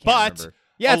 Fuck, I can't But, remember.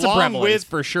 Yeah, it's a along Bremlin. with- It's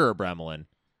for sure a Bremlin.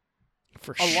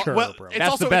 For A lo- sure, well, bro. it's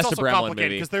That's also, the best it's also of Gremlin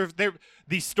complicated movie. because they're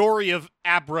the story of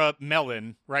Abra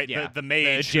Melon, right? Yeah, The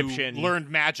mage the Egyptian- who learned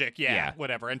magic, Yeah.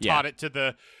 whatever, and Yeah. taught it to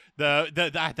the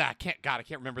I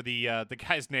can't remember the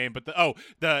guy's name, but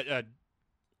the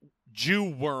Jew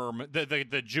worm,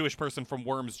 the Jewish person from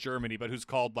Worms, Germany, but who's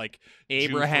called like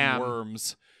Abraham. Jew from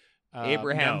Worms.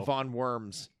 Abraham no. von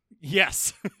Worms.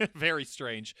 Yes, very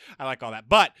strange. I like all that.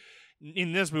 But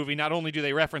in this movie, not only do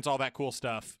they reference all that cool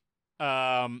stuff,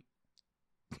 Payman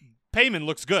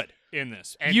looks good in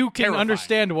this. And You can terrifying.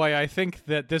 understand why I think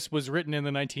that this was written in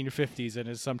the 1950s and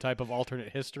is some type of alternate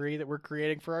history that we're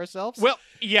creating for ourselves. Well,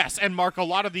 yes, and Mark, a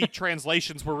lot of the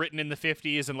translations were written in the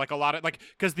 50s, and like a lot of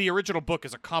because the original book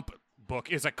is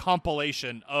a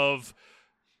compilation of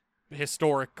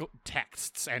historic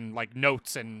texts and like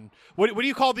notes and what do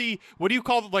you call the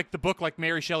book like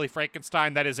Mary Shelley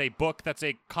Frankenstein that is a book that's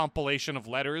a compilation of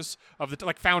letters of the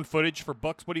like found footage for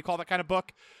books. What do you call that kind of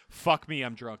book? Fuck me,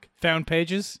 I'm drunk. Found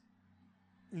pages?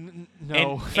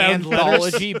 No, Found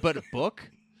Anthology, but a book?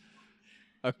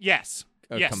 yes,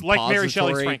 A yes, like Mary Shelley's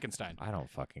compository? Frankenstein. I don't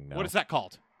fucking know. What is that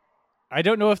called? I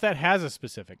don't know if that has a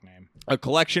specific name. A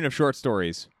collection of short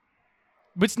stories.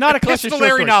 But it's not a collection of short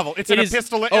Epistolary stories. novel. It's It an is-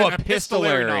 epistolary. Oh, an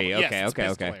epistolary novel. Yes, Okay, it's okay.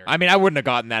 epistolary. I mean, I wouldn't have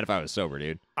gotten that if I was sober,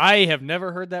 dude. I have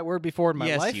never heard that word before in my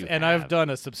Yes, life, you and have. I've done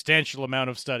a substantial amount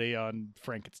of study on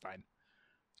Frankenstein.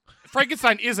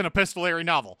 Frankenstein is an epistolary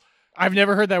novel. I've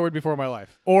never heard that word before in my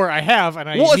life. Or I have, and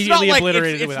I Well, it's not immediately like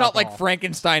obliterated it it's with not like alcohol.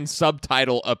 Frankenstein's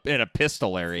subtitle up in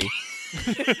epistolary.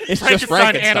 It's Frankenstein just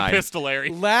Frankenstein. and epistolary.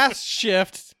 Last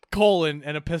shift, colon,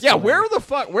 and epistle. Yeah, where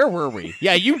were we?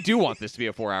 Yeah, you do want this to be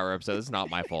a 4-hour episode. It's not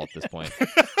my fault at this point.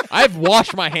 I've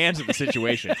washed my hands of the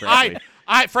situation, frankly.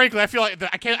 Frankly, I feel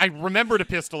like I remembered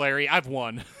epistolary. I've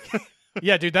won.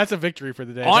 Yeah, dude, that's a victory for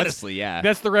the day. Honestly, yeah.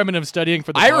 That's the remnant of studying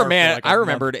for the bar for like a I month.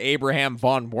 remembered Abraham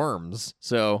von Worms.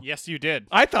 So Yes, you did.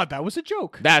 I thought that was a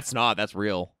joke. that's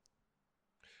real.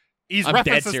 He's I'm referenced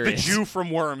dead as the serious. Jew from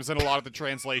Worms in a lot of the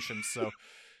translations. So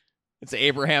It's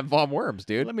Abraham von Worms,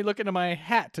 dude. Let me look into my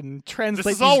hat and translate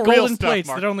This is these all real golden stuff, plates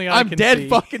Mark. that only I I'm can dead see.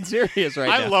 fucking serious right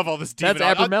now. I love all this demon.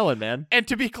 That's Abramelin, man. And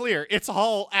to be clear, it's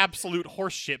all absolute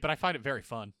horse shit, but I find it very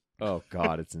fun. Oh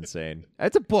god, it's insane.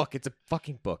 It's a book. It's a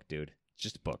fucking book, dude. It's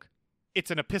just a book.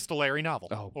 It's an epistolary novel.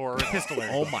 Oh. Or epistolary.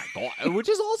 Oh my god, which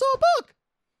is also a book.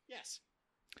 Yes.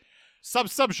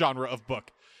 Subgenre of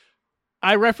book.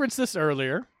 I referenced this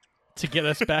earlier to get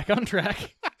us back on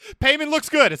track. Payman looks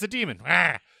good as a demon.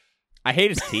 Ah. I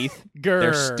hate his teeth. Grr.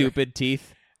 They're stupid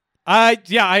teeth. So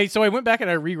I went back and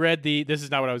I reread this is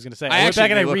not what I was going to say. I went actually-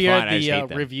 back and I they look reread fine, I just hate the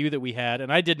them. review that we had,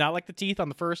 and I did not like the teeth on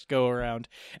the first go around,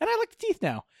 and I like the teeth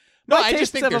now. No, My I just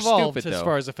tastes think have they're evolved stupid, as though.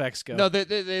 far as effects go. No,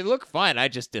 they look fine. I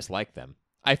just dislike them.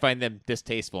 I find them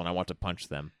distasteful, and I want to punch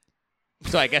them.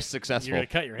 So I guess You're successful. going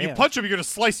to cut your hand. You punch him, you're going to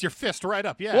slice your fist right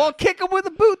up. Yeah. Well, kick him with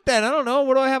a boot then. I don't know.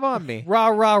 What do I have on me? Rah,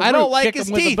 rah, I don't root, like kick his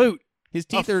him with teeth. a boot. His a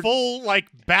teeth are full, like,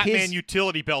 Batman his-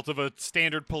 utility belt of a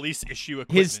standard police issue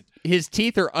equipment. his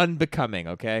teeth are unbecoming.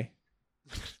 Okay,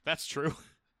 That's true.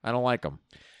 I don't like them.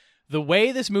 The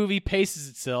way this movie paces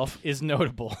itself is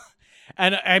notable.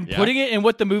 And I'm Yeah. putting it in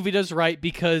what the movie does right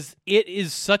because it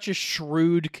is such a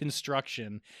shrewd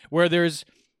construction where there's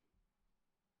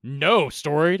no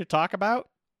story to talk about,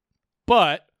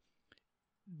 but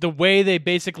the way they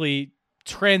basically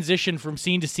transition from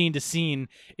scene to scene to scene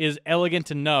is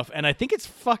elegant enough. And I think it's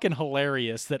fucking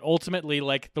hilarious that ultimately,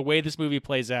 like, the way this movie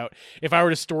plays out, if I were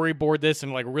to storyboard this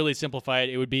and, like, really simplify it,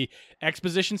 it would be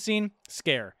exposition scene,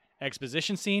 scare.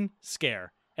 Exposition scene,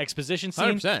 scare. Exposition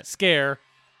scene, 100%. scare.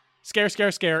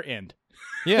 Scare, end.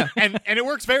 Yeah. and it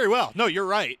works very well. No, you're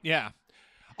right. Yeah.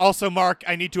 Also, Mark,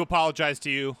 I need to apologize to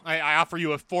you. I offer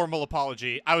you a formal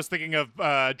apology. I was thinking of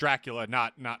Dracula,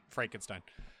 not Frankenstein.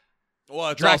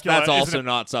 Well, Dracula that's isn't also a-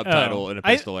 not subtitle in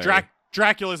epistolary.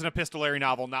 Dracula is an epistolary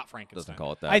novel, not Frankenstein. Doesn't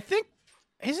call it that. I think,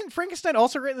 isn't Frankenstein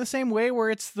also written the same way where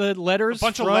it's the letters A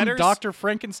bunch of from letters? Dr.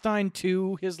 Frankenstein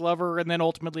to his lover and then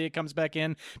ultimately it comes back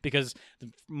in because the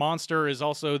monster is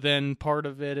also then part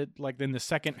of it, like in the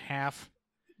second half.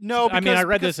 No, I mean, I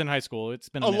read because this in high school. It's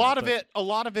been a lot of but- a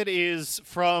lot of it is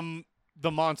from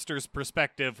the monster's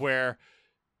perspective, where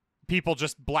people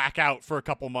just black out for a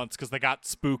couple months because they got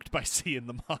spooked by seeing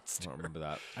the I monster. don't remember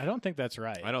that. I don't think that's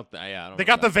right. I don't. Yeah, I don't. They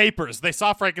got the vapors. They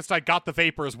saw Frankenstein, got the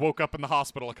vapors, woke up in the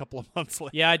hospital a couple of months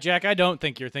later. Yeah, Jack, I don't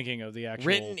think you're thinking of the actual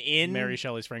Written in- Mary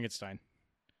Shelley's Frankenstein.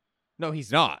 No,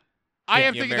 he's not. I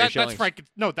am Yeah, thinking Mary that's Shelley's-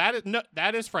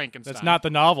 that is Frankenstein. That's not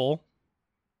the novel.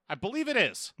 I believe it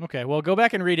is. Okay, well, go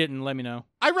back and read it and let me know.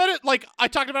 I read it like I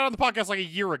talked about it on the podcast like a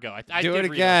year ago. I Do did it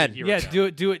read again. a year Yeah, ago.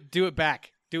 do it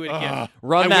back. Do it again. Ugh.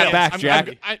 Run I that will. back, I'm-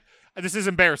 Jack. this is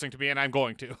embarrassing to me, and I'm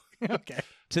going to. Okay.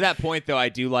 To that point, though, I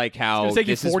do like how It's going to take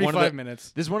you this is one of 45 the-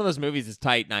 minutes. This is one of those movies that's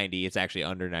tight 90. It's actually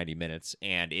under 90 minutes,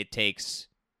 and it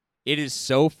is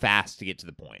so fast to get to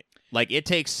the point. Like, it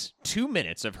takes 2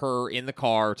 minutes of her in the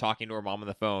car talking to her mom on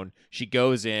the phone. She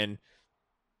goes in,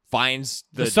 finds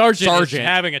the sergeant is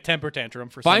having a temper tantrum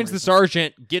for some finds the reason.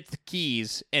 sergeant, gets the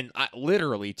keys, and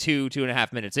literally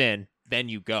 2.5 minutes in, then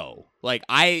you go. Like,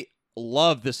 I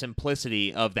love the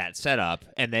simplicity of that setup,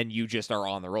 and then you just are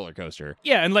on the roller coaster.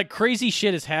 Yeah, and like crazy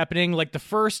shit is happening. Like the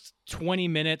first 20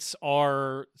 minutes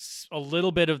are a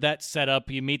little bit of that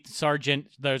setup. You meet the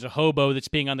sergeant. There's a hobo that's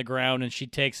being on the ground, and she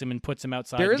takes him and puts him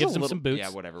outside. There is gives a him little, some boots. Yeah,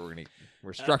 whatever.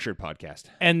 We're structured podcast.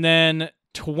 And then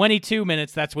 22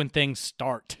 minutes, that's when things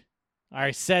start.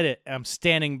 I said it. I'm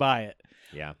standing by it.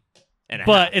 Yeah. And a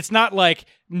But half. it's not like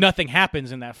nothing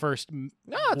happens in that first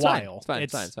it's fine. while. It's fine.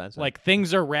 It's fine. Like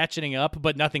things are ratcheting up,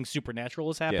 but nothing supernatural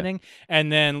is happening. And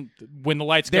then when the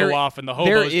lights There- go off and the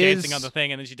there hobo's dancing is- on the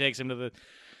thing, and then she takes him to the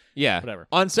Yeah. whatever.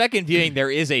 On second viewing, there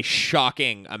is a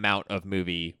shocking amount of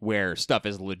movie where stuff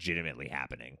is legitimately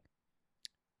happening.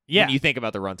 Yeah, When you think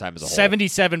about the runtime as a whole.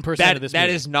 77% of this that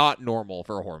movie. is not normal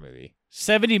for a horror movie.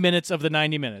 70 minutes of the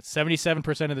 90 minutes.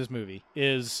 77% of this movie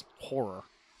is horror.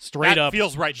 Straight That up,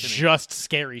 feels right to me. just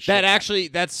scary shit. That actually,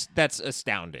 that's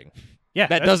astounding. yeah,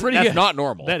 That that's doesn't. pretty That's good. not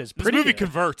normal. That is This pretty movie good.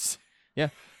 converts.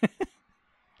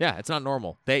 Yeah, it's not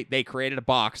normal. They created a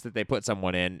box that they put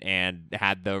someone in and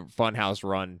had the funhouse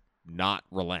run not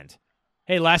relent.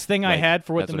 Hey, last thing I Like, had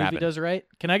for what that's the what movie happened. does right.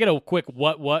 Can I get a quick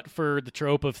what for the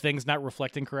trope of things not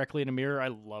reflecting correctly in a mirror? I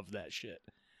love that shit.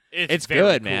 It's very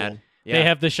good, cool. man. Yeah. They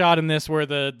have the shot in this where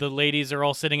the ladies are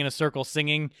all sitting in a circle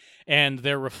singing, and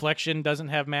their reflection doesn't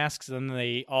have masks, and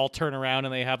they all turn around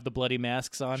and they have the bloody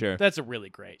masks on. Sure. That's a really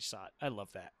great shot. I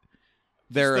love that.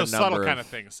 There are those a number subtle of, kind of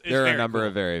things. It's There are a very number cool.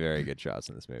 of very, very good shots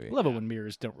in this movie. I love it when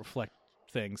mirrors don't reflect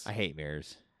things. I hate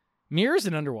mirrors. Mirrors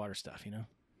and underwater stuff, you know.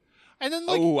 And then,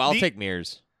 like, I'll take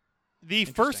mirrors. the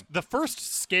first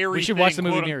scary We should thing, watch the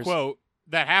movie quote Mirrors. unquote,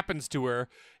 that happens to her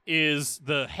is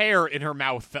the hair in her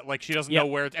mouth that like she doesn't know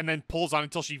where, and then pulls on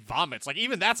until she vomits. Like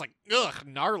even that's like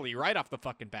gnarly right off the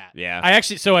fucking bat. Yeah.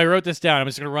 I wrote this down. I'm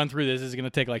just going to run through this. This is going to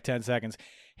take like 10 seconds.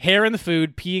 Hair in the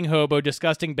food, peeing hobo,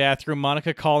 disgusting bathroom,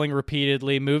 Monica calling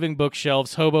repeatedly, moving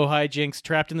bookshelves, hobo hijinks,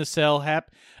 trapped in the cell,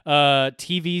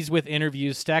 TVs with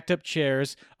interviews, stacked up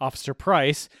chairs, Officer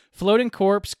Price, floating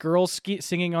corpse, girls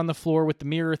singing on the floor with the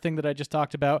mirror thing that I just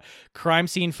talked about, crime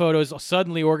scene photos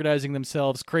suddenly organizing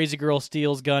themselves, crazy girl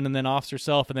steals gun, and then Officer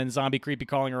Self, and then zombie creepy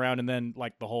calling around, and then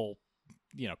like the whole,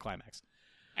 climax.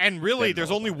 And really,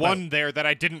 there's only one there that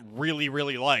I didn't really,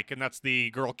 really like, and that's the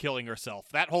girl killing herself.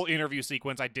 That whole interview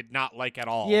sequence I did not like at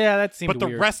all. Yeah, that seemed But the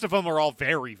weird. rest of them are all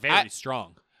very, very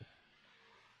strong.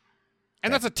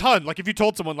 And that's a ton. Like, if you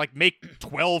told someone, like, make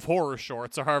 12 horror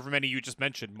shorts, or however many you just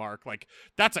mentioned, Mark, like,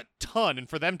 that's a ton. And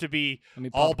for them to be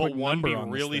all but one be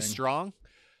really strong.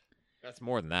 That's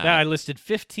more than that. I listed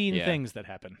 15 things that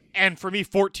happen. And for me,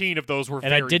 14 of those were and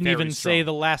very, I didn't very even strong. say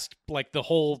the last, like, the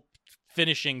whole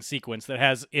finishing sequence that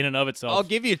has in and of itself I'll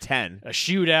give you 10. a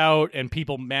shootout and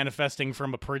people manifesting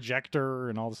from a projector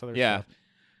and all this other stuff.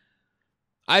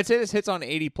 I'd say this hits on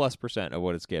 80+% of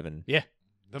what it's given. Yeah.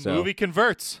 The movie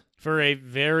converts. For a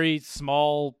very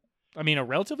small, a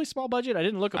relatively small budget. I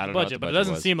didn't look I up the don't know what budget, the but it budget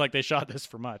doesn't was. seem like they shot this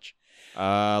for much.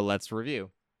 Let's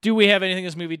review. Do we have anything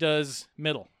this movie does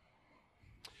middle?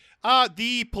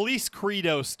 The police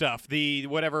credo stuff, the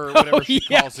whatever Oh, she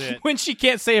yeah. calls it. When she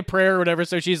can't say a prayer or whatever,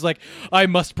 so she's like, I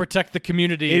must protect the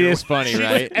community. It is funny,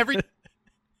 right?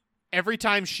 Every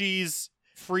time she's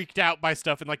freaked out by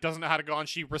stuff and like doesn't know how to go on,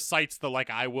 she recites the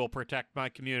like, I will protect my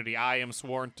community. I am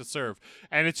sworn to serve.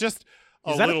 And it's just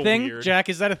Is that little a thing, weird. Jack?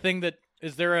 Is that a thing that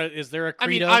is there a credo? I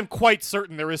mean, I'm quite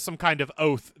certain there is some kind of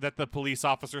oath that the police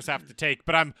officers have to take,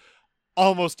 but I'm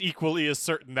almost equally as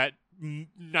certain that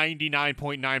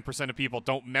 99.9% of people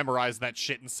don't memorize that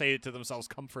shit and say it to themselves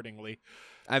comfortingly.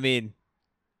 I mean,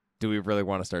 do we really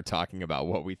want to start talking about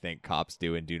what we think cops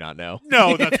do and do not know?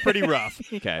 No, that's pretty rough.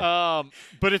 Okay.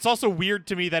 But it's also weird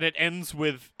to me that it ends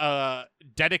with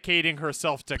dedicating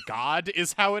herself to God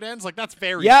is how it ends. Like, that's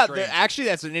very strange. Actually,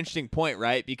 that's an interesting point,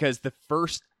 right? Because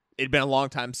it'd been a long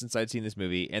time since I'd seen this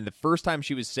movie, and the first time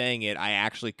she was saying it, I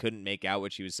actually couldn't make out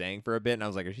what she was saying for a bit, and I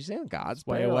was like, is she saying God's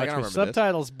Why prayer? you Like, watch I don't with remember this.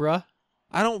 subtitles, bruh?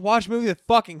 I don't watch movies with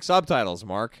fucking subtitles,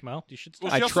 Mark. Well, you should.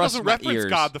 Well, I she also trust doesn't my reference ears.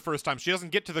 God the first time. She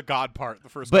doesn't get to the God part the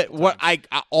first But couple what times.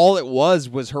 I all it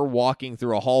was her walking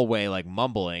through a hallway like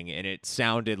mumbling, and it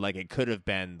sounded like it could have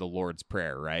been the Lord's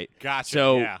Prayer, right? Gotcha,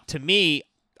 So yeah. to me,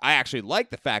 I actually like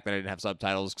the fact that I didn't have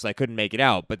subtitles because I couldn't make it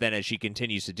out. But then as she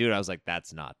continues to do it, I was like,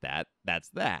 that's not that. That's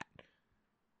that.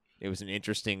 It was an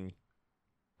interesting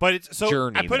But it's so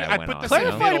journey I put that it, I I went put on, this you in the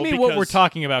know? Clarify to middle me what we're because-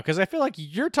 talking about, because I feel like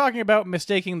you're talking about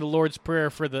mistaking the Lord's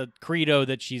Prayer for the credo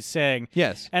that she's saying.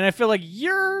 Yes. And I feel like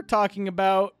you're talking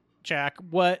about, Jack,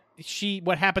 what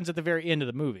happens at the very end of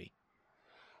the movie.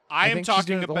 I am think she's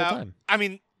doing talking it the whole about. time. I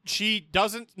mean, she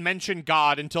doesn't mention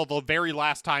God until the very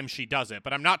last time she does it.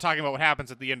 But I'm not talking about what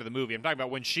happens at the end of the movie. I'm talking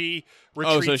about when she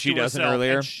retreats so she to doesn't herself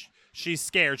earlier? and she's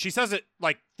scared. She says it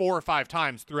like 4 or 5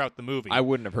 times throughout the movie. I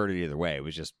wouldn't have heard it either way. It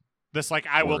was just This like,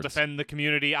 I will words. defend the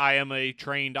community. I am a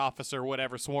trained officer,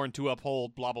 whatever, sworn to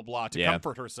uphold, blah blah blah, to Yeah.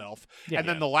 comfort herself. Yeah. And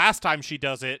then the last time she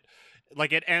does it,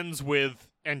 like it ends with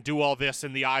 "and do all this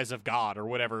in the eyes of God" or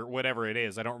whatever it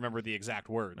is. I don't remember the exact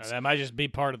words. That might just be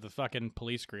part of the fucking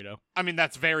police credo. I mean,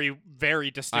 that's very,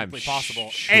 very distinctly I'm possible.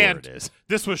 sure and it is.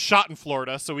 this was shot in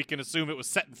Florida, so we can assume it was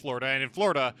set in Florida. And in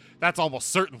Florida, that's almost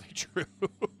certainly true.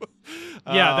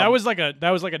 Yeah, that was like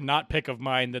a not pick of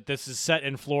mine that this is set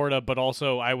in Florida, but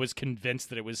also I was convinced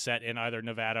that it was set in either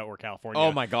Nevada or California.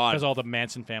 Oh my God. Because all the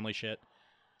Manson family shit.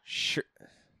 sure.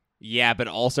 Yeah, but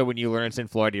also when you learn it's in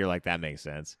Florida, you're like, that makes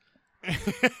sense.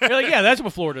 You're like, yeah, that's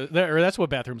what that's what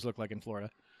bathrooms look like in Florida.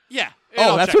 Yeah. it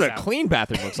Oh, all that's checks what a out. clean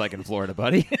bathroom looks like in Florida,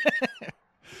 buddy.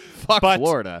 Fuck But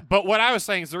Florida. But what I was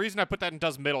saying is the reason I put that in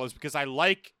does middle is because I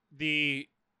like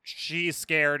she's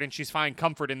scared and she's finding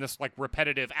comfort in this like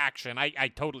repetitive action.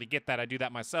 I totally get that. I do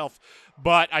that myself.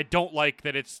 But I don't like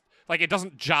that it's like it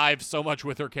doesn't jive so much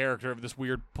with her character of this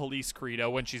weird police credo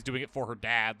when she's doing it for her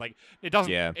dad. Like it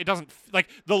doesn't Yeah. like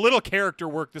the little character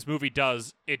work this movie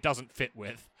does, it doesn't fit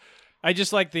with. I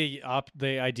just like the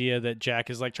idea that Jack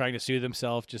is like trying to soothe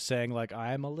himself, just saying like,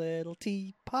 "I'm a little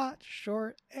teapot,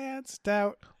 short and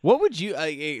stout." What would you?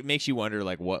 It makes you wonder,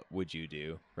 like, what would you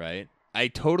do, right? I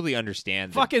totally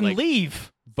understand. Fucking like,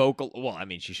 leave. Vocal. Well, I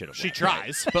mean, she should have. She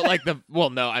tries, but like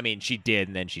no, I mean, she did,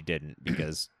 and then she didn't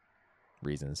because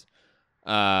reasons.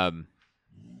 I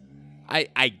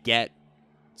get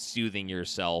soothing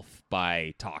yourself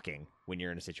by talking when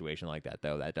you're in a situation like that,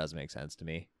 though. That does make sense to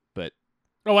me. But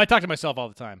Oh, I talk to myself all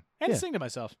the time and Yeah. sing to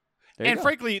myself. And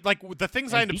frankly, like the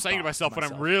things I And end up saying to beatbox myself to when I'm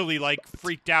myself. really like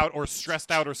freaked out or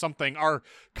stressed out or something are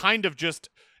kind of just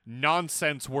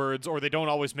nonsense words, or they don't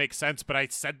always make sense, but I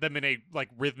said them in a like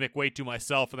rhythmic way to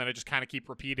myself, and then I just kind of keep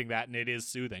repeating that, and it is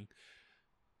soothing.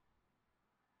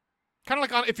 Kind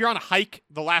of like if you're on a hike,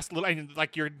 the last little, and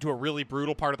like you're into a really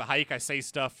brutal part of the hike, I say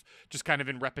stuff just kind of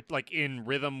in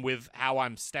rhythm with how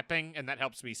I'm stepping, and that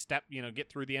helps me get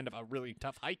through the end of a really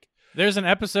tough hike. There's an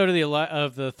episode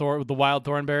of the Wild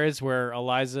Thornberrys where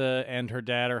Eliza and her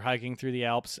dad are hiking through the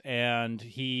Alps, and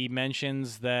he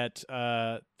mentions that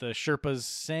the Sherpas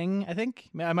sing. I think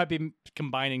I might be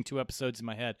combining two episodes in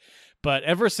my head, but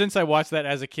ever since I watched that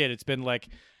as a kid, it's been like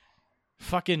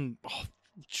fucking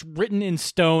written in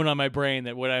stone on my brain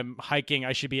that when I'm hiking,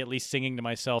 I should be at least singing to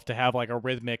myself to have like a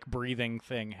rhythmic breathing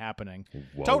thing happening.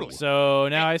 Whoa. Totally. So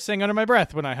now I sing under my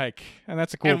breath when I hike, and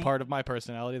that's a cool And part of my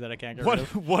personality that I can't get rid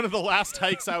of. One of the last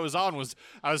hikes I was on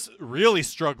I was really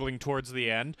struggling towards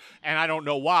the end, and I don't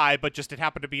know why, but just it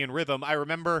happened to be in rhythm. I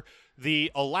remember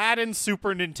the Aladdin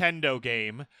Super Nintendo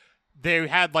game. They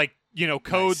had like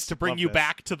codes Nice. to bring Love you this.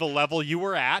 back to the level you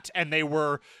were at, and it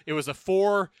was a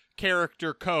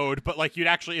 4-character code, but like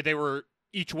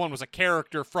each one was a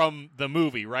character from the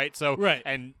movie, right? So Right.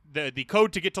 and the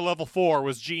code to get to level 4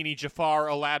 was Genie, Jafar,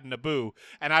 Aladdin, Abu,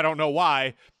 and I don't know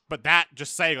why. But that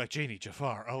just saying like Genie,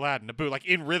 Jafar, Aladdin, Abu, like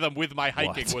in rhythm with my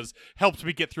hiking helped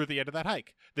me get through the end of that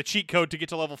hike. The cheat code to get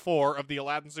to level 4 of the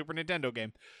Aladdin Super Nintendo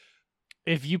game.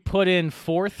 If you put in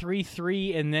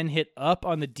 4-3-3 and then hit up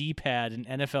on the D-pad in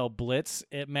NFL Blitz,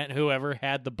 it meant whoever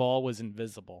had the ball was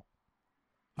invisible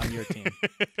on your team.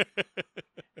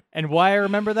 And why I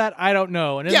remember that, I don't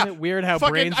know. And isn't it weird how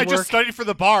brains I work? just studied for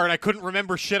the bar and I couldn't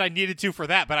remember shit I needed to for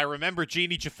that, but I remember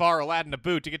Genie, Jafar, Aladdin,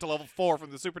 Abu to get to level 4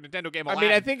 from the Super Nintendo game. I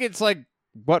mean, I think it's like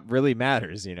what really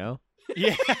matters, Yeah.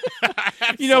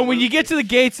 when you get to the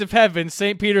gates of heaven,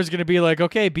 St. Peter's going to be like,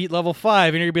 okay, beat level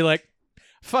 5. And you're going to be like,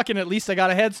 fucking at least I got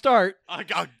a head start.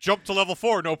 I'll jump to level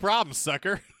 4, no problem,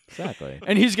 sucker. exactly.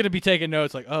 And he's going to be taking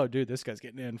notes like, oh, dude, this guy's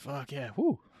getting in. Fuck yeah.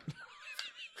 Woo.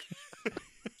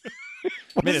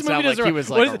 Made it sound like he was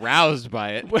like aroused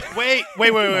by it. Wait.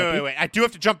 I do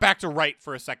have to jump back to Right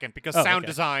for a second because sound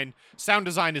design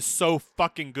is so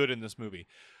fucking good in this movie.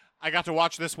 I got to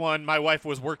watch this one. My wife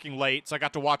was working late, so I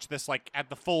got to watch this like at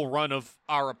the full run of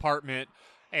our apartment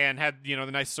and had, the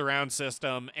nice surround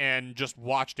system and just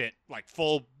watched it like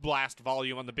full blast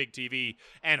volume on the big TV.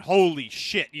 And holy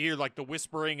shit, you hear like the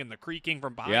whispering and the creaking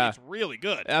from behind. Yeah. It's really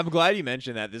good. I'm glad you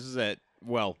mentioned that. This is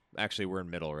actually we're in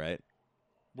middle, right?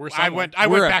 I went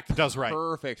back to Does Right.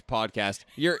 Perfect podcast.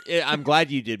 I'm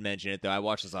glad you did mention it though. I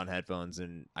watched this on headphones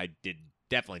and I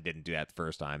definitely didn't do that the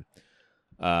first time.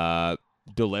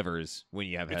 Delivers when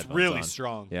you have It's headphones really on.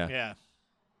 strong. Yeah.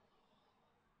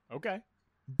 Okay.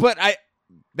 But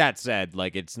that said,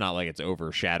 like it's not like it's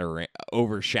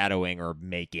overshadowing or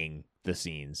making the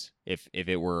scenes. If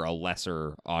it were a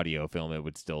lesser audio film, it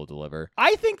would still deliver.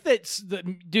 I think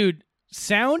dude,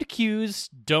 sound cues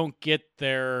don't get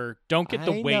the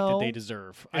weight that they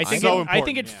deserve. I think so I important,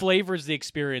 think it yeah. flavors the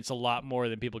experience a lot more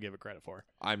than people give it credit for.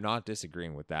 I'm not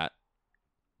disagreeing with that.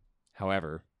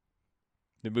 However,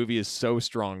 the movie is so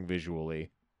strong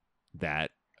visually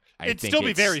that It'd still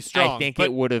be very strong, I think but-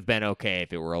 it would have been okay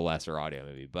if it were a lesser audio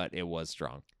movie, but it was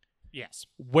strong. Yes.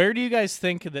 Where do you guys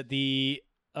think that the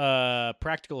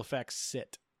practical effects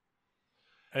sit?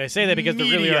 And I say that because there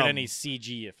really aren't Medium. any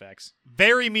CG effects.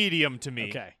 Very medium to me.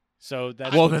 Okay, so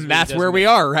that's Well, then that's where we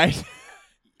are, right?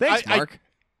 Thanks, I- Mark.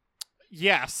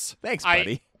 Yes. Thanks,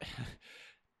 buddy.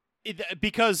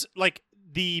 Because like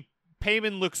the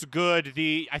Payman looks good.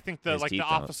 I think His the teeth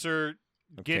don't. officer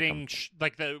Kick getting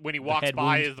when he walks head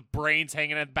by, wound. the brains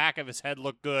hanging at the back of his head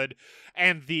look good,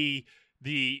 and the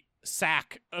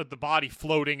sack of the body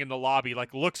floating in the lobby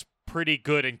looks pretty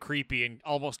good and creepy and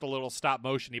almost a little stop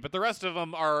motiony. But the rest of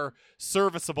them are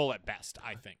serviceable at best,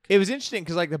 I think. It was interesting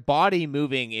because the body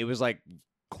moving, it was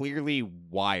clearly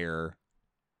wire,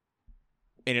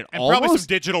 and Probably some almost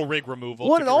digital rig removal.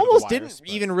 well, to it get rid of the almost wires, didn't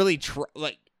but- even really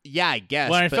yeah, I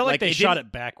guess. Well, I but, felt like they shot didn't-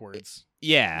 it backwards.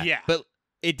 Yeah, Yeah. but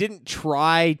it didn't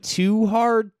try too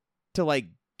hard to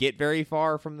get very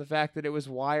far from the fact that it was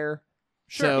wire.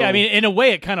 Sure. So, Yeah, I mean, in a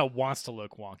way, it kind of wants to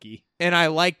look wonky. and I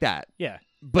like that. Yeah.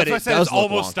 But That's why it I said does it's look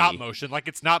almost wonky. stop motion. Like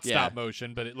it's not Yeah. stop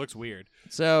motion, but it looks weird.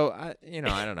 So, I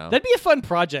don't know. That'd be a fun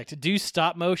project. Do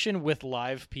stop motion with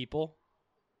live people.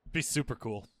 Be super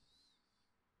cool.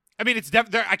 I mean, it's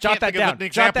definitely. I Jot can't that think down. of an Jot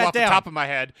example that off the down. top of my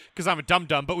head because I'm a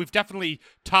dum-dum, but we've definitely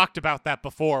talked about that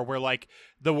before where, like,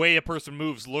 the way a person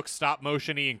moves looks stop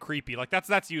motion-y and creepy. Like,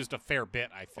 that's used a fair bit,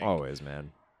 I think. Always,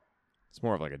 man. It's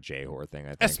more of like a J-horror thing, I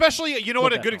think. Especially, you know Well,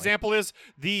 what a good definitely. example is?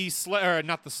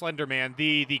 Not the Slender Man,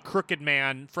 the Crooked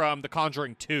Man from The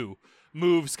Conjuring 2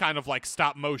 moves kind of like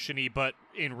stop motion-y, but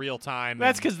in real time.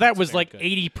 That's and because that it's was very like good.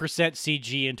 80%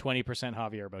 CG and 20%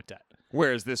 Javier Botet.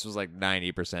 Whereas this was like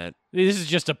 90%, This is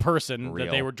just a person that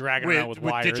Real. they were dragging With- around with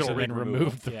with wires digital and then rig removal.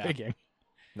 removed the Yeah. rigging.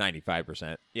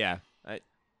 95%. Yeah. I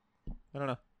don't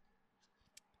know.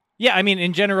 Yeah, I mean,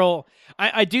 in general,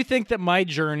 I do think that my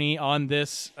journey on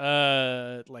this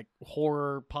like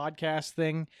horror podcast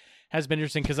thing has been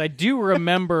interesting because I do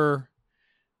remember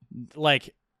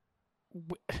like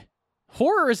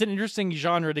horror is an interesting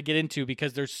genre to get into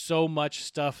because there's so much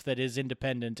stuff that is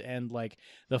independent and like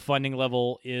the funding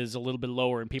level is a little bit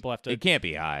lower and people have to It can't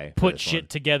be high. for put this shit one.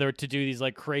 together to do these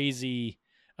like crazy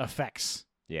effects.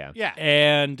 Yeah. Yeah.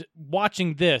 And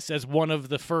watching this as one of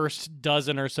the first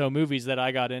dozen or so movies that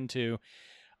I got into,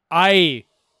 I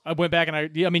went back and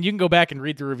I mean, you can go back and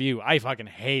read the review. I fucking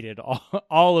hated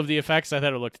all of the effects. I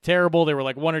thought it looked terrible. There were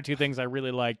like one or two things I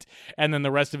really liked. And then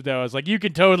the rest of it, I was like, you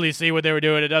can totally see what they were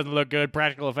doing. It doesn't look good.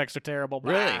 Practical effects are terrible.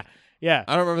 Blah. Really? Yeah.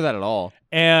 I don't remember that at all.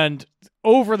 And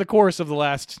over the course of the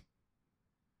last,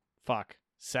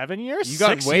 7 years? You got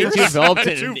 6 way years? too developed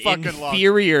in Too an fucking long.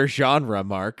 inferior genre,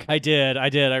 Mark. I did.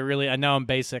 I know I'm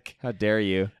basic. How dare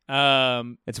you?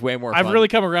 Um, It's way more I've fun. really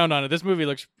come around on it. This movie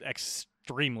looks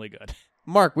extremely good.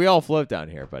 Mark, we all float down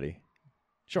here, buddy.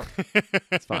 Sure.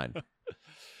 It's fine.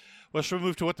 Well, should we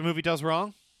move to what the movie does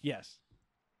wrong? Yes.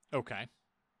 Okay.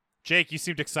 Jake, you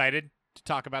seemed excited to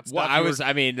talk about stuff. Well, You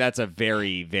I mean, that's a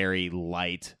very, very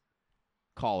light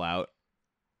call out.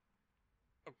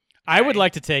 I would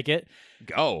like to take it.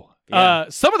 Go. Yeah.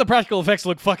 Some of the practical effects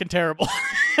look fucking terrible.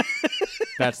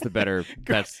 That's the better.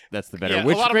 That's the better. Yeah,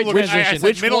 which a lot of great them look, I transition. said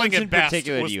Which middling ones in at best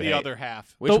particular was do you the hate? other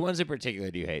half. Which The- ones in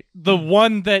particular do you hate? The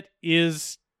one that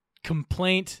is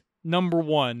complaint number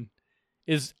one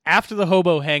is after the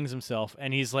hobo hangs himself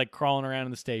and he's like crawling around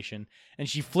in the station and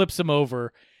she flips him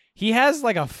over. He has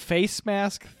like a face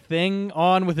mask thing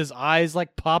on with his eyes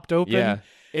like popped open. Yeah.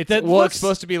 It's That well, looks- it's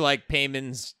supposed to be like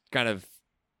Payman's kind of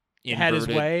Had his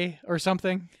inverted, way or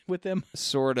something with him.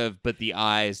 sort of, but the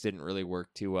eyes didn't really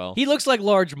work too well. He looks like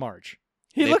Large Marge.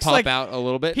 He they looks pop like out a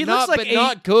little bit. he not, looks like but a-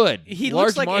 not good. he Large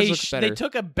looks like Marge a looks better. they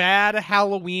took a bad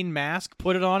Halloween mask,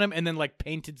 put it on him, and then like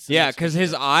painted. some Yeah, extra because his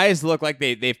shit. eyes look like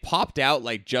they've popped out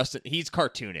like just he's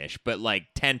cartoonish, but like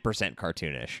 10%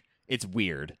 cartoonish. It's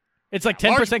weird. It's like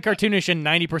 10% cartoonish and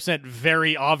 90%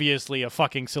 very obviously a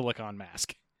fucking silicone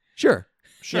mask. Sure.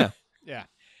 Sure. Yeah. Yeah.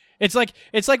 It's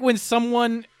like when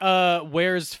someone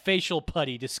wears facial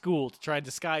putty to school to try and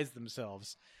disguise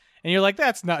themselves, and you're like,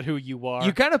 that's not who you are.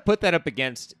 You kind of put that up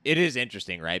against. It is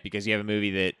interesting, right? Because you have a movie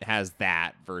that has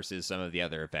that versus some of the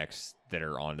other effects that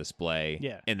are on display.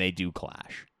 Yeah. And they do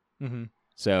clash. Mhm.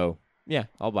 So yeah,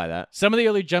 I'll buy that. Some of the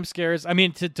early jump scares. I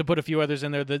mean, to put a few others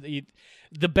in there,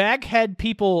 the baghead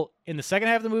people in the second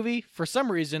half of the movie, for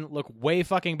some reason, look way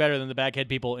fucking better than the baghead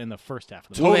people in the first half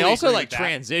of the movie. Well, they Totally also agree like with that.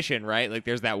 transition, right? Like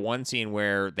there's that one scene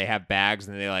where they have bags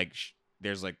and they like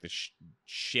there's like the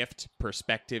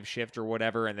perspective shift or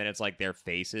whatever, and then it's like their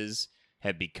faces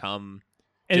have become.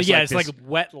 And just yeah, like it's this- like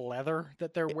wet leather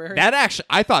that they're wearing. That actually,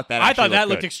 I thought that. I thought actually that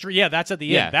looked good. extreme. Yeah, that's at the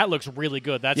Yeah. end. That looks really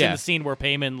good. That's in Yeah. the scene where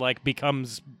Payman like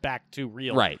becomes back to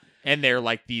real. Right. And they're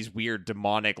like these weird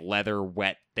demonic leather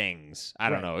wet things. I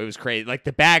don't Right. know. It was crazy. Like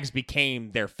the bags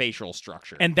became their facial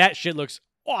structure. And that shit looks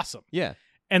awesome. yeah.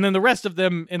 And then the rest of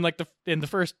them in like in the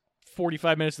first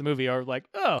 45 minutes of the movie are like,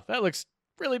 oh, that looks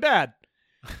really bad.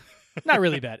 Not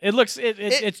really bad. It looks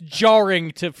it's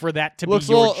jarring for that to Looks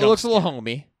be a your little. It jump looks a little scare.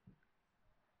 homey.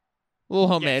 A little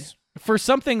homemade. Yes. For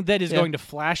something that is Yeah. going to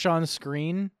flash on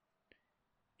screen.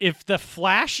 If the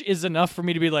flash is enough for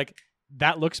me to be like,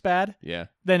 that looks bad, Yeah.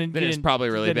 then It's probably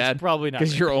really then bad. It's probably not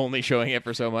Because very you're bad. only showing it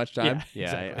for so much time. Yeah, Yeah,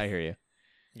 exactly. I hear you.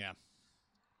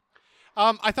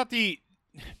 I thought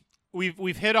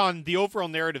we've hit on the overall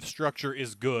narrative structure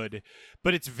is good,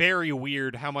 but it's very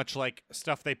weird how much like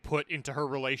stuff they put into her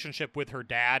relationship with her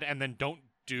dad and then don't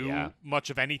do Yeah. much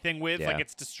of anything with. Yeah. Like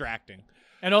it's distracting.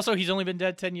 And also, he's only been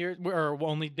dead 10 years, or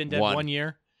only been dead 1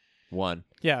 year. One.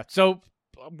 Yeah, so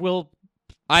we'll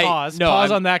pause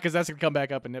I'm- on that because that's gonna come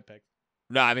back up and nitpick.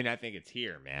 No, I mean I think it's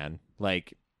here, man.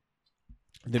 Like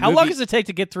How long does it take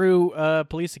to get through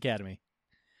Police Academy?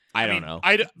 I don't know.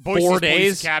 Boise's 4 Police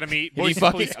days? Academy. Can you Boise's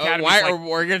Police Academy. why are we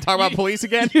going to talk about police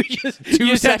again? you just 2 have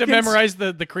to seconds? memorize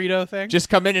the credo thing. Just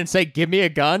come in and say, "Give me a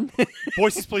gun."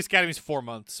 Boise's Police Academy is 4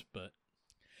 months, but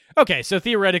Okay, so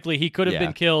theoretically, he could have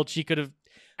been killed. She could have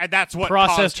and that's what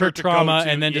processed caused her to go trauma to-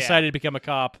 and then decided to become a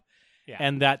cop. Yeah.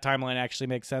 And that timeline actually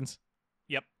makes sense.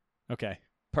 Yep. Okay,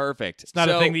 Perfect. it's not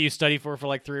a thing that you study for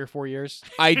like 3 or 4 years.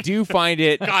 I do find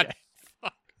it. God.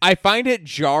 I find it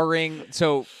jarring.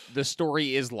 So the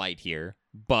story is light here,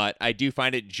 but I do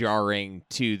find it jarring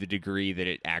to the degree that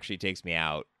it actually takes me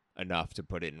out enough to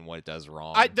put it in what it does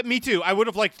wrong. Me too. I would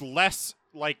have liked less.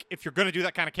 Like, if you're going to do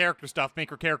that kind of character stuff, make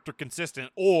her character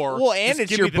consistent, or Well, and just it's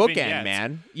give your me the bookend, vignettes.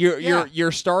 man. Yeah.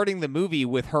 You're starting the movie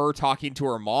with her talking to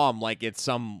her mom like it's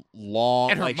some long.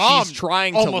 And her like mom she's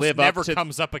trying to almost live never up to.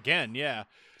 comes up again. Yeah.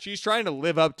 She's trying to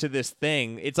live up to this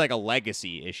thing. It's like a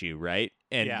legacy issue, right?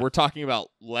 And Yeah. we're talking about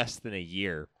less than a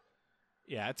year.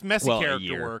 Yeah, it's messy Well, a character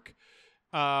year. work.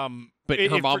 But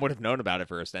her mom would have known about it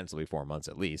for ostensibly 4 months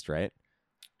at least, right?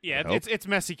 Yeah, I it's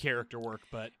messy character work,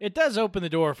 but It does open the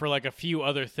door for like a few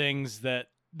other things that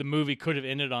the movie could have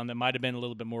ended on that might have been a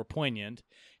little bit more poignant.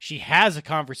 She has a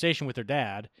conversation with her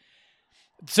dad.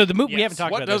 So the movie we haven't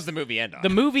talked What about does this. the movie end on? The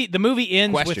movie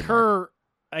ends with Question her,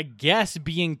 I guess,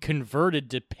 being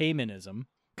converted to Paymanism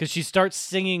because she starts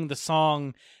singing the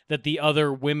song that the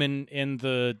other women in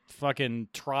the fucking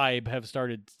tribe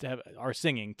are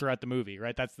singing throughout the movie.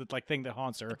 Right, that's the thing that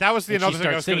haunts her. that was the And she another thing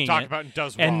I starts was going to singing talk it. about and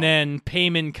does wrong. And then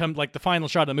Payman comes, like the final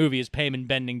shot of the movie is Payman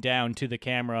bending down to the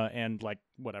camera and like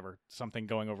whatever, something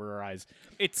going over her eyes.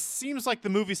 It seems like the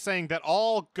movie's saying that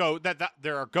that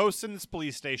there are ghosts in this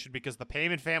police station because the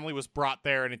Payman family was brought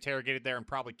there and interrogated there and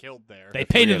probably killed there. They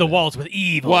three painted of the them. walls with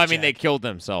evil. well, I mean, Jack. they killed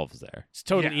themselves there. It's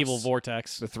total Yes. evil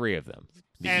vortex. The 3 of them.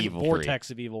 The And evil Vortex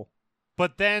of evil.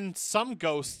 But then some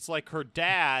ghosts, like her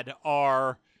dad,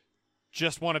 are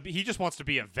just want to be. He just wants to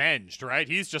be avenged, right?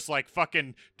 He's just like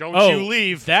fucking. Don't you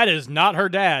leave? That is not her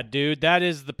dad, dude. That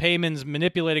is the Paymans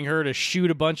manipulating her to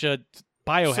shoot a bunch of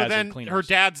biohazard So then cleaners. her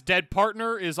dad's dead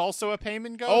partner is also a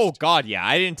Payman ghost. Oh God, yeah.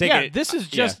 I didn't take yeah, it. this is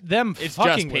just them It's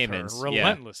fucking just with Paymans, her yeah.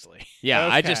 relentlessly. Yeah,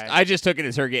 Okay. I just took it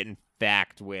as her getting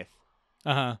fact with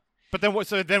Uh-huh. But then what?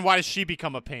 So then why does she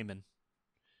become a Payman?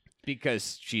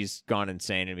 because she's gone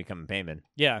insane and become a payman.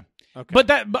 Yeah. Okay.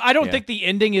 But I don't Yeah. think the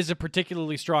ending is a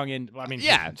particularly strong end. I mean,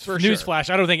 Yeah, for sure. newsflash,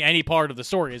 I don't think any part of the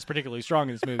story is particularly strong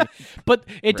in this movie. But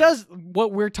it does,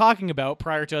 what we're talking about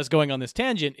prior to us going on this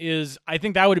tangent is, I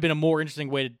think that would have been a more interesting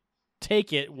way to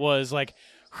take it, was like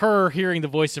her hearing the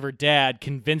voice of her dad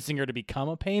convincing her to become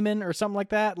a payman or something like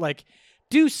that. Like,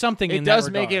 do something in It that does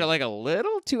make it regard. like a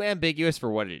little too ambiguous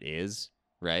for what it is,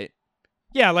 right?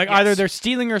 Yeah, like either Yes. they're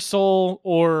stealing her soul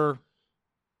or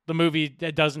the movie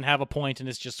that doesn't have a point and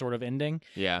it's just sort of ending.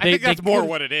 Yeah. I think they that's more could've-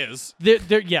 what it is.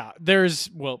 There's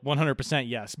 100%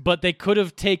 yes, but they could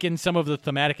have taken some of the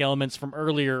thematic elements from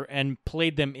earlier and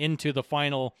played them into the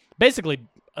final, basically,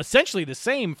 essentially the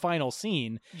same final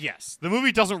scene. Yes, the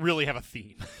movie doesn't really have a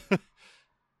theme.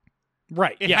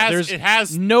 Right? It yeah, has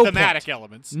there's no no thematic point.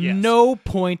 elements. Yes. No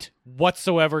point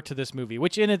whatsoever to this movie,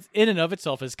 which in and of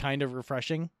itself is kind of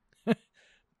refreshing.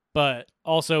 But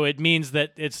also, it means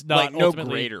that it's not Like, no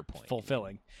ultimately greater point.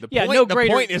 fulfilling. The yeah, point, no the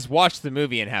greater. point is watch the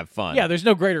movie and have fun. Yeah, there's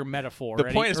no greater metaphor. The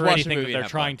or point any, is or watch the anything movie that and they're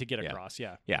have trying fun. to get Yeah. across.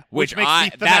 Yeah. Yeah. Which makes I,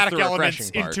 the that's thematic the elements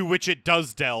refreshing part. into which it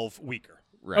does delve weaker.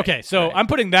 Right, Okay, so right. I'm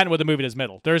putting that in what the movie does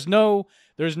middle. There's no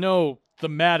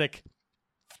thematic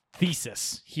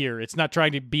thesis here. It's not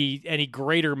trying to be any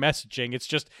greater messaging. It's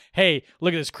just, hey,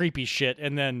 look at this creepy shit,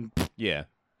 and then Yeah.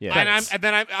 Yeah.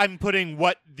 And I'm putting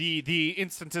what the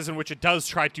instances in which it does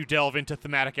try to delve into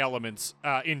thematic elements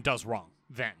in does wrong.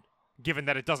 Then, given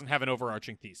that it doesn't have an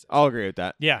overarching thesis. I'll agree with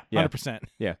that. yeah, Yeah. 100%.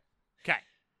 Yeah. Okay,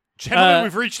 gentlemen, Uh,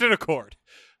 we've reached an accord.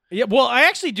 Yeah, well, I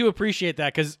actually do appreciate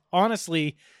that because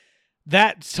honestly,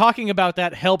 that talking about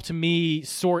that helped me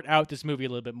sort out this movie a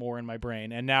little bit more in my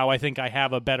brain, and now I think I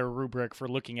have a better rubric for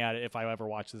looking at it if I ever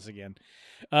watch this again.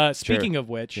 Speaking of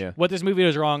which, Yeah. what this movie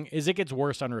does wrong is it gets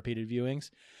worse on repeated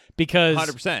viewings because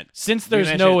 100%. since We there's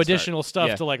mentioned no at the start. additional stuff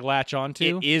Yeah. to like latch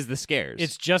onto. It is the scares.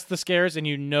 It's just the scares, and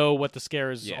you know what the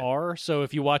scares Yeah. are. So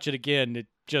if you watch it again, it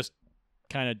just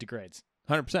kind of degrades.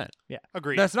 100%.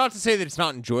 Agreed. That's not to say that it's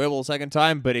not enjoyable a second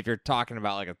time, but if you're talking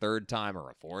about like a third time or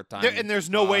a fourth time, And there's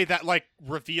no way that like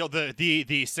reveal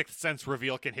the Sixth Sense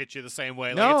reveal can hit you the same way.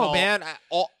 Like, no, it's all, man.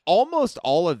 Almost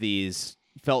all of these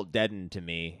felt deadened to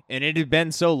me, and it had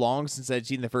been so long since I'd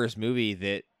seen the first movie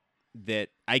that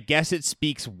I guess it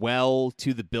speaks well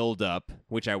to the build-up,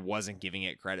 which I wasn't giving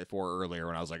it credit for earlier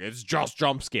when I was like, it's just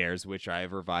jump scares, which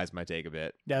I've revised my take a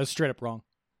bit. That was straight up wrong.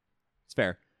 It's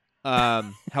fair.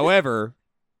 However,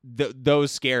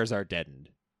 those scares are deadened.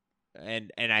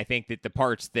 And I think that the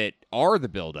parts that are the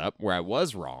build-up, where I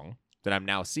was wrong, that I'm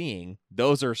now seeing,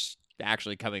 those are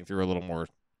actually coming through a little more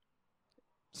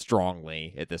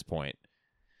strongly at this point.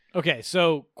 Okay,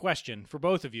 so question for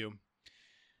both of you.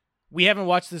 We haven't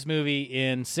watched this movie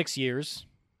in 6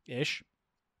 years-ish.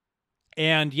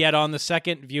 And yet on the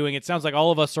second viewing, it sounds like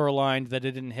all of us are aligned that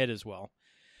it didn't hit as well.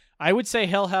 I would say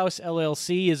Hell House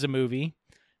LLC is a movie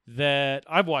that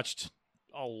I've watched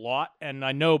a lot, and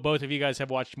I know both of you guys have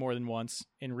watched more than once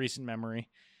in recent memory.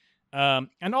 And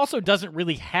also doesn't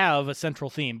really have a central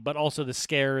theme, but also the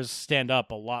scares stand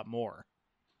up a lot more.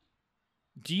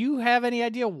 Do you have any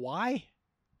idea why?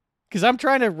 Because I'm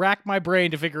trying to rack my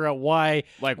brain to figure out why.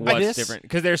 Like, what's different?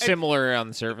 Because they're similar on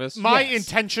the surface. My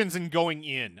intentions in going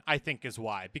in, I think, is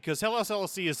why. Because Hell House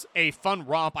LLC is a fun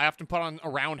romp I often put on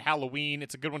around Halloween.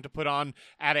 It's a good one to put on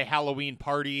at a Halloween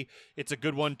party. It's a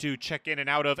good one to check in and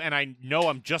out of. And I know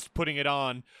I'm just putting it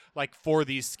on, like, for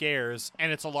these scares.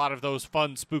 And it's a lot of those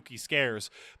fun, spooky scares.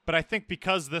 But I think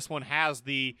because this one has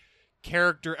the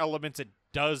character elements it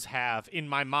does have, in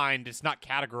my mind, it's not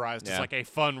categorized as like a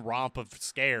fun romp of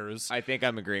scares. I think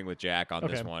I'm agreeing with Jack on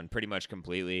this one pretty much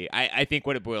completely. I think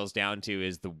what it boils down to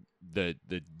is the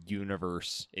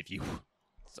universe, if you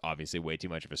it's obviously way too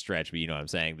much of a stretch, but you know what I'm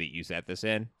saying, that you set this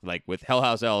in. Like with Hell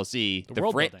House LLC,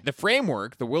 the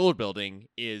framework, the world building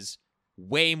is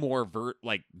way more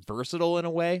versatile in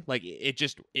a way. Like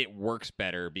it works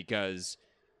better because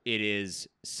it is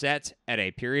set at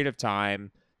a period of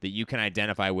time that you can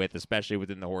identify with, especially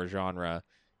within the horror genre,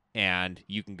 and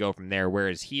you can go from there.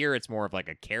 Whereas here, it's more of like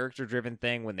a character-driven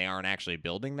thing when they aren't actually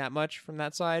building that much from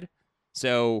that side.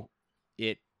 So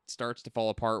it starts to fall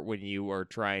apart when you are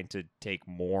trying to take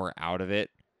more out of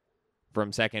it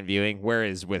from second viewing.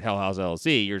 Whereas with Hell House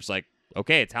LLC, you're just like,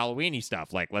 okay, it's Halloween-y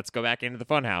stuff. Like, let's go back into the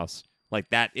funhouse. Like,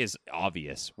 that is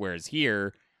obvious. Whereas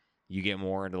here, you get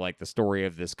more into like the story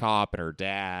of this cop and her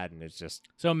dad, and it's just...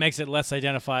 So it makes it less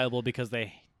identifiable because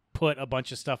they put a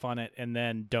bunch of stuff on it and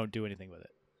then don't do anything with it.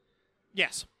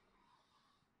 Yes.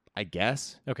 I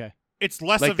guess. Okay. It's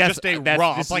less of just a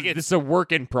romp. This is a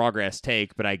work in progress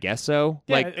take, but I guess so.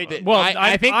 Yeah,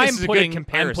 I think this is a good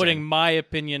comparison. I'm putting my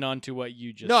opinion onto what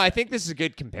you just said. I think this is a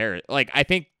good comparison. Like, I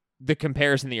think the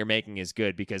comparison that you're making is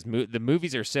good because the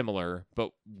movies are similar,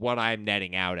 but what I'm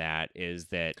netting out at is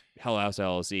that Hell House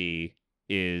LLC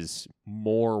is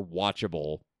more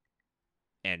watchable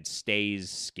and stays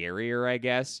scarier, I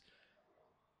guess.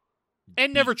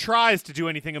 And never tries to do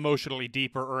anything emotionally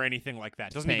deeper or anything like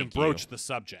that. Doesn't even broach the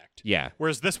subject. Yeah.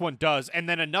 Whereas this one does. And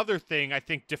then another thing I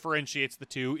think differentiates the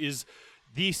two is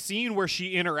the scene where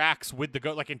she interacts with the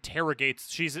ghost, like interrogates.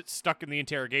 She's stuck in the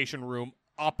interrogation room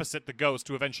opposite the ghost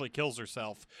who eventually kills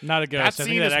herself. Not a ghost. I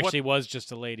think that actually was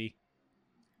just a lady.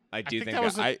 I do think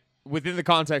that within the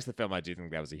context of the film, I do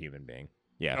think that was a human being.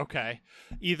 Yeah. Okay.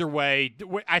 Either way,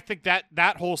 I think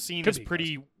that whole scene is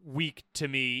pretty weak to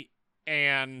me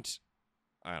and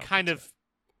kind of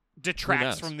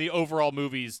detracts from the overall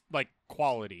movie's like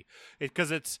quality.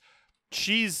 Because it's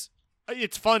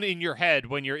fun in your head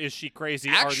when you're, is she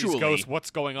crazy? Are these ghosts? What's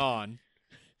going on?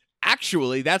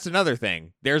 Actually, that's another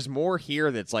thing. There's more here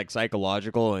that's like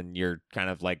psychological, and you're kind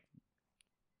of like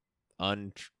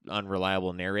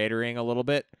unreliable narratoring a little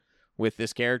bit with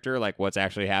this character, like what's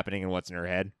actually happening and what's in her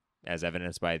head, as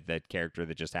evidenced by the character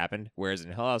that just happened. Whereas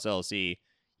in Hell House LLC,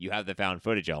 you have the found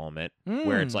footage element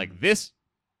where it's like this.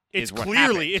 It's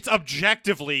clearly, it's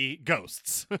objectively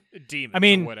ghosts, demons, I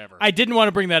mean, or whatever. I didn't want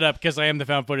to bring that up because I am the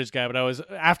found footage guy, but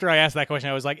after I asked that question,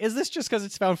 I was like, is this just because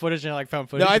it's found footage and I like found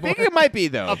footage? No, I think it might be,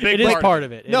 though. It is part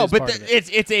of it.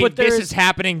 This is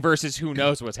happening versus who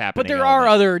knows what's happening. But there are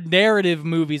other narrative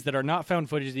movies that are not found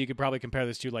footage that you could probably compare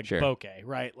this to, like Bokeh,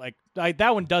 right? Like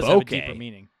that one does have a deeper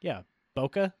meaning. Yeah.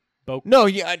 Bokeh? No,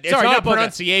 yeah, it's not a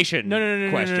pronunciation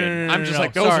question. No, I'm just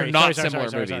like, those are not similar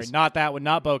movies. Sorry. Not that one,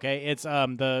 not Bokeh. It's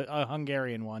the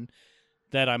Hungarian one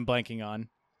that I'm blanking on,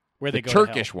 where they go to hell.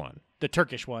 The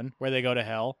Turkish one, where they go to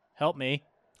hell. Help me.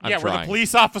 Where the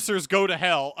police officers go to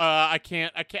hell. I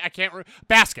can't.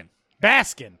 Baskin.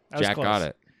 Jack got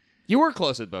it. You were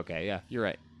close with Bokeh. Yeah, you're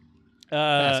right.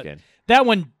 Baskin. That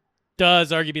one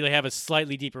does arguably have a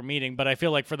slightly deeper meaning, but I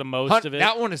feel like for the most of it,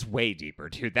 that one is way deeper,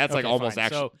 dude. That's like almost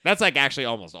fine. That's like actually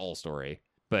almost all story.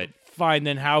 But fine,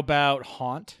 then how about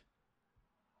Haunt?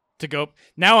 To go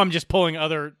now, I'm just pulling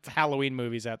other Halloween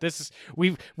movies out. This is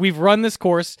we've run this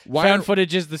course. Found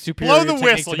footage is the superior. Blow the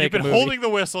whistle. You've been holding the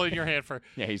whistle in your hand for.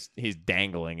 Yeah, he's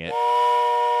dangling it.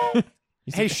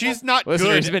 Hey, she's not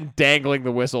Listeners good. been dangling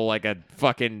the whistle like a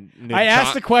fucking. I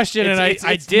asked the question, and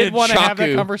I did want to have that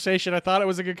Nunchaku. conversation. I thought it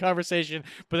was a good conversation,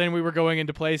 but then we were going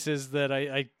into places that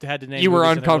I had to name. You were movies and I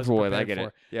wasn't uncomfortable with. I prepared get it.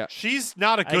 for. Yeah. She's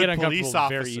not a I get good uncomfortable police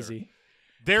officer. very easy.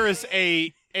 There is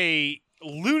a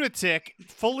lunatic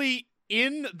fully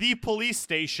in the police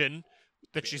station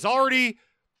that she's already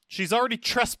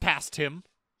trespassed him.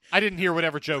 I didn't hear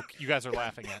whatever joke you guys are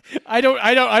laughing at. I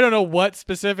don't know what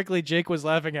specifically Jake was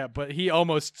laughing at, but he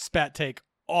almost spat take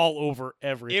all over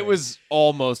everything. It was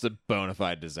almost a bona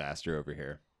fide disaster over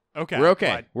here. Okay. We're okay.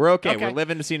 fine. We're okay. Okay. We're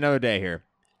living to see another day here.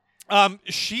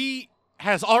 She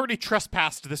has already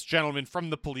trespassed this gentleman from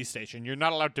the police station. You're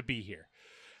not allowed to be here.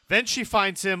 Then she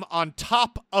finds him on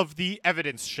top of the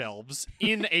evidence shelves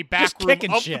in a back room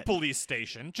kicking of shit. the police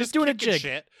station. Just doing a kicking jig.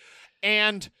 shit.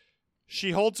 And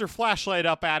she holds her flashlight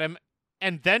up at him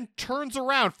and then turns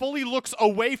around, fully looks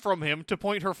away from him to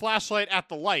point her flashlight at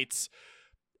the lights,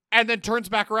 and then turns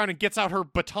back around and gets out her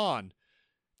baton.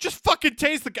 Just fucking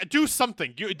tase the guy. Do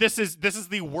something. This is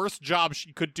the worst job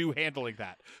she could do handling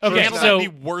that. She Okay, handled so- that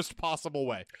the worst possible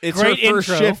way. It's Great her first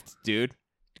intro. shift, dude.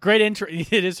 Great intro.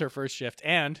 It is her first shift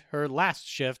and her last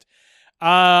shift.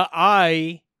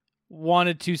 I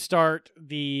wanted to start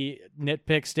the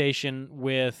nitpick station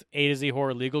with A to Z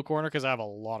Horror Legal Corner because I have a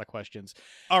lot of questions.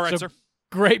 All right, So- sir.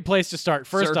 Great place to start.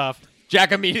 First Sir. off,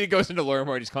 Jack immediately goes into lawyer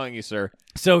mode. He's calling you sir.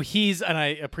 so he's, and I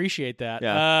appreciate that.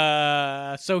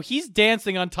 So he's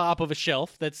dancing on top of a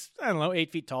shelf that's, I don't know,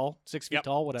 8 feet tall, 6 feet Yep.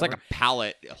 tall, It's whatever. like a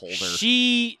pallet holder.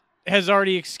 She has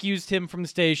already excused him from the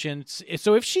station.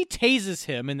 So if she tases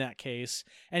him in that case,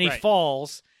 and he Right.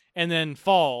 falls, and then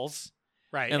falls,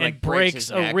 Right. And, and like, breaks his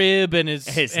breaks a neck. rib and his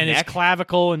His and his neck?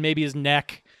 clavicle and maybe his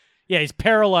neck. Yeah, he's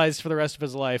paralyzed for the rest of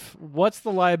his life. What's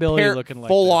the liability looking like?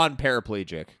 Full there? on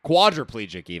paraplegic,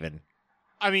 quadriplegic, even.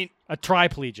 I mean, A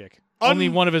triplegic. Only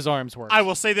one of his arms works. I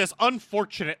will say this.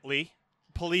 Unfortunately,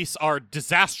 police are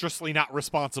disastrously not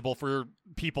responsible for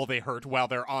people they hurt while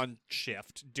they're on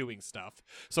shift doing stuff.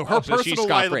 So her Oh, so she's personal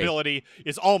scot-free. liability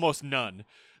is almost none.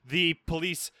 The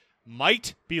police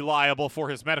might be liable for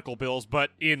his medical bills, but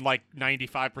in like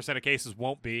 95% of cases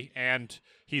won't be, and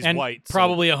he's and white. so-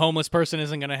 probably a homeless person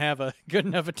isn't going to have a good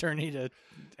enough attorney to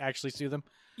actually sue them.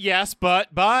 Yes, but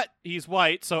he's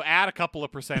white, so add a couple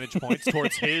of percentage points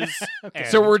towards his. end.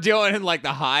 So we're dealing in like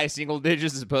the high single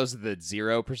digits as opposed to the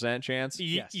 0% chance.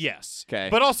 Yes. Okay.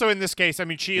 But also in this case, I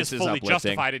mean, she This is is fully uplifting.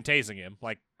 justified in tasing him.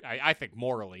 Like, I think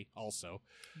morally also.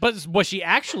 But what she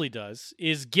actually does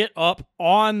is get up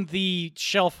on the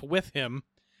shelf with him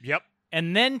Yep.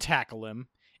 and then tackle him.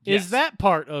 Yes. Is that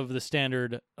part of the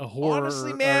standard horror?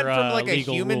 Honestly, man, or, from like a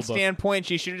legal human rule book? standpoint,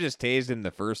 she should have just tased him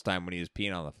the first time when he was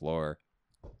peeing on the floor.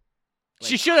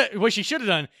 She should. What she should have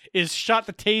done is shot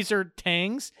the taser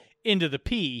tangs into the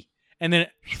pee, and then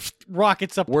it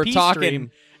rockets up We're the pee talking-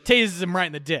 stream, tases him right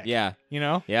in the dick. Yeah, you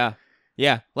know, yeah,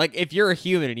 yeah. Like if you're a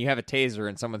human and you have a taser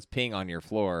and someone's peeing on your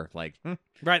floor, like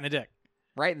right in the dick.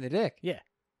 right in the dick. Yeah.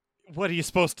 What are you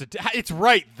supposed to do? It's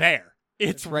right there.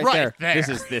 It's right, there.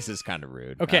 This is kind of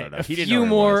rude. I Okay, don't know. a He didn't know few where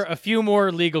it was. more. A few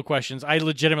more legal questions. I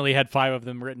legitimately had 5 of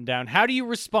them written down. How do you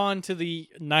respond to the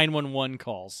 911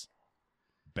 calls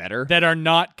Better. that are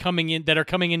not coming in? That are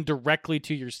coming in directly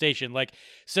to your station? Like,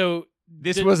 so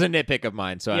This the- was a nitpick of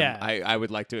mine, so Yeah. I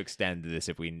would like to extend this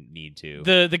if we need to.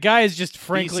 the guy is just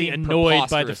frankly seem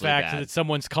annoyed by the preposterously fact bad. that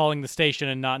someone's calling the station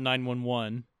and not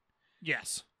 911.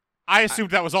 Yes. I assumed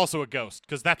that was also a ghost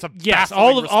because that's a Yes, baffling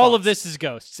all of response. this is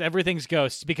ghosts. Everything's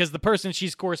ghosts because the person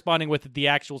she's corresponding with at the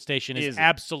actual station is Is-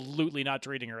 absolutely not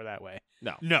treating her that way.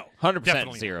 no, No, 100%,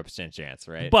 definitely 0% chance,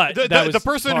 right? But The- that the was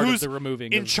person part of who's the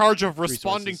removing in of charge of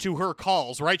responding resources. to her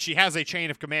calls, right? She has a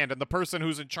chain of command, and the person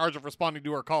who's in charge of responding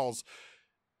to her calls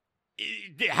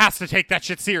it has to take that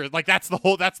shit serious. Like that's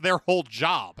their whole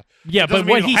job. Yeah, It doesn't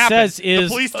but what mean he it'll happen. says is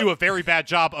the police do a very bad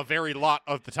job a very lot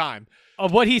of the time.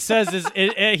 what he says is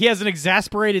he has an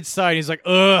exasperated sigh. He's like,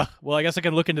 ugh. Well, I guess I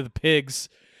can look into the pigs.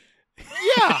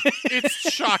 Yeah, it's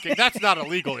shocking. That's not a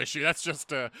legal issue. That's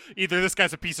just either this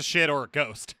guy's a piece of shit or a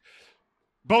ghost.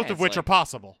 Both Yeah, of it's which like- are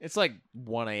possible. It's like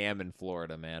 1 a.m. in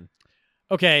Florida, man.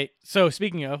 Okay, so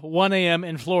speaking of 1 a.m.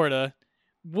 in Florida,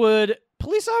 would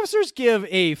police officers give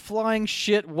a flying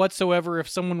shit whatsoever if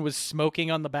someone was smoking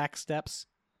on the back steps?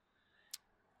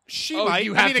 She Oh, might.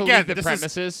 you I have mean, to again, leave the this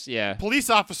premises? Yeah. is police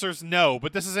officers. No,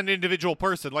 but this is an individual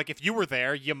person. Like if you were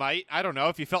there, you might. I don't know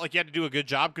if you felt like you had to do a good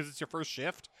job because it's your first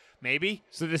shift. Maybe.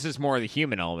 So this is more the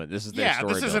human element. This is their Yeah,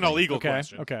 story this isn't a building. legal Okay,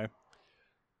 question. okay.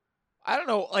 I don't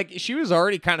know. Like she was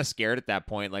already kind of scared at that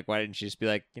point. Like why didn't she just be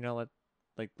like,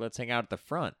 let's hang out at the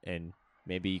front and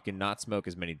maybe you can not smoke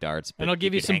as many darts. But And I'll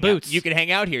give you could some hang out- boots. You can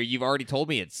hang out here. You've already told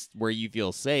me it's where you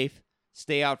feel safe.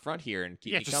 stay out front here and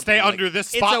keep me just company. stay Like, under this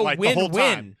it's spotlight a the whole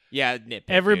win-win. time. Yeah, nitpick,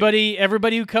 dude.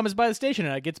 Everybody who comes by the station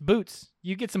tonight gets boots.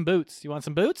 You get some boots. You want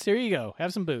some boots? Here you go.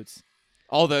 Have some boots.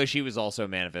 Although she was also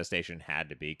manifestation, had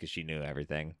to be because she knew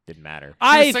everything. Didn't matter.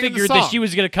 I singing the figured that song. she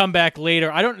was going to come back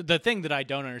later. The thing that I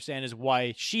don't understand is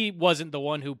why she wasn't the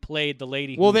one who played the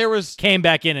lady Well, who there was came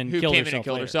back in and who killed came herself in and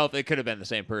killed later. herself. It could have been the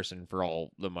same person for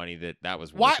all the money that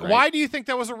was worth. Why? right? Why do you think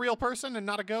that was a real person and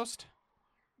not a ghost?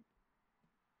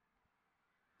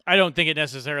 I don't think it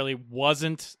necessarily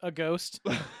wasn't a ghost.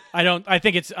 I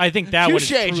think that one is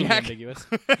Touche, truly Jack. ambiguous.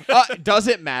 Does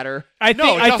it matter? I No,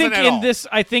 think it I doesn't think at in all. this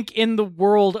I think in the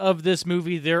world of this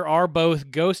movie there are both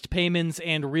ghost payments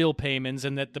and real payments,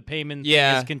 and that the payment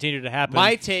Yeah. has continued to happen.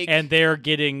 My take- and they're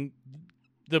getting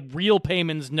the real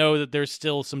payments know that there's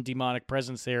still some demonic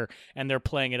presence there, and they're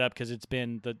playing it up because it's the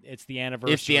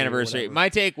anniversary. It's the or anniversary. whatever. My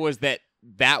take was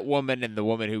that woman and the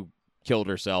woman who killed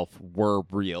herself were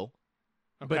real,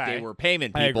 but Okay. they were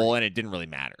payment I people, and it didn't really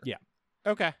matter. Yeah.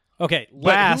 Okay. Okay, But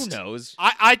last who knows?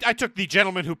 I took the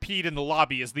gentleman who peed in the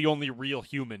lobby as the only real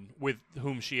human with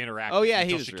whom she interacted. Oh, yeah, he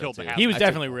until was she real, killed the too. house. he was I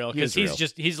definitely took- real he was because real.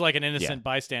 he's like an innocent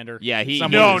bystander. Yeah, he.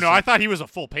 Somewhere. No, I thought he was a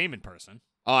full payment person.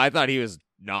 Oh, I thought he was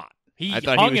not. He I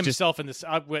thought hung he was himself in this.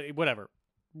 Whatever.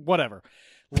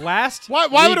 Last.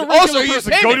 Why would a Also, regular he was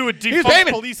person go payment. to a He was defunct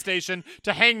payment. police station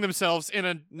to hang themselves in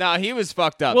a? No, he was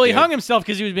fucked up. Well, he dude. hung himself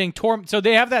because he was being torn. So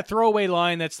they have that throwaway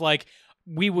line that's like,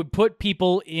 we would put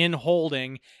people in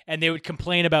holding, and they would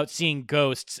complain about seeing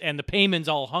ghosts, and the Paymans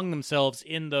all hung themselves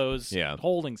in those Yeah.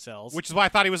 holding cells. Which is why I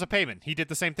thought he was a payment. He did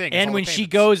the same thing. as And all when the she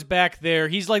payments. goes back there,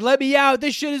 he's like, "Let me out!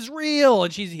 This shit is real!"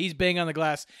 And he's banging on the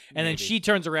glass, and then she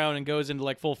turns around and goes into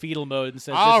like full fetal mode and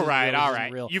says, All "This right, is real, all this isn't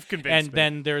right. real." You've convinced And me.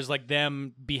 then there's like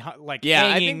them behind, like Yeah, I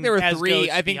hanging think there were as three.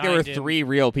 ghosts I think there were behind him. 3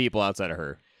 real people outside of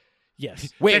her.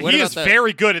 Yes, Wait, and what he about is the,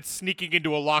 very good at sneaking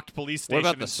into a locked police What station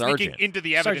about the and sneaking sergeant? into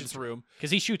the evidence Sergeant. room. because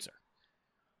he shoots her.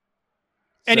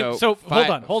 Anyway, so hold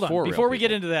on. 4 real Before we get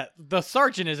people. into that, the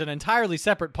sergeant is an entirely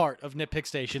separate part of Nitpick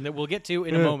Station that we'll get to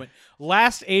in a moment.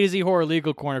 Last A to Z Horror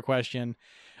Legal Corner question.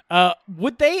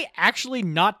 Would they actually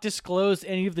not disclose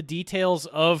any of the details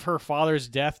of her father's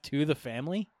death to the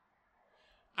family?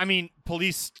 I mean,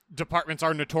 police departments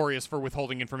are notorious for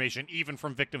withholding information, even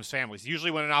from victims' families.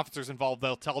 Usually when an officer's involved,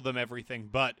 they'll tell them everything,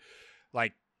 but,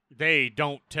 like, they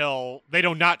do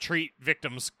not treat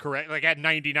victims correct. Like, at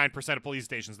 99% of police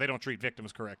stations, they don't treat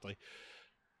victims correctly.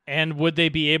 And would they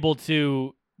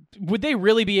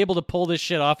really be able to pull this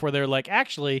shit off where they're like,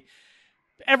 actually,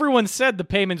 everyone said the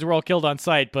Paymans were all killed on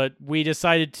site, but we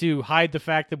decided to hide the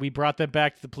fact that we brought them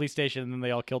back to the police station and then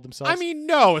they all killed themselves? I mean,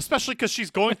 no, especially because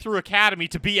she's going through academy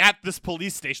to be at this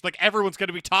police station. Like, everyone's going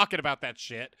to be talking about that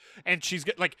shit. And she's,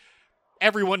 like,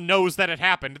 everyone knows that it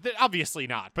happened. Obviously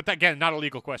not. But again, not a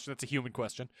legal question. That's a human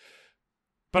question.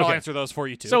 But I'll Okay. answer those for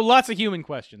you, too. So lots of human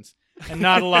questions and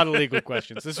not a lot of legal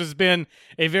questions. This has been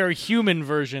a very human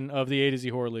version of the A to Z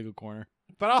Horror Legal Corner.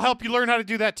 But I'll help you learn how to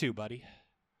do that, too, buddy.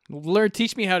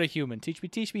 Teach me how to human.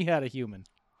 Teach me how to human.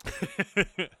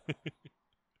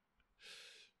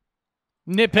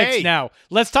 Nitpicks Hey. now.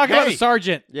 Let's talk about the Hey.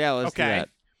 sergeant. Yeah, let's do Okay. that.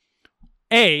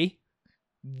 A,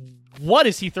 what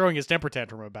is he throwing his temper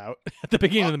tantrum about at the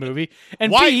beginning of the movie?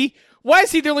 And Why- B, why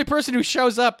is he the only person who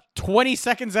shows up 20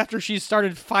 seconds after she's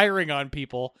started firing on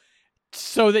people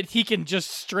so that he can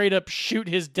just straight up shoot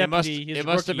his deputy, his it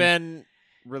must have rookie, been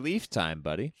relief time,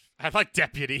 buddy. I like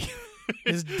deputy.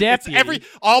 his It's deputy?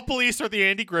 all police are the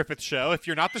Andy Griffith show. If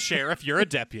you're not the sheriff, you're a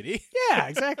deputy. Yeah,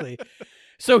 exactly.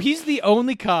 So he's the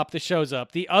only cop that shows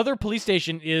up. The other police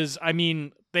station is, I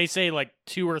mean, they say like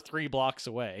 2 or 3 blocks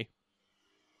away.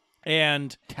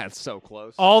 And That's so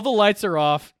close. all the lights are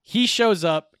off. He shows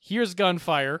up, hears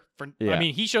gunfire. Yeah. I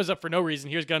mean, he shows up for no reason,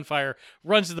 hears gunfire,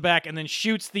 runs to the back, and then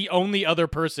shoots the only other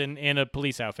person in a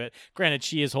police outfit. Granted,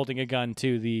 she is holding a gun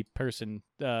to the person,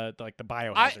 like the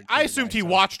biohazard. I killer assumed guy, he so-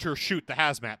 watched her shoot the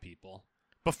hazmat people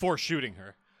before shooting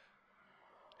her.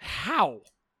 How?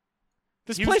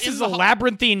 This He was place in is the a hu-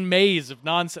 labyrinthine maze of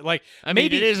nonsense. Like, I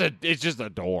mean, maybe it's just a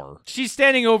door. she's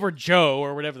standing over Joe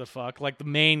or whatever the fuck, like the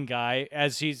main guy,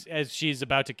 as she's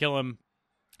about to kill him.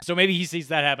 So maybe he sees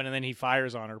that happen and then he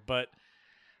fires on her. But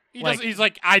He's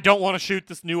like, I don't want to shoot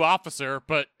this new officer,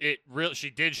 but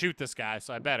she did shoot this guy,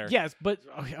 so I better. yes, but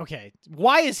okay,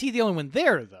 why is he the only one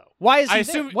there though? Why is he I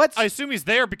there? assume What's I assume he's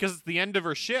there because it's the end of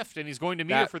her shift, and he's going to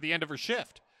meet her That- for the end of her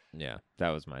shift. Yeah, that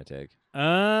was my take.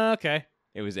 okay?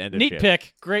 It was end of Neat shift.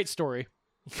 pick, great story.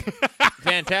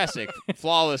 Fantastic,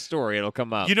 flawless story. It'll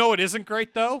come up. You know what isn't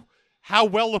great though? How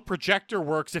well a projector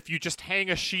works if you just hang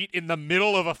a sheet in the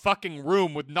middle of a fucking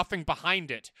room with nothing behind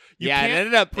it. You yeah, can't it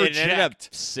ended up project.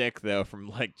 sick though from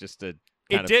like just a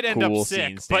kind It of did end cool up sick,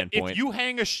 scene but standpoint. if you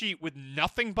hang a sheet with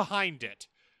nothing behind it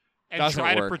and Doesn't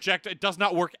try to work. project it, does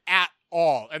not work at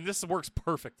all. And this works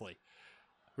perfectly.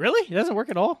 Really? It doesn't work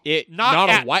at all? Not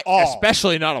a at white, all.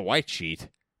 especially not a white sheet.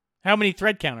 How many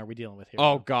thread count are we dealing with here?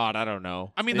 Oh God, I don't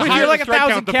know. I mean, Well, the if higher you're like the 1,000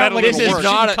 thread count, the count, better like the this is work.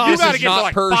 not You this gotta is get to not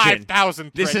like Persian.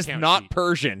 5,000 This thread is count not sheet.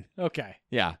 Persian. Okay.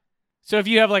 Yeah. So if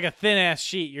you have like a thin ass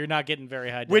sheet, you're not getting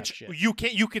very high def Which shit.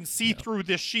 you can see through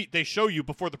this sheet they show you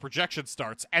before the projection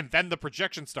starts, and then the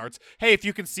projection starts. Hey, if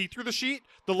you can see through the sheet,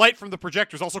 the light from the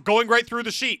projector is also going right through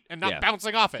the sheet and not Yeah.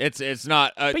 bouncing off it. It's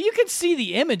not. But you can see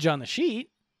the image on the sheet.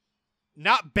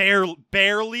 Not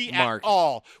barely Mark. at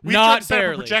all. We've Not tried to set up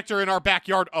barely. a projector in our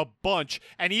backyard a bunch,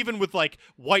 and even with like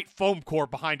white foam core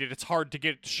behind it, it's hard to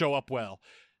get it to show up well.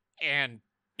 And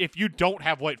if you don't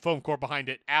have white foam core behind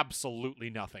it, absolutely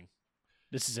nothing.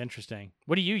 This is interesting.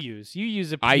 What do you use? You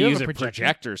use a I you have use a projector.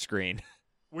 projector screen.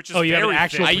 Which is Oh, you have an very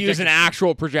actual I thin. use an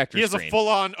actual projector He has screen. a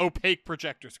full-on opaque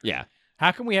projector screen. Yeah.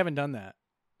 How come we haven't done that?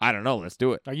 I don't know. Let's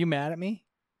do it. Are you mad at me?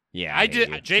 Yeah. I hate did.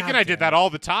 you. Jake God and I damn did that it. all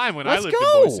the time when Let's I lived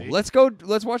go. in Boise. Let's go.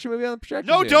 Let's watch a movie on the projector.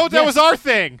 No, dude. don't. That Yes. was our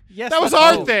thing. Yes, that was let's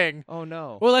our go. thing. Oh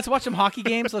no. Well, let's watch some hockey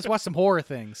games. Let's watch some horror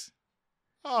things.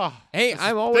 Oh, Hey, this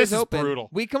I'm is- always this open. Is brutal.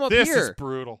 We come up This here. is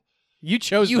brutal. You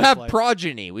chose You this have life.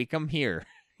 progeny. We come here.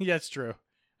 Yeah, that's true.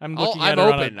 I'm Oh, looking I'm at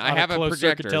her open. on I have a closed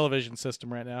circuit projector. television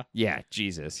system right now. Yeah.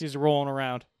 Jesus. She's rolling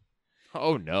around.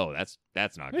 Oh no. That's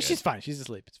not No, good. she's fine. She's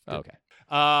asleep. It's good. Okay.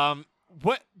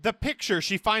 What the picture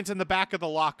she finds in the back of the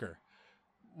locker?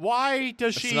 Why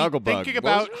does A she snuggle bug. thinking What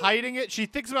was about it? hiding it? She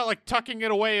thinks about like tucking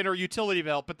it away in her utility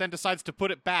belt, but then decides to put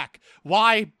it back.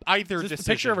 Why either Is this decision?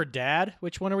 the picture of her dad?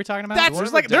 Which one are we talking about? That's-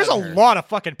 there's One of her there's dad a and her. lot of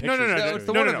fucking No, pictures. no, No, no, it's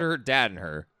the no, one no, of no. her dad and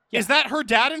her. Is that her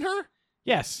dad and her?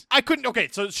 Yes. I couldn't. Okay,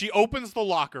 so she opens the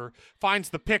locker, finds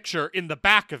the picture in the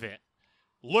back of it,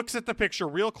 looks at the picture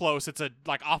real close. It's a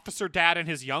like officer dad and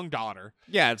his young daughter.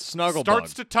 Yeah, it's Snugglebug.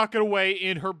 Starts to tuck it away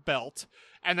in her belt,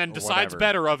 and then Or decides whatever.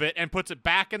 better of it and puts it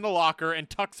back in the locker and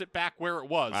tucks it back where it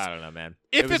was. I don't know, man.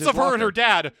 If It was it's his of her and her locker.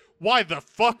 dad, why the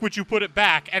fuck would you put it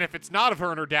back? And if it's not of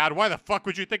her and her dad, why the fuck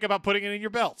would you think about putting it in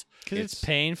your belt? Because it's It's-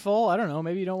 painful. I don't know.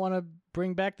 Maybe you don't want to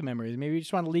bring back the memories. Maybe you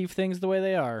just want to leave things the way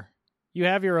they are. You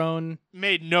have your own.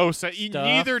 Made no sense. Stuff.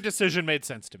 Neither decision made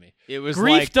sense to me. It was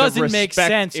Grief like the doesn't make respect-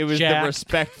 sense, It was Jack. the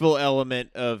respectful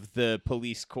element of the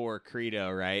police corps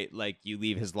credo, right? Like you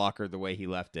leave his locker the way he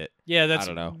left it. Yeah, that's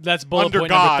don't know. That's bullet Under point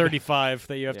God. number 35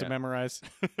 that you have to Yeah. memorize.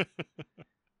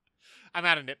 I'm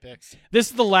out of nitpicks. This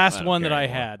is the last don't one care that I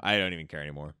anymore. had. I don't even care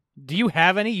anymore. Do you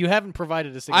have any? You haven't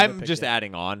provided a single. I'm nitpick just yet.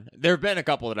 adding on. There have been a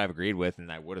couple that I've agreed with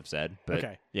and I would have said, but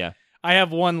Okay. yeah. I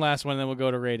have one last one, then we'll go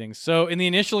to ratings. So, in the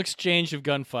initial exchange of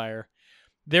gunfire,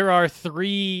 there are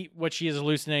 3 what she is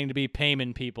hallucinating to be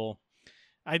payman people.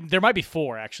 There might be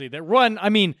 4 actually that run.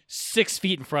 6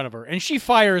 feet in front of her, and she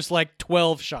fires like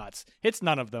 12 shots. Hits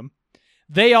none of them.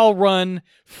 They all run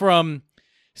from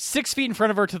 6 feet in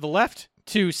front of her to the left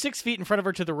to 6 feet in front of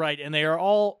her to the right, and they are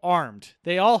all armed.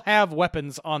 They all have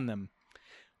weapons on them.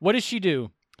 What does she do?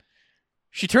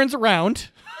 She turns around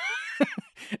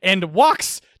and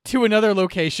walks to another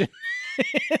location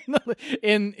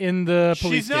in the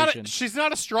police station. She's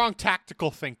not a strong tactical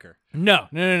thinker. No.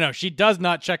 She does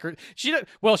not check her. She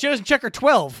doesn't check her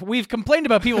 12. We've complained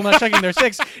about people not checking their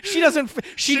 6. She doesn't.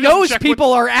 She doesn't knows check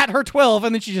people are at her 12,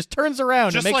 and then she just turns around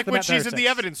and Just makes like them when at their she's in the 6.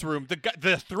 evidence room,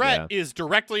 the threat is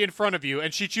directly in front of you,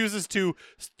 and she chooses to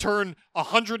turn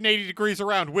 180 degrees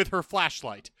around with her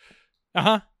flashlight.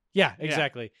 Yeah,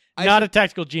 exactly. Not a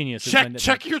tactical genius. is my nitpick.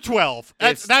 Check your 12.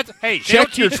 That's hey. They Check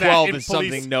don't your teach that 12 in is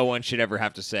police. something no one should ever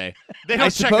have to say. They I don't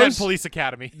check that in suppose- police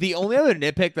academy. The only other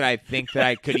nitpick that I think that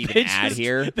I could even They add just-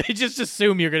 here. They just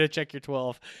assume you're going to check your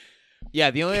 12.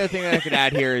 Yeah, the only other thing that I could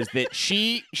add here is that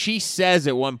she says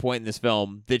at one point in this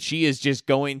film that she is just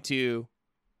going to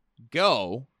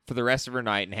go for the rest of her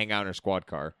night and hang out in her squad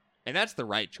car. And that's the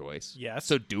right choice. Yes.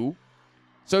 So do.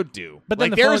 But then like,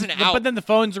 the there's phone's, an out. but then the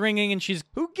phone's ringing, and she's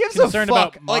Who gives concerned a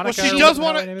fuck? about Like, Monica She or does whatever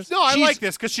want her name to. is. No, I She's- like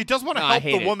this because she does want to No, I help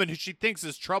hate the it. woman who she thinks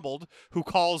is troubled, who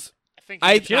calls. She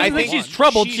doesn't think think she's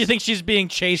troubled. She she's- thinks she's being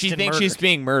chased. She and thinks murdered. she's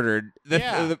being murdered.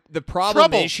 Yeah. The problem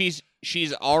Trouble. is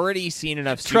she's already seen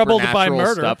enough Troubled by supernatural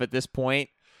murder. stuff at this point.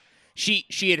 She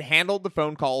had handled the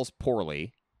phone calls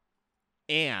poorly,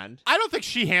 and I don't think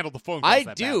she handled the phone calls I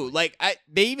that do badly. like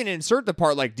they even insert the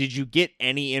part like, did you get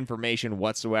any information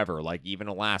whatsoever, like even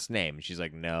a last name? And she's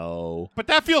like, no. But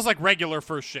that feels like regular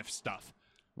first shift stuff.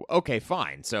 Okay,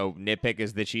 fine. So nitpick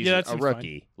is that she's Yeah, that a seems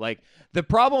rookie. Like the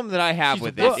problem that I have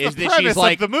with That's it is the that premise she's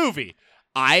like, of the movie.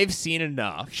 I've seen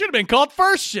enough. Should have been called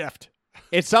first shift.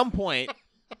 At some point,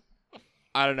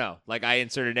 I don't know. Like I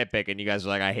inserted nitpick, and you guys are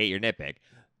like, I hate your nitpick.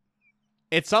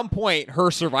 at some point her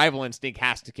survival instinct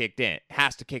has to kick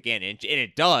in, and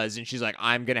it does. And she's like,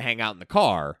 I'm gonna hang out in the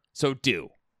car, so do.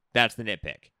 That's the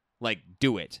nitpick. Like,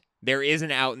 do it. There is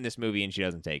an out in this movie, and she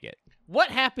doesn't take it. What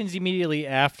happens immediately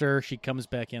after she comes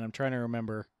back in? I'm trying to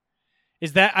remember.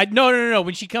 Is that no?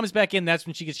 When she comes back in, that's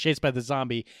when she gets chased by the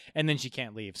zombie, and then she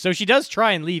can't leave. So she does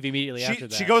try and leave immediately after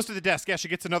that. She goes to the desk. Yeah, she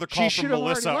gets another call She from should've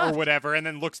Melissa already or left. whatever, and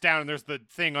then looks down, and there's the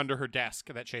thing under her desk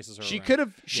that chases her. She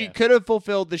around. could have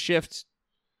fulfilled the shift.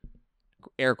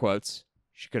 Air quotes.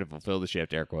 She could have fulfilled the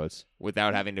shift. Air quotes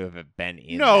without having to have been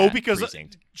in. that because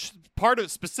precinct.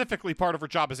 specifically part of her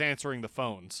job is answering the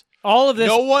phones. All of this.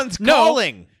 No one's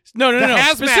calling. No. The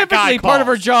hazmat Specifically, guy part of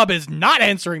her calls. job is not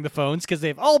answering the phones because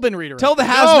they've all been redirected. Tell the No,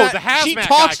 hazmat. the hazmat she guy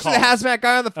talks to the calls. hazmat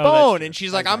guy on the Oh, that's phone, true. and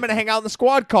she's like, "I'm Exactly. gonna hang out in the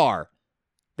squad car."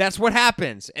 That's what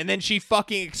happens, and then she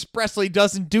fucking expressly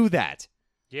doesn't do that.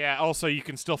 Yeah. Also, you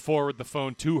can still forward the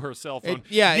phone to her cell phone.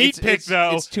 It's Neat pick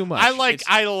though. It's too much.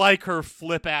 I like her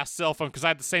flip ass cell phone because I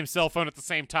had the same cell phone at the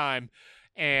same time,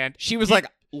 and She was like,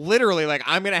 literally, like,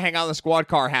 I'm gonna hang out in the squad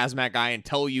car, hazmat guy,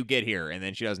 until you get here, and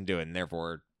then she doesn't do it, and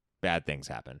therefore bad things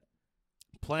happen.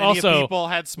 plenty Also, of people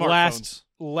had smartphones.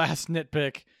 Last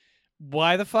nitpick.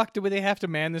 Why the fuck do they have to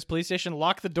man this police station?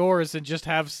 Lock the doors and just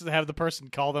have the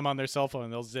person call them on their cell phone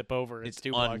and they'll zip over. It's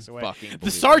 2 blocks away. unfucking The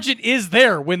sergeant is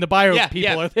there when the bio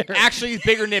people are there. Actually,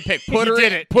 bigger nitpick. Put He her,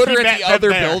 did it. put He her met at the them other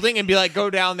there. building and be like, go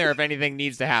down there if anything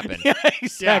needs to happen. Yeah,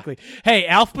 exactly. Hey,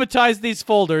 alphabetize these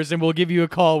folders and we'll give you a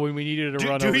call when we need you to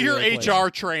run Do over your to the place. HR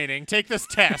training. Take this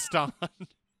test on.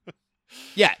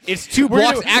 Yeah, it's 2 We're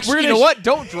blocks. gonna- Actually, we're you gonna know what?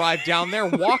 Don't drive down there.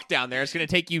 Walk down there. It's going to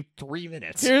take you 3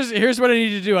 minutes. Here's what I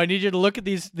need you to do. I need you to look at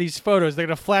these photos. They're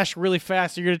gonna flash really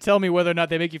fast. You're gonna tell me whether or not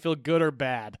they make you feel good or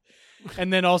bad.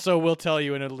 And then also we'll tell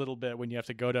you in a little bit when you have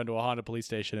to go down to a Honda police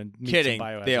station and meet Kidding. some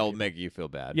biohazard They'll people. make you feel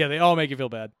bad. Yeah, they all make you feel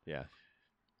bad. Yeah.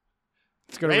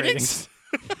 Let's go to ratings.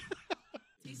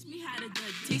 Teach me how to do.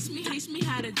 Teach me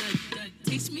how to do.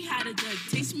 Teach me how to do.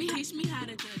 Teach me how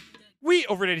to do. We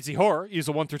over at ADC Horror use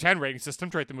a 1 through 10 rating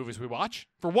system to rate the movies we watch.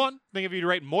 For 1, think of you to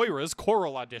rate Moira's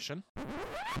choral audition.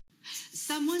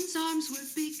 Someone's arms were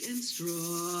big and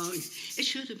strong. It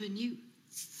should have been you.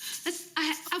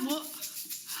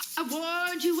 I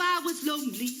warned you I was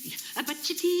lonely, but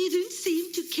you didn't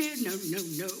seem to care.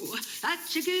 No. I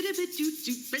check it a bit too,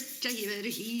 but you better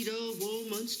heed a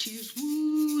woman's tears.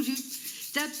 Woo,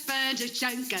 step and a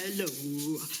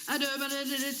shankalo. I don't want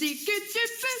to take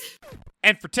it.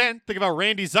 And for 10, think about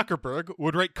Randy Zuckerberg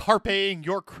would rate Carpeing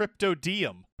Your Crypto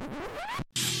Diem.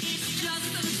 It's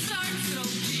just the start, so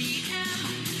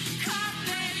GM.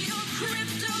 Carpe your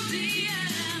crypto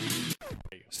DM.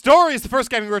 Story is the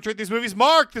first category to rate these movies.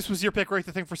 Mark, this was your pick. Rate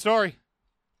the thing for story.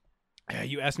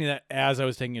 You asked me that as I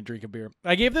was taking a drink of beer.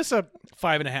 I gave this a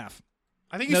 5.5.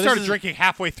 I think you No, this started is- drinking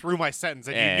halfway through my sentence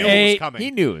and you Yeah. knew it was coming. He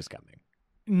knew it was coming.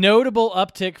 Notable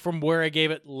uptick from where I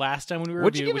gave it last time when we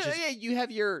What'd you reviewed, give which it? is Yeah, you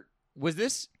have your... Was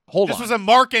this... Hold This on. was a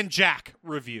Mark and Jack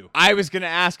review. I was going to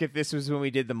ask if this was when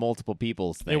we did the multiple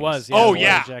peoples thing. it was. Yeah, Oh, it was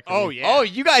yeah. Jack Oh, review. yeah. Oh,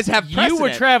 you guys have You precedent.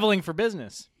 were traveling for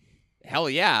business. Hell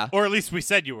yeah. Or at least we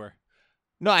said you were.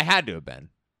 No, I had to have been.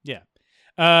 Yeah.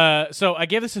 So I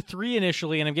gave this a 3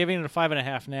 initially, and I'm giving it a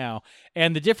 5.5 now.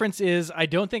 And the difference is, I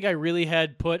don't think I really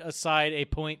had put aside a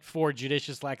point for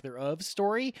judicious lack thereof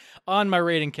story on my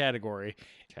rating category.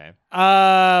 Okay.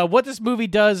 What this movie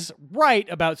does right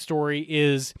about story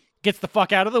is gets the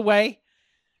fuck out of the way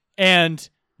and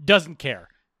doesn't care.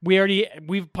 We've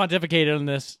pontificated on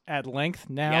this at length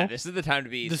now. Yeah, this is the time to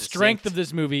be The strength of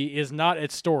this movie is not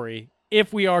its story.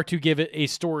 If we are to give it a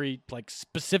story like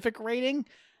specific rating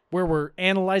where we're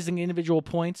analyzing individual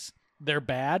points, they're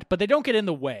bad, but they don't get in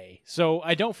the way. So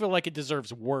I don't feel like it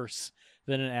deserves worse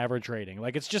than an average rating.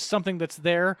 Like it's just something that's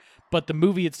there, but the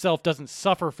movie itself doesn't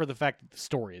suffer for the fact that the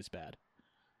story is bad.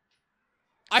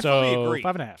 I so, fully agree.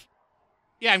 5.5.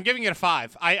 Yeah, I'm giving it a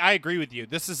 5. I agree with you.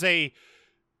 This is it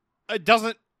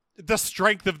doesn't, the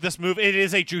strength of this movie, it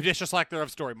is a judicious lack thereof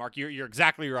story, Mark. You're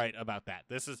exactly right about that.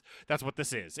 That's what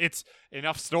this is. It's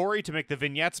enough story to make the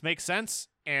vignettes make sense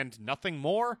and nothing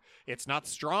more. It's not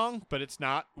strong, but it's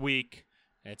not weak.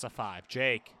 It's a 5.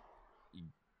 Jake.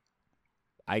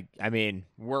 I mean,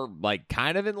 we're like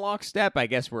kind of in lockstep. I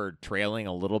guess we're trailing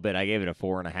a little bit. I gave it a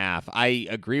 4.5. I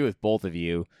agree with both of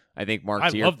you. I think Mark,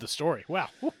 I to your- love the story. Wow.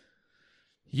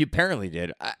 You apparently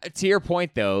did. To your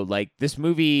point, though, like this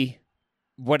movie,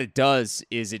 what it does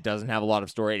is it doesn't have a lot of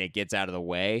story and it gets out of the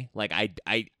way. Like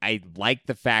I like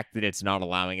the fact that it's not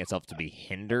allowing itself to be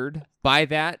hindered by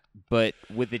that, but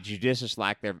with the judicious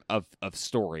lack there of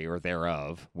story or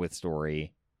thereof with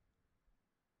story,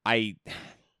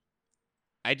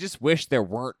 I just wish there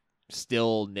weren't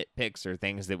still nitpicks or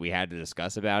things that we had to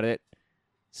discuss about it.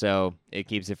 So it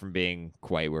keeps it from being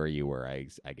quite where you were,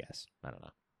 I guess. I don't know.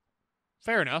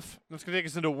 Fair enough. That's going to take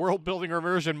us into world building or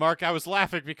immersion, Mark. I was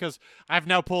laughing because I've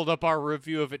now pulled up our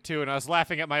review of it too, and I was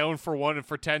laughing at my own for 1 and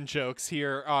for 10 jokes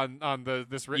here on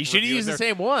this written You should review. use the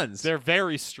same ones. They're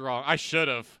very strong. I should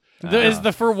have. Is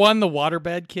the for one the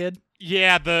waterbed kid?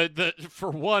 Yeah, the for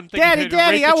one thing.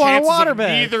 Daddy, I want a waterbed.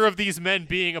 Neither of these men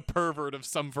being a pervert of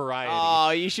some variety. Oh,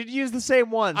 you should use the same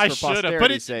ones. I for should have, but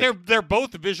posterity's sake. they're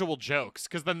both visual jokes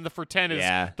because then the for 10 is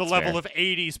the level fair. of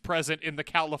 80s present in the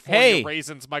California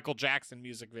Raisins Michael Jackson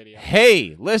music video.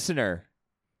 Hey, listener,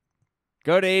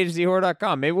 go to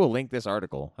AZHorror.com. Maybe we'll link this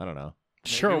article. I don't know.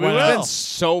 Sure, Maybe why we not? It's been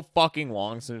so fucking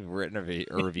long since we've written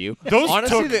a review.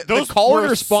 Honestly, the call and were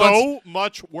response, so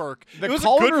much work. the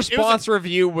call and response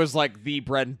review was like the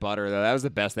bread and butter, though. That was the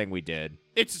best thing we did.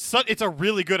 It's a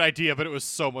really good idea, but it was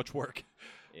so much work.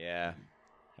 Yeah.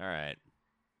 All right.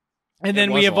 And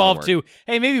then we evolved to,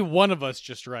 hey, maybe one of us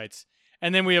just writes.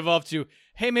 And then we evolved to,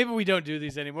 hey, maybe we don't do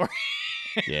these anymore.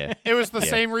 Yeah. It was the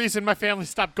same reason my family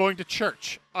stopped going to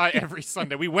church every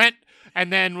Sunday. We went, and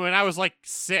then when I was like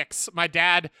 6, my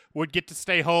dad would get to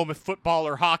stay home if football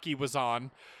or hockey was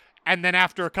on. And then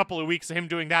after a couple of weeks of him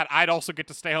doing that, I'd also get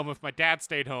to stay home if my dad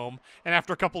stayed home. And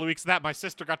after a couple of weeks of that, my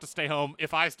sister got to stay home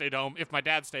if I stayed home, if my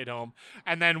dad stayed home.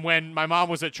 And then when my mom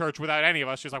was at church without any of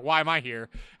us, she was like, why am I here?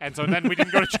 And so then we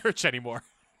didn't go to church anymore.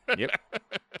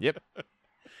 Yep.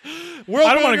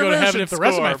 I don't want to go to heaven if the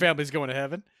rest of my family's going to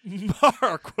heaven.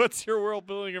 Mark, what's your world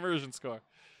building immersion score?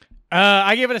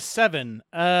 I gave it a 7.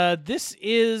 This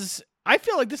is, I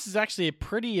feel like this is actually a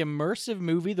pretty immersive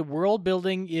movie. The world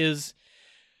building is,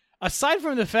 aside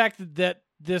from the fact that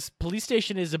this police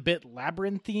station is a bit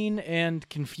labyrinthine and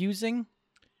confusing,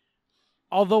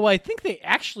 although I think they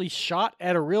actually shot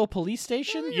at a real police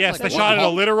station. Yes, they shot at a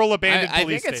literal abandoned I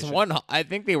police think it's station. one. I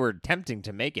think they were attempting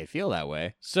to make it feel that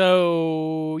way.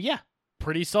 So, yeah,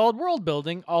 pretty solid world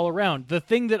building all around. The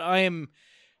thing that I am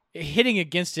hitting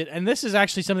against it, and this is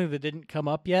actually something that didn't come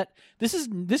up yet,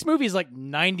 this movie is like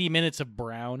 90 minutes of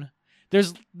brown.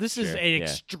 This is an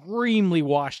extremely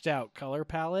washed out color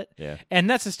palette. Yeah. And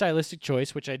that's a stylistic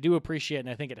choice, which I do appreciate, and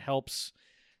I think it helps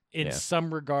in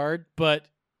some regard. But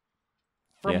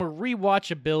from a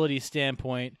rewatchability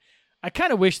standpoint, I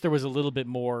kind of wish there was a little bit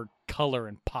more color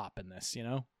and pop in this, you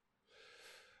know?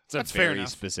 It's a very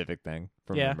specific thing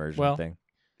from an immersion thing.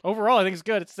 Overall, I think it's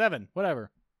good. It's 7.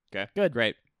 Whatever. Okay. Good.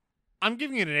 Great. I'm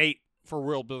giving it an 8 for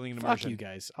world building and immersion. Fuck you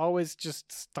guys. Always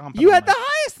just stomping. You on had my- the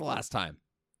highest last time.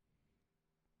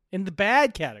 in the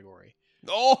bad category.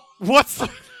 Oh, What's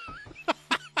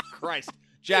Christ.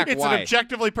 Jack, it's why? an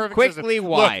objectively perfect Quickly, system.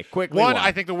 why? Look, Quickly, one, why?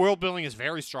 I think the world building is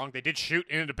very strong. They did shoot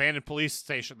in an abandoned police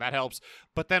station. That helps.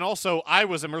 But then also, I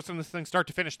was immersed in this thing start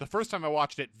to finish. The first time I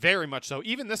watched it, very much so.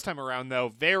 Even this time around, though,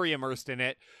 very immersed in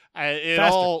it. It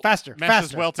all faster,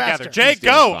 meshes well together. faster. Jake, He's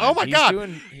doing go! fine. Oh, my He's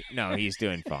God. He's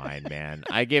doing fine, man.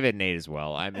 I give it an 8 as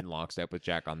well. I'm in lockstep with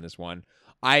Jack on this one.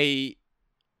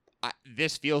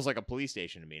 This feels like a police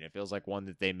station to me, and it feels like one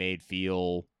that they made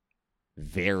feel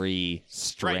very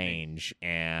strange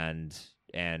and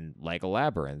like a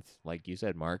labyrinth, like you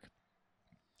said, Mark.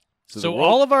 So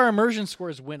all of our immersion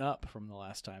scores went up from the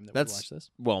last time that we watched this.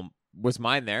 Well, was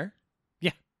mine there?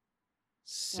 Yeah.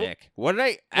 Sick. What did I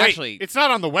Wait, actually? it's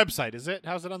not on the website, is it?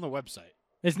 How's it on the website?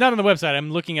 It's not on the website.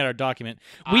 I'm looking at our document.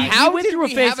 How went did through a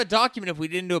we phase. have a document if we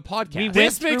didn't do a podcast? We went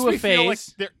This makes through a me feel like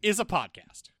phase. there is a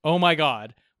podcast. Oh my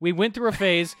God. We went through a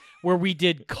phase where we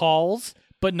did calls,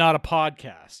 but not a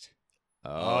podcast.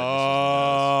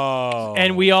 Oh.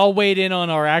 And we all weighed in on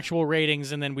our actual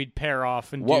ratings, and then we'd pair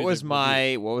off. And What do was the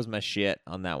my shit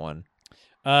on that one?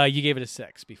 review. You gave it a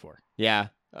 6 before. Yeah,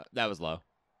 that was low.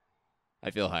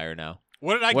 I feel higher now.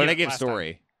 What did I What did I give give last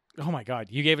story? Oh my God.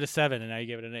 You gave it a 7, and now you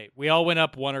gave it an 8. We all went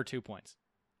up 1 or 2 points.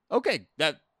 Okay,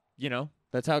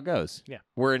 that's how it goes. Yeah.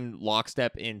 We're in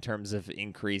lockstep in terms of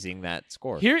increasing that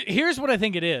score. Here's what I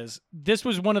think it is. This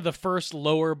was one of the first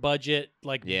lower budget,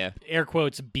 like air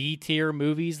quotes, B tier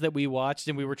movies that we watched,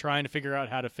 and we were trying to figure out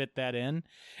how to fit that in.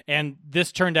 And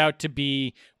this turned out to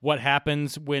be what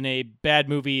happens when a bad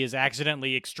movie is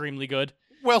accidentally extremely good.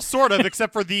 Well, sort of,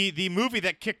 except for the movie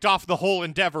that kicked off the whole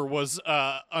endeavor was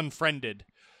Unfriended.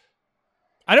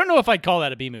 I don't know if I'd call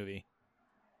that a B movie.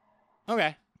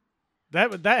 Okay.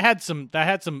 That had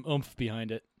some oomph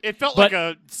behind it. It felt But- like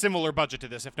a similar budget to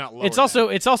this, if not lower. It's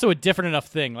also a different enough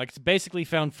thing. Like, it's basically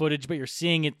found footage, but you're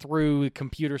seeing it through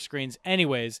computer screens.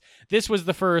 Anyways, this was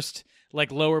the first like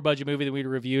lower budget movie that we'd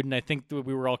reviewed, and I think that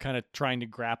we were all kind of trying to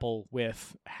grapple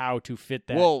with how to fit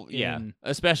that. Well, yeah, in.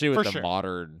 especially with For the sure.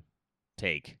 modern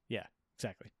take. Yeah,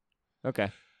 exactly. Okay.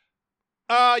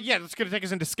 Yeah, that's going to take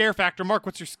us into Scare Factor. Mark,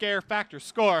 what's your Scare Factor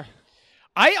score?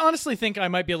 I honestly think I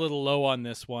might be a little low on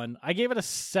this one. I gave it a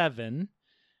 7,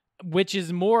 which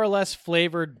is more or less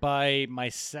flavored by my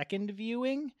second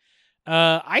viewing.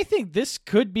 I think this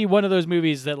could be one of those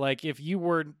movies that, like, if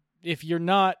you're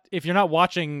not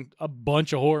watching a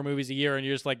bunch of horror movies a year and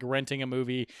you're just like renting a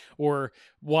movie or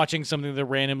watching something that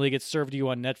randomly gets served to you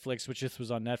on Netflix, which this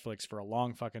was on Netflix for a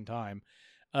long fucking time,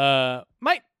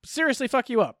 might seriously fuck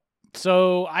you up.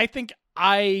 So I think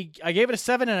I gave it a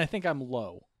 7, and I think I'm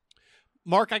low.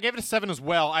 Mark, I gave it a 7 as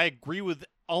well. I agree with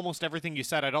almost everything you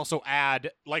said. I'd also add,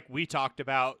 like we talked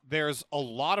about, there's a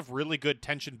lot of really good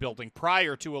tension building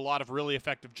prior to a lot of really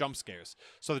effective jump scares.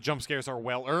 So the jump scares are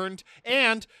well earned,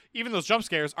 and even those jump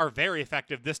scares are very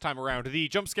effective this time around. The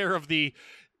jump scare of the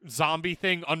zombie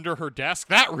thing under her desk,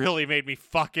 that really made me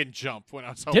fucking jump when I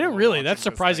was home. Did it really? That's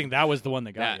surprising. That was the one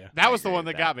that got you. That was the one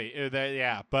that got me.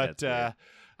 Yeah, but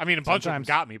I mean, a bunch of them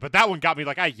got me, but that one got me.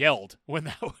 Like, I yelled when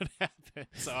that one happened.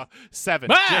 So 7,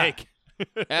 Jake.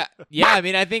 Yeah, I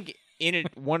mean, I think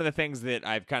one of the things that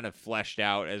I've kind of fleshed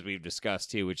out as we've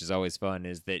discussed too, which is always fun,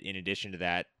 is that in addition to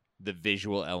that, the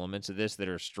visual elements of this that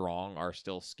are strong are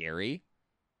still scary,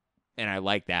 and I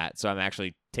like that. So I'm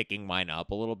actually ticking mine up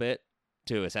a little bit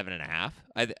to a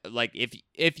 7.5. Like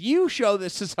if you show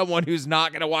this to someone who's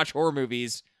not going to watch horror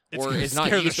movies or is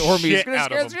not used to horror movies, it's going to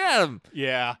scare the shit out of them.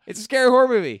 Yeah, it's a scary horror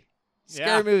movie.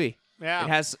 Scary movie. Yeah,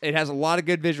 it has a lot of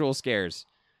good visual scares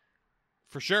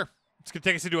for sure. It's going to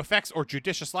take us into effects or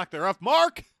judicious lack thereof.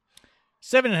 Mark!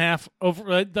 7.5.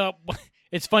 Over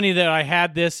it's funny that I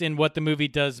had this in what the movie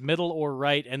does middle or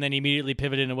right, and then immediately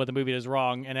pivoted into what the movie does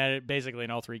wrong, and had it basically in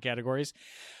all 3 categories.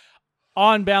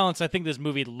 On balance, I think this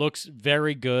movie looks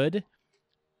very good,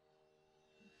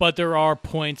 but there are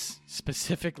points,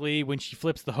 specifically when she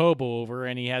flips the hobo over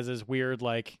and he has this weird,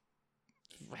 like,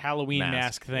 Halloween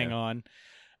mask thing on.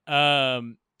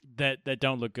 That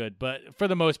don't look good. But for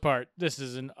the most part, this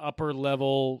is an upper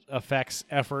level effects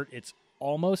effort. It's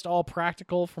almost all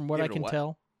practical from what I can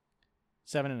tell.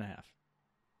 7.5.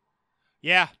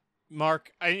 Yeah,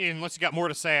 Mark, unless you got more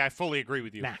to say, I fully agree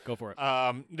with you. Nah, go for it.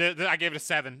 I gave it a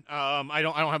 7. I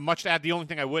don't have much to add. The only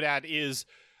thing I would add is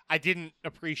I didn't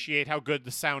appreciate how good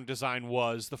the sound design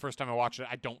was the first time I watched it,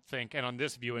 I don't think. And on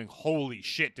this viewing, holy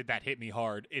shit, did that hit me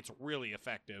hard. It's really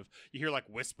effective. You hear, like,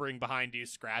 whispering behind you,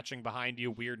 scratching behind you,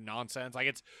 weird nonsense. Like,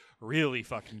 it's really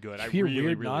fucking good. I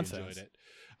really enjoyed it.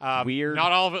 Weird.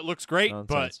 Not all of it looks great,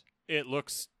 but it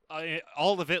looks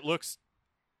all of it looks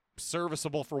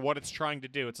serviceable for what it's trying to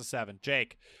do. It's a 7.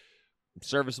 Jake.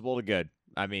 Serviceable to good.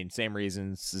 I mean, same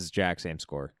reasons as Jack, same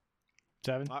score.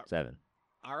 7? 7.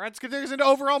 All right, let's get things into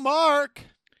overall mark.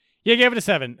 Yeah, I gave it a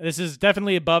 7. This is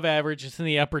definitely above average. It's in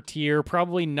the upper tier.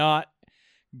 Probably not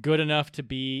good enough to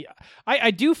be... I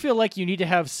do feel like you need to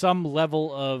have some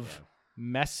level of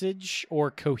message or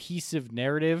cohesive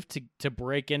narrative to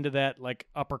break into that, like,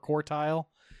 upper quartile.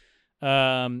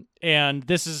 And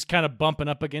this is kind of bumping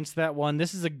up against that one.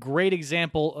 This is a great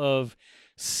example of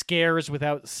scares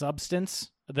without substance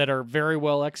that are very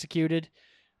well executed.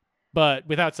 But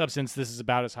without substance, this is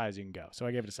about as high as you can go. So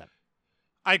I gave it a 7.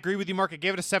 I agree with you, Mark. I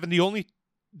gave it a 7. The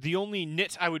only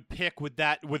nit I would pick with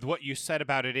what you said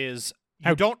about it is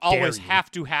you don't always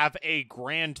have to have a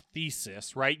grand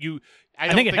thesis, right?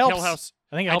 I think it helps.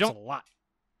 I think it helps a lot.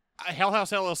 Hell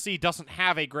House LLC doesn't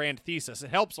have a grand thesis. It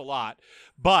helps a lot,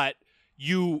 but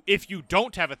if you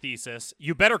don't have a thesis,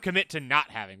 you better commit to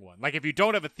not having one. Like, if you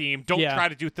don't have a theme, don't try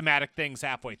to do thematic things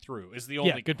halfway through, is the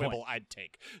only quibble I'd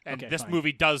take. And this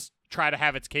movie does try to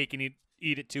have its cake and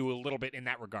eat it too a little bit in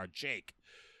that regard. Jake.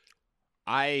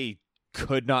 I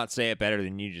could not say it better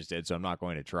than you just did, so I'm not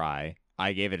going to try.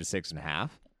 I gave it a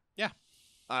 6.5. Yeah.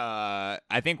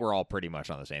 I think we're all pretty much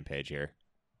on the same page here.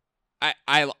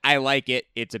 I like it.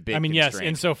 It's a big. I mean, constraint. yes,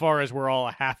 insofar as we're all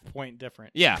a half point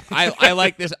different. Yeah, I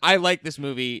like this. I like this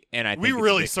movie, and I think we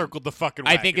really circled the fucking.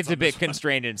 I think it's a bit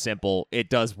constrained and simple. It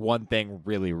does one thing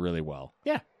really, really well.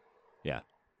 Yeah,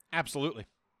 absolutely.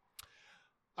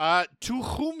 To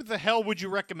whom the hell would you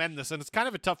recommend this? And it's kind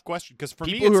of a tough question because for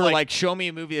people me, who are like, show me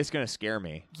a movie that's going to scare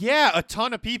me. Yeah, a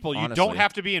ton of people. Honestly. You don't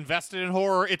have to be invested in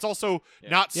horror. It's also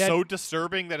not so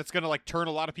disturbing that it's going to like turn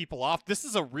a lot of people off. This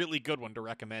is a really good one to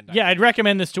recommend. I'd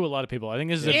recommend this to a lot of people. I think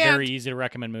this is a very easy to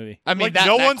recommend movie. I mean, like,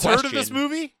 no one's heard of this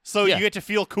movie, so you get to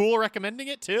feel cool recommending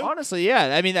it too. Honestly,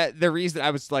 yeah. I mean, the reason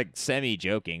I was like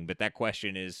semi-joking, but that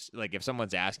question is like, if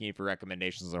someone's asking you for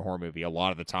recommendations on a horror movie, a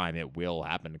lot of the time it will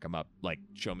happen to come up like,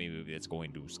 show me a movie that's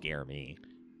going to scare me.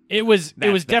 It was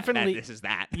definitely this is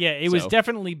that. Yeah, it was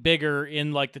definitely bigger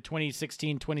in like the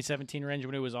 2016, 2017 range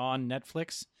when it was on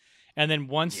Netflix. And then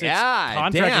once its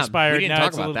contract expired, now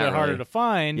it's a little bit harder to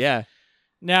find. Yeah.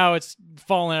 Now it's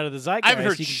fallen out of the zeitgeist. I haven't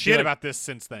heard You can shit be like, about this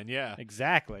since then. Yeah.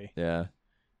 Exactly. Yeah.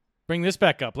 Bring this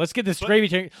back up. Let's get this gravy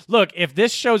train. Look, if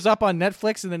this shows up on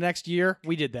Netflix in the next year,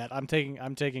 we did that. I'm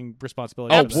taking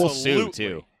responsibility. Oh, for that. we'll sue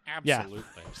too. Absolutely.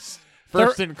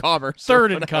 First in commerce.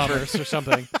 Third in commerce or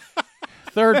something.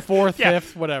 Third, fourth, Yeah.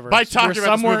 fifth, whatever. By talking We're about this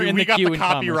somewhere movie, in we the got queue the in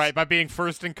copyright commerce. by being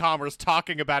first in commerce,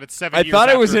 talking about it 7 I years thought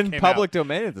it after was in came public out.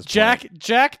 domain at this point.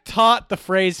 Jack taught the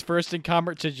phrase "first in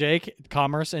commerce" to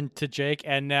Jake,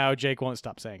 and now Jake won't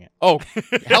stop saying it. Oh,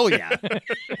 hell yeah.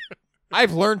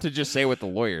 I've learned to just say what the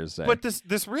lawyers say. But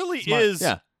this really Smart. is.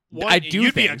 Yeah. One, I do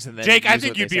you'd be things and then Jake, I use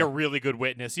think what you'd they be a say. really good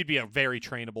witness. You'd be a very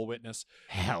trainable witness.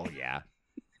 Hell yeah.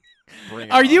 Bring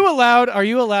it Are on. you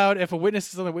allowed if a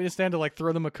witness is on the witness stand to like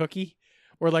throw them a cookie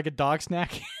or like a dog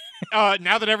snack?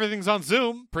 Now that everything's on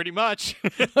Zoom, pretty much.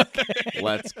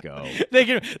 Let's go. they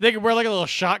can wear like a little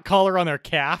shot collar on their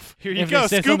calf. Here you If go, they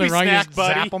say Scooby something wrong, you snack, just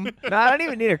buddy. zap 'em. No, I don't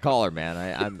even need a collar,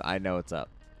 man. I know what's up.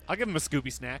 I'll give him a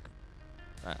Scooby snack.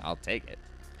 I'll take it.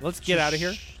 Let's get out of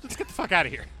here. Let's get the fuck out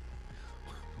of here.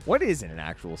 What is an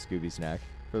actual Scooby snack,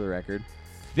 for the record?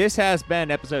 This has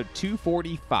been episode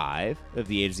 245 of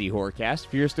the A to Z Horrorcast.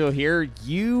 If you're still here,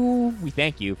 we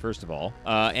thank you, first of all.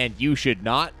 And you should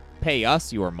not pay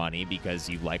us your money because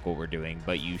you like what we're doing,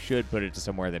 but you should put it to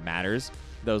somewhere that matters.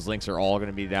 Those links are all going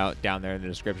to be down there in the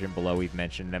description below. We've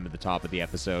mentioned them at the top of the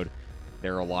episode.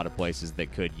 There are a lot of places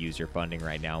that could use your funding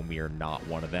right now, and we are not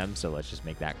one of them, so let's just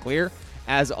make that clear.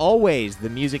 As always, the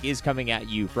music is coming at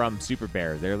you from Super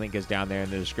Bear. Their link is down there in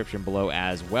the description below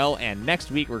as well. And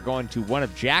next week, we're going to one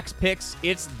of Jack's picks.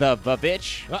 It's the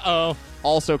Vavitch,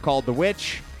 also called The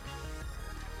Witch.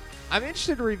 I'm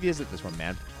interested to revisit this one,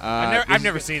 man. I've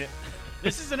never seen it.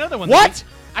 This is another one. What?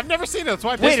 I've never seen it. That's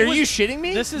why. Wait, are you shitting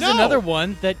me? This is No. another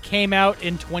one that came out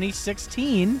in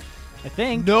 2016, I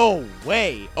think. No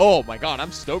way. Oh, my God.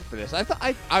 I'm stoked for this. I thought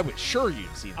I was sure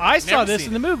you'd seen this. I saw Never this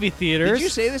seen in the movie theaters. Did you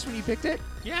say this when you picked it?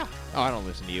 Yeah. Oh, I don't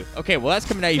listen to you. Okay, well, that's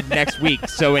coming at you next week.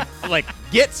 So,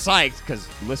 get psyched, because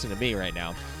listen to me right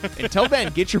now. Until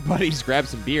then, get your buddies, grab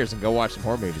some beers, and go watch some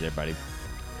horror movies, everybody.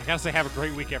 I gotta say, have a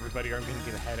great week, everybody, or I'm gonna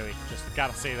get a headache. Just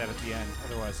gotta say that at the end.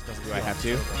 Otherwise, it doesn't. Do I feel have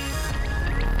to?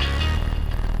 sober.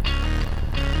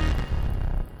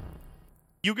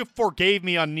 You forgave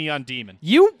me on Neon Demon.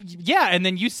 Yeah, and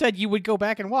then you said you would go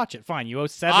back and watch it. Fine, you owe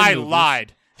 7 I movies.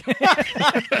 lied.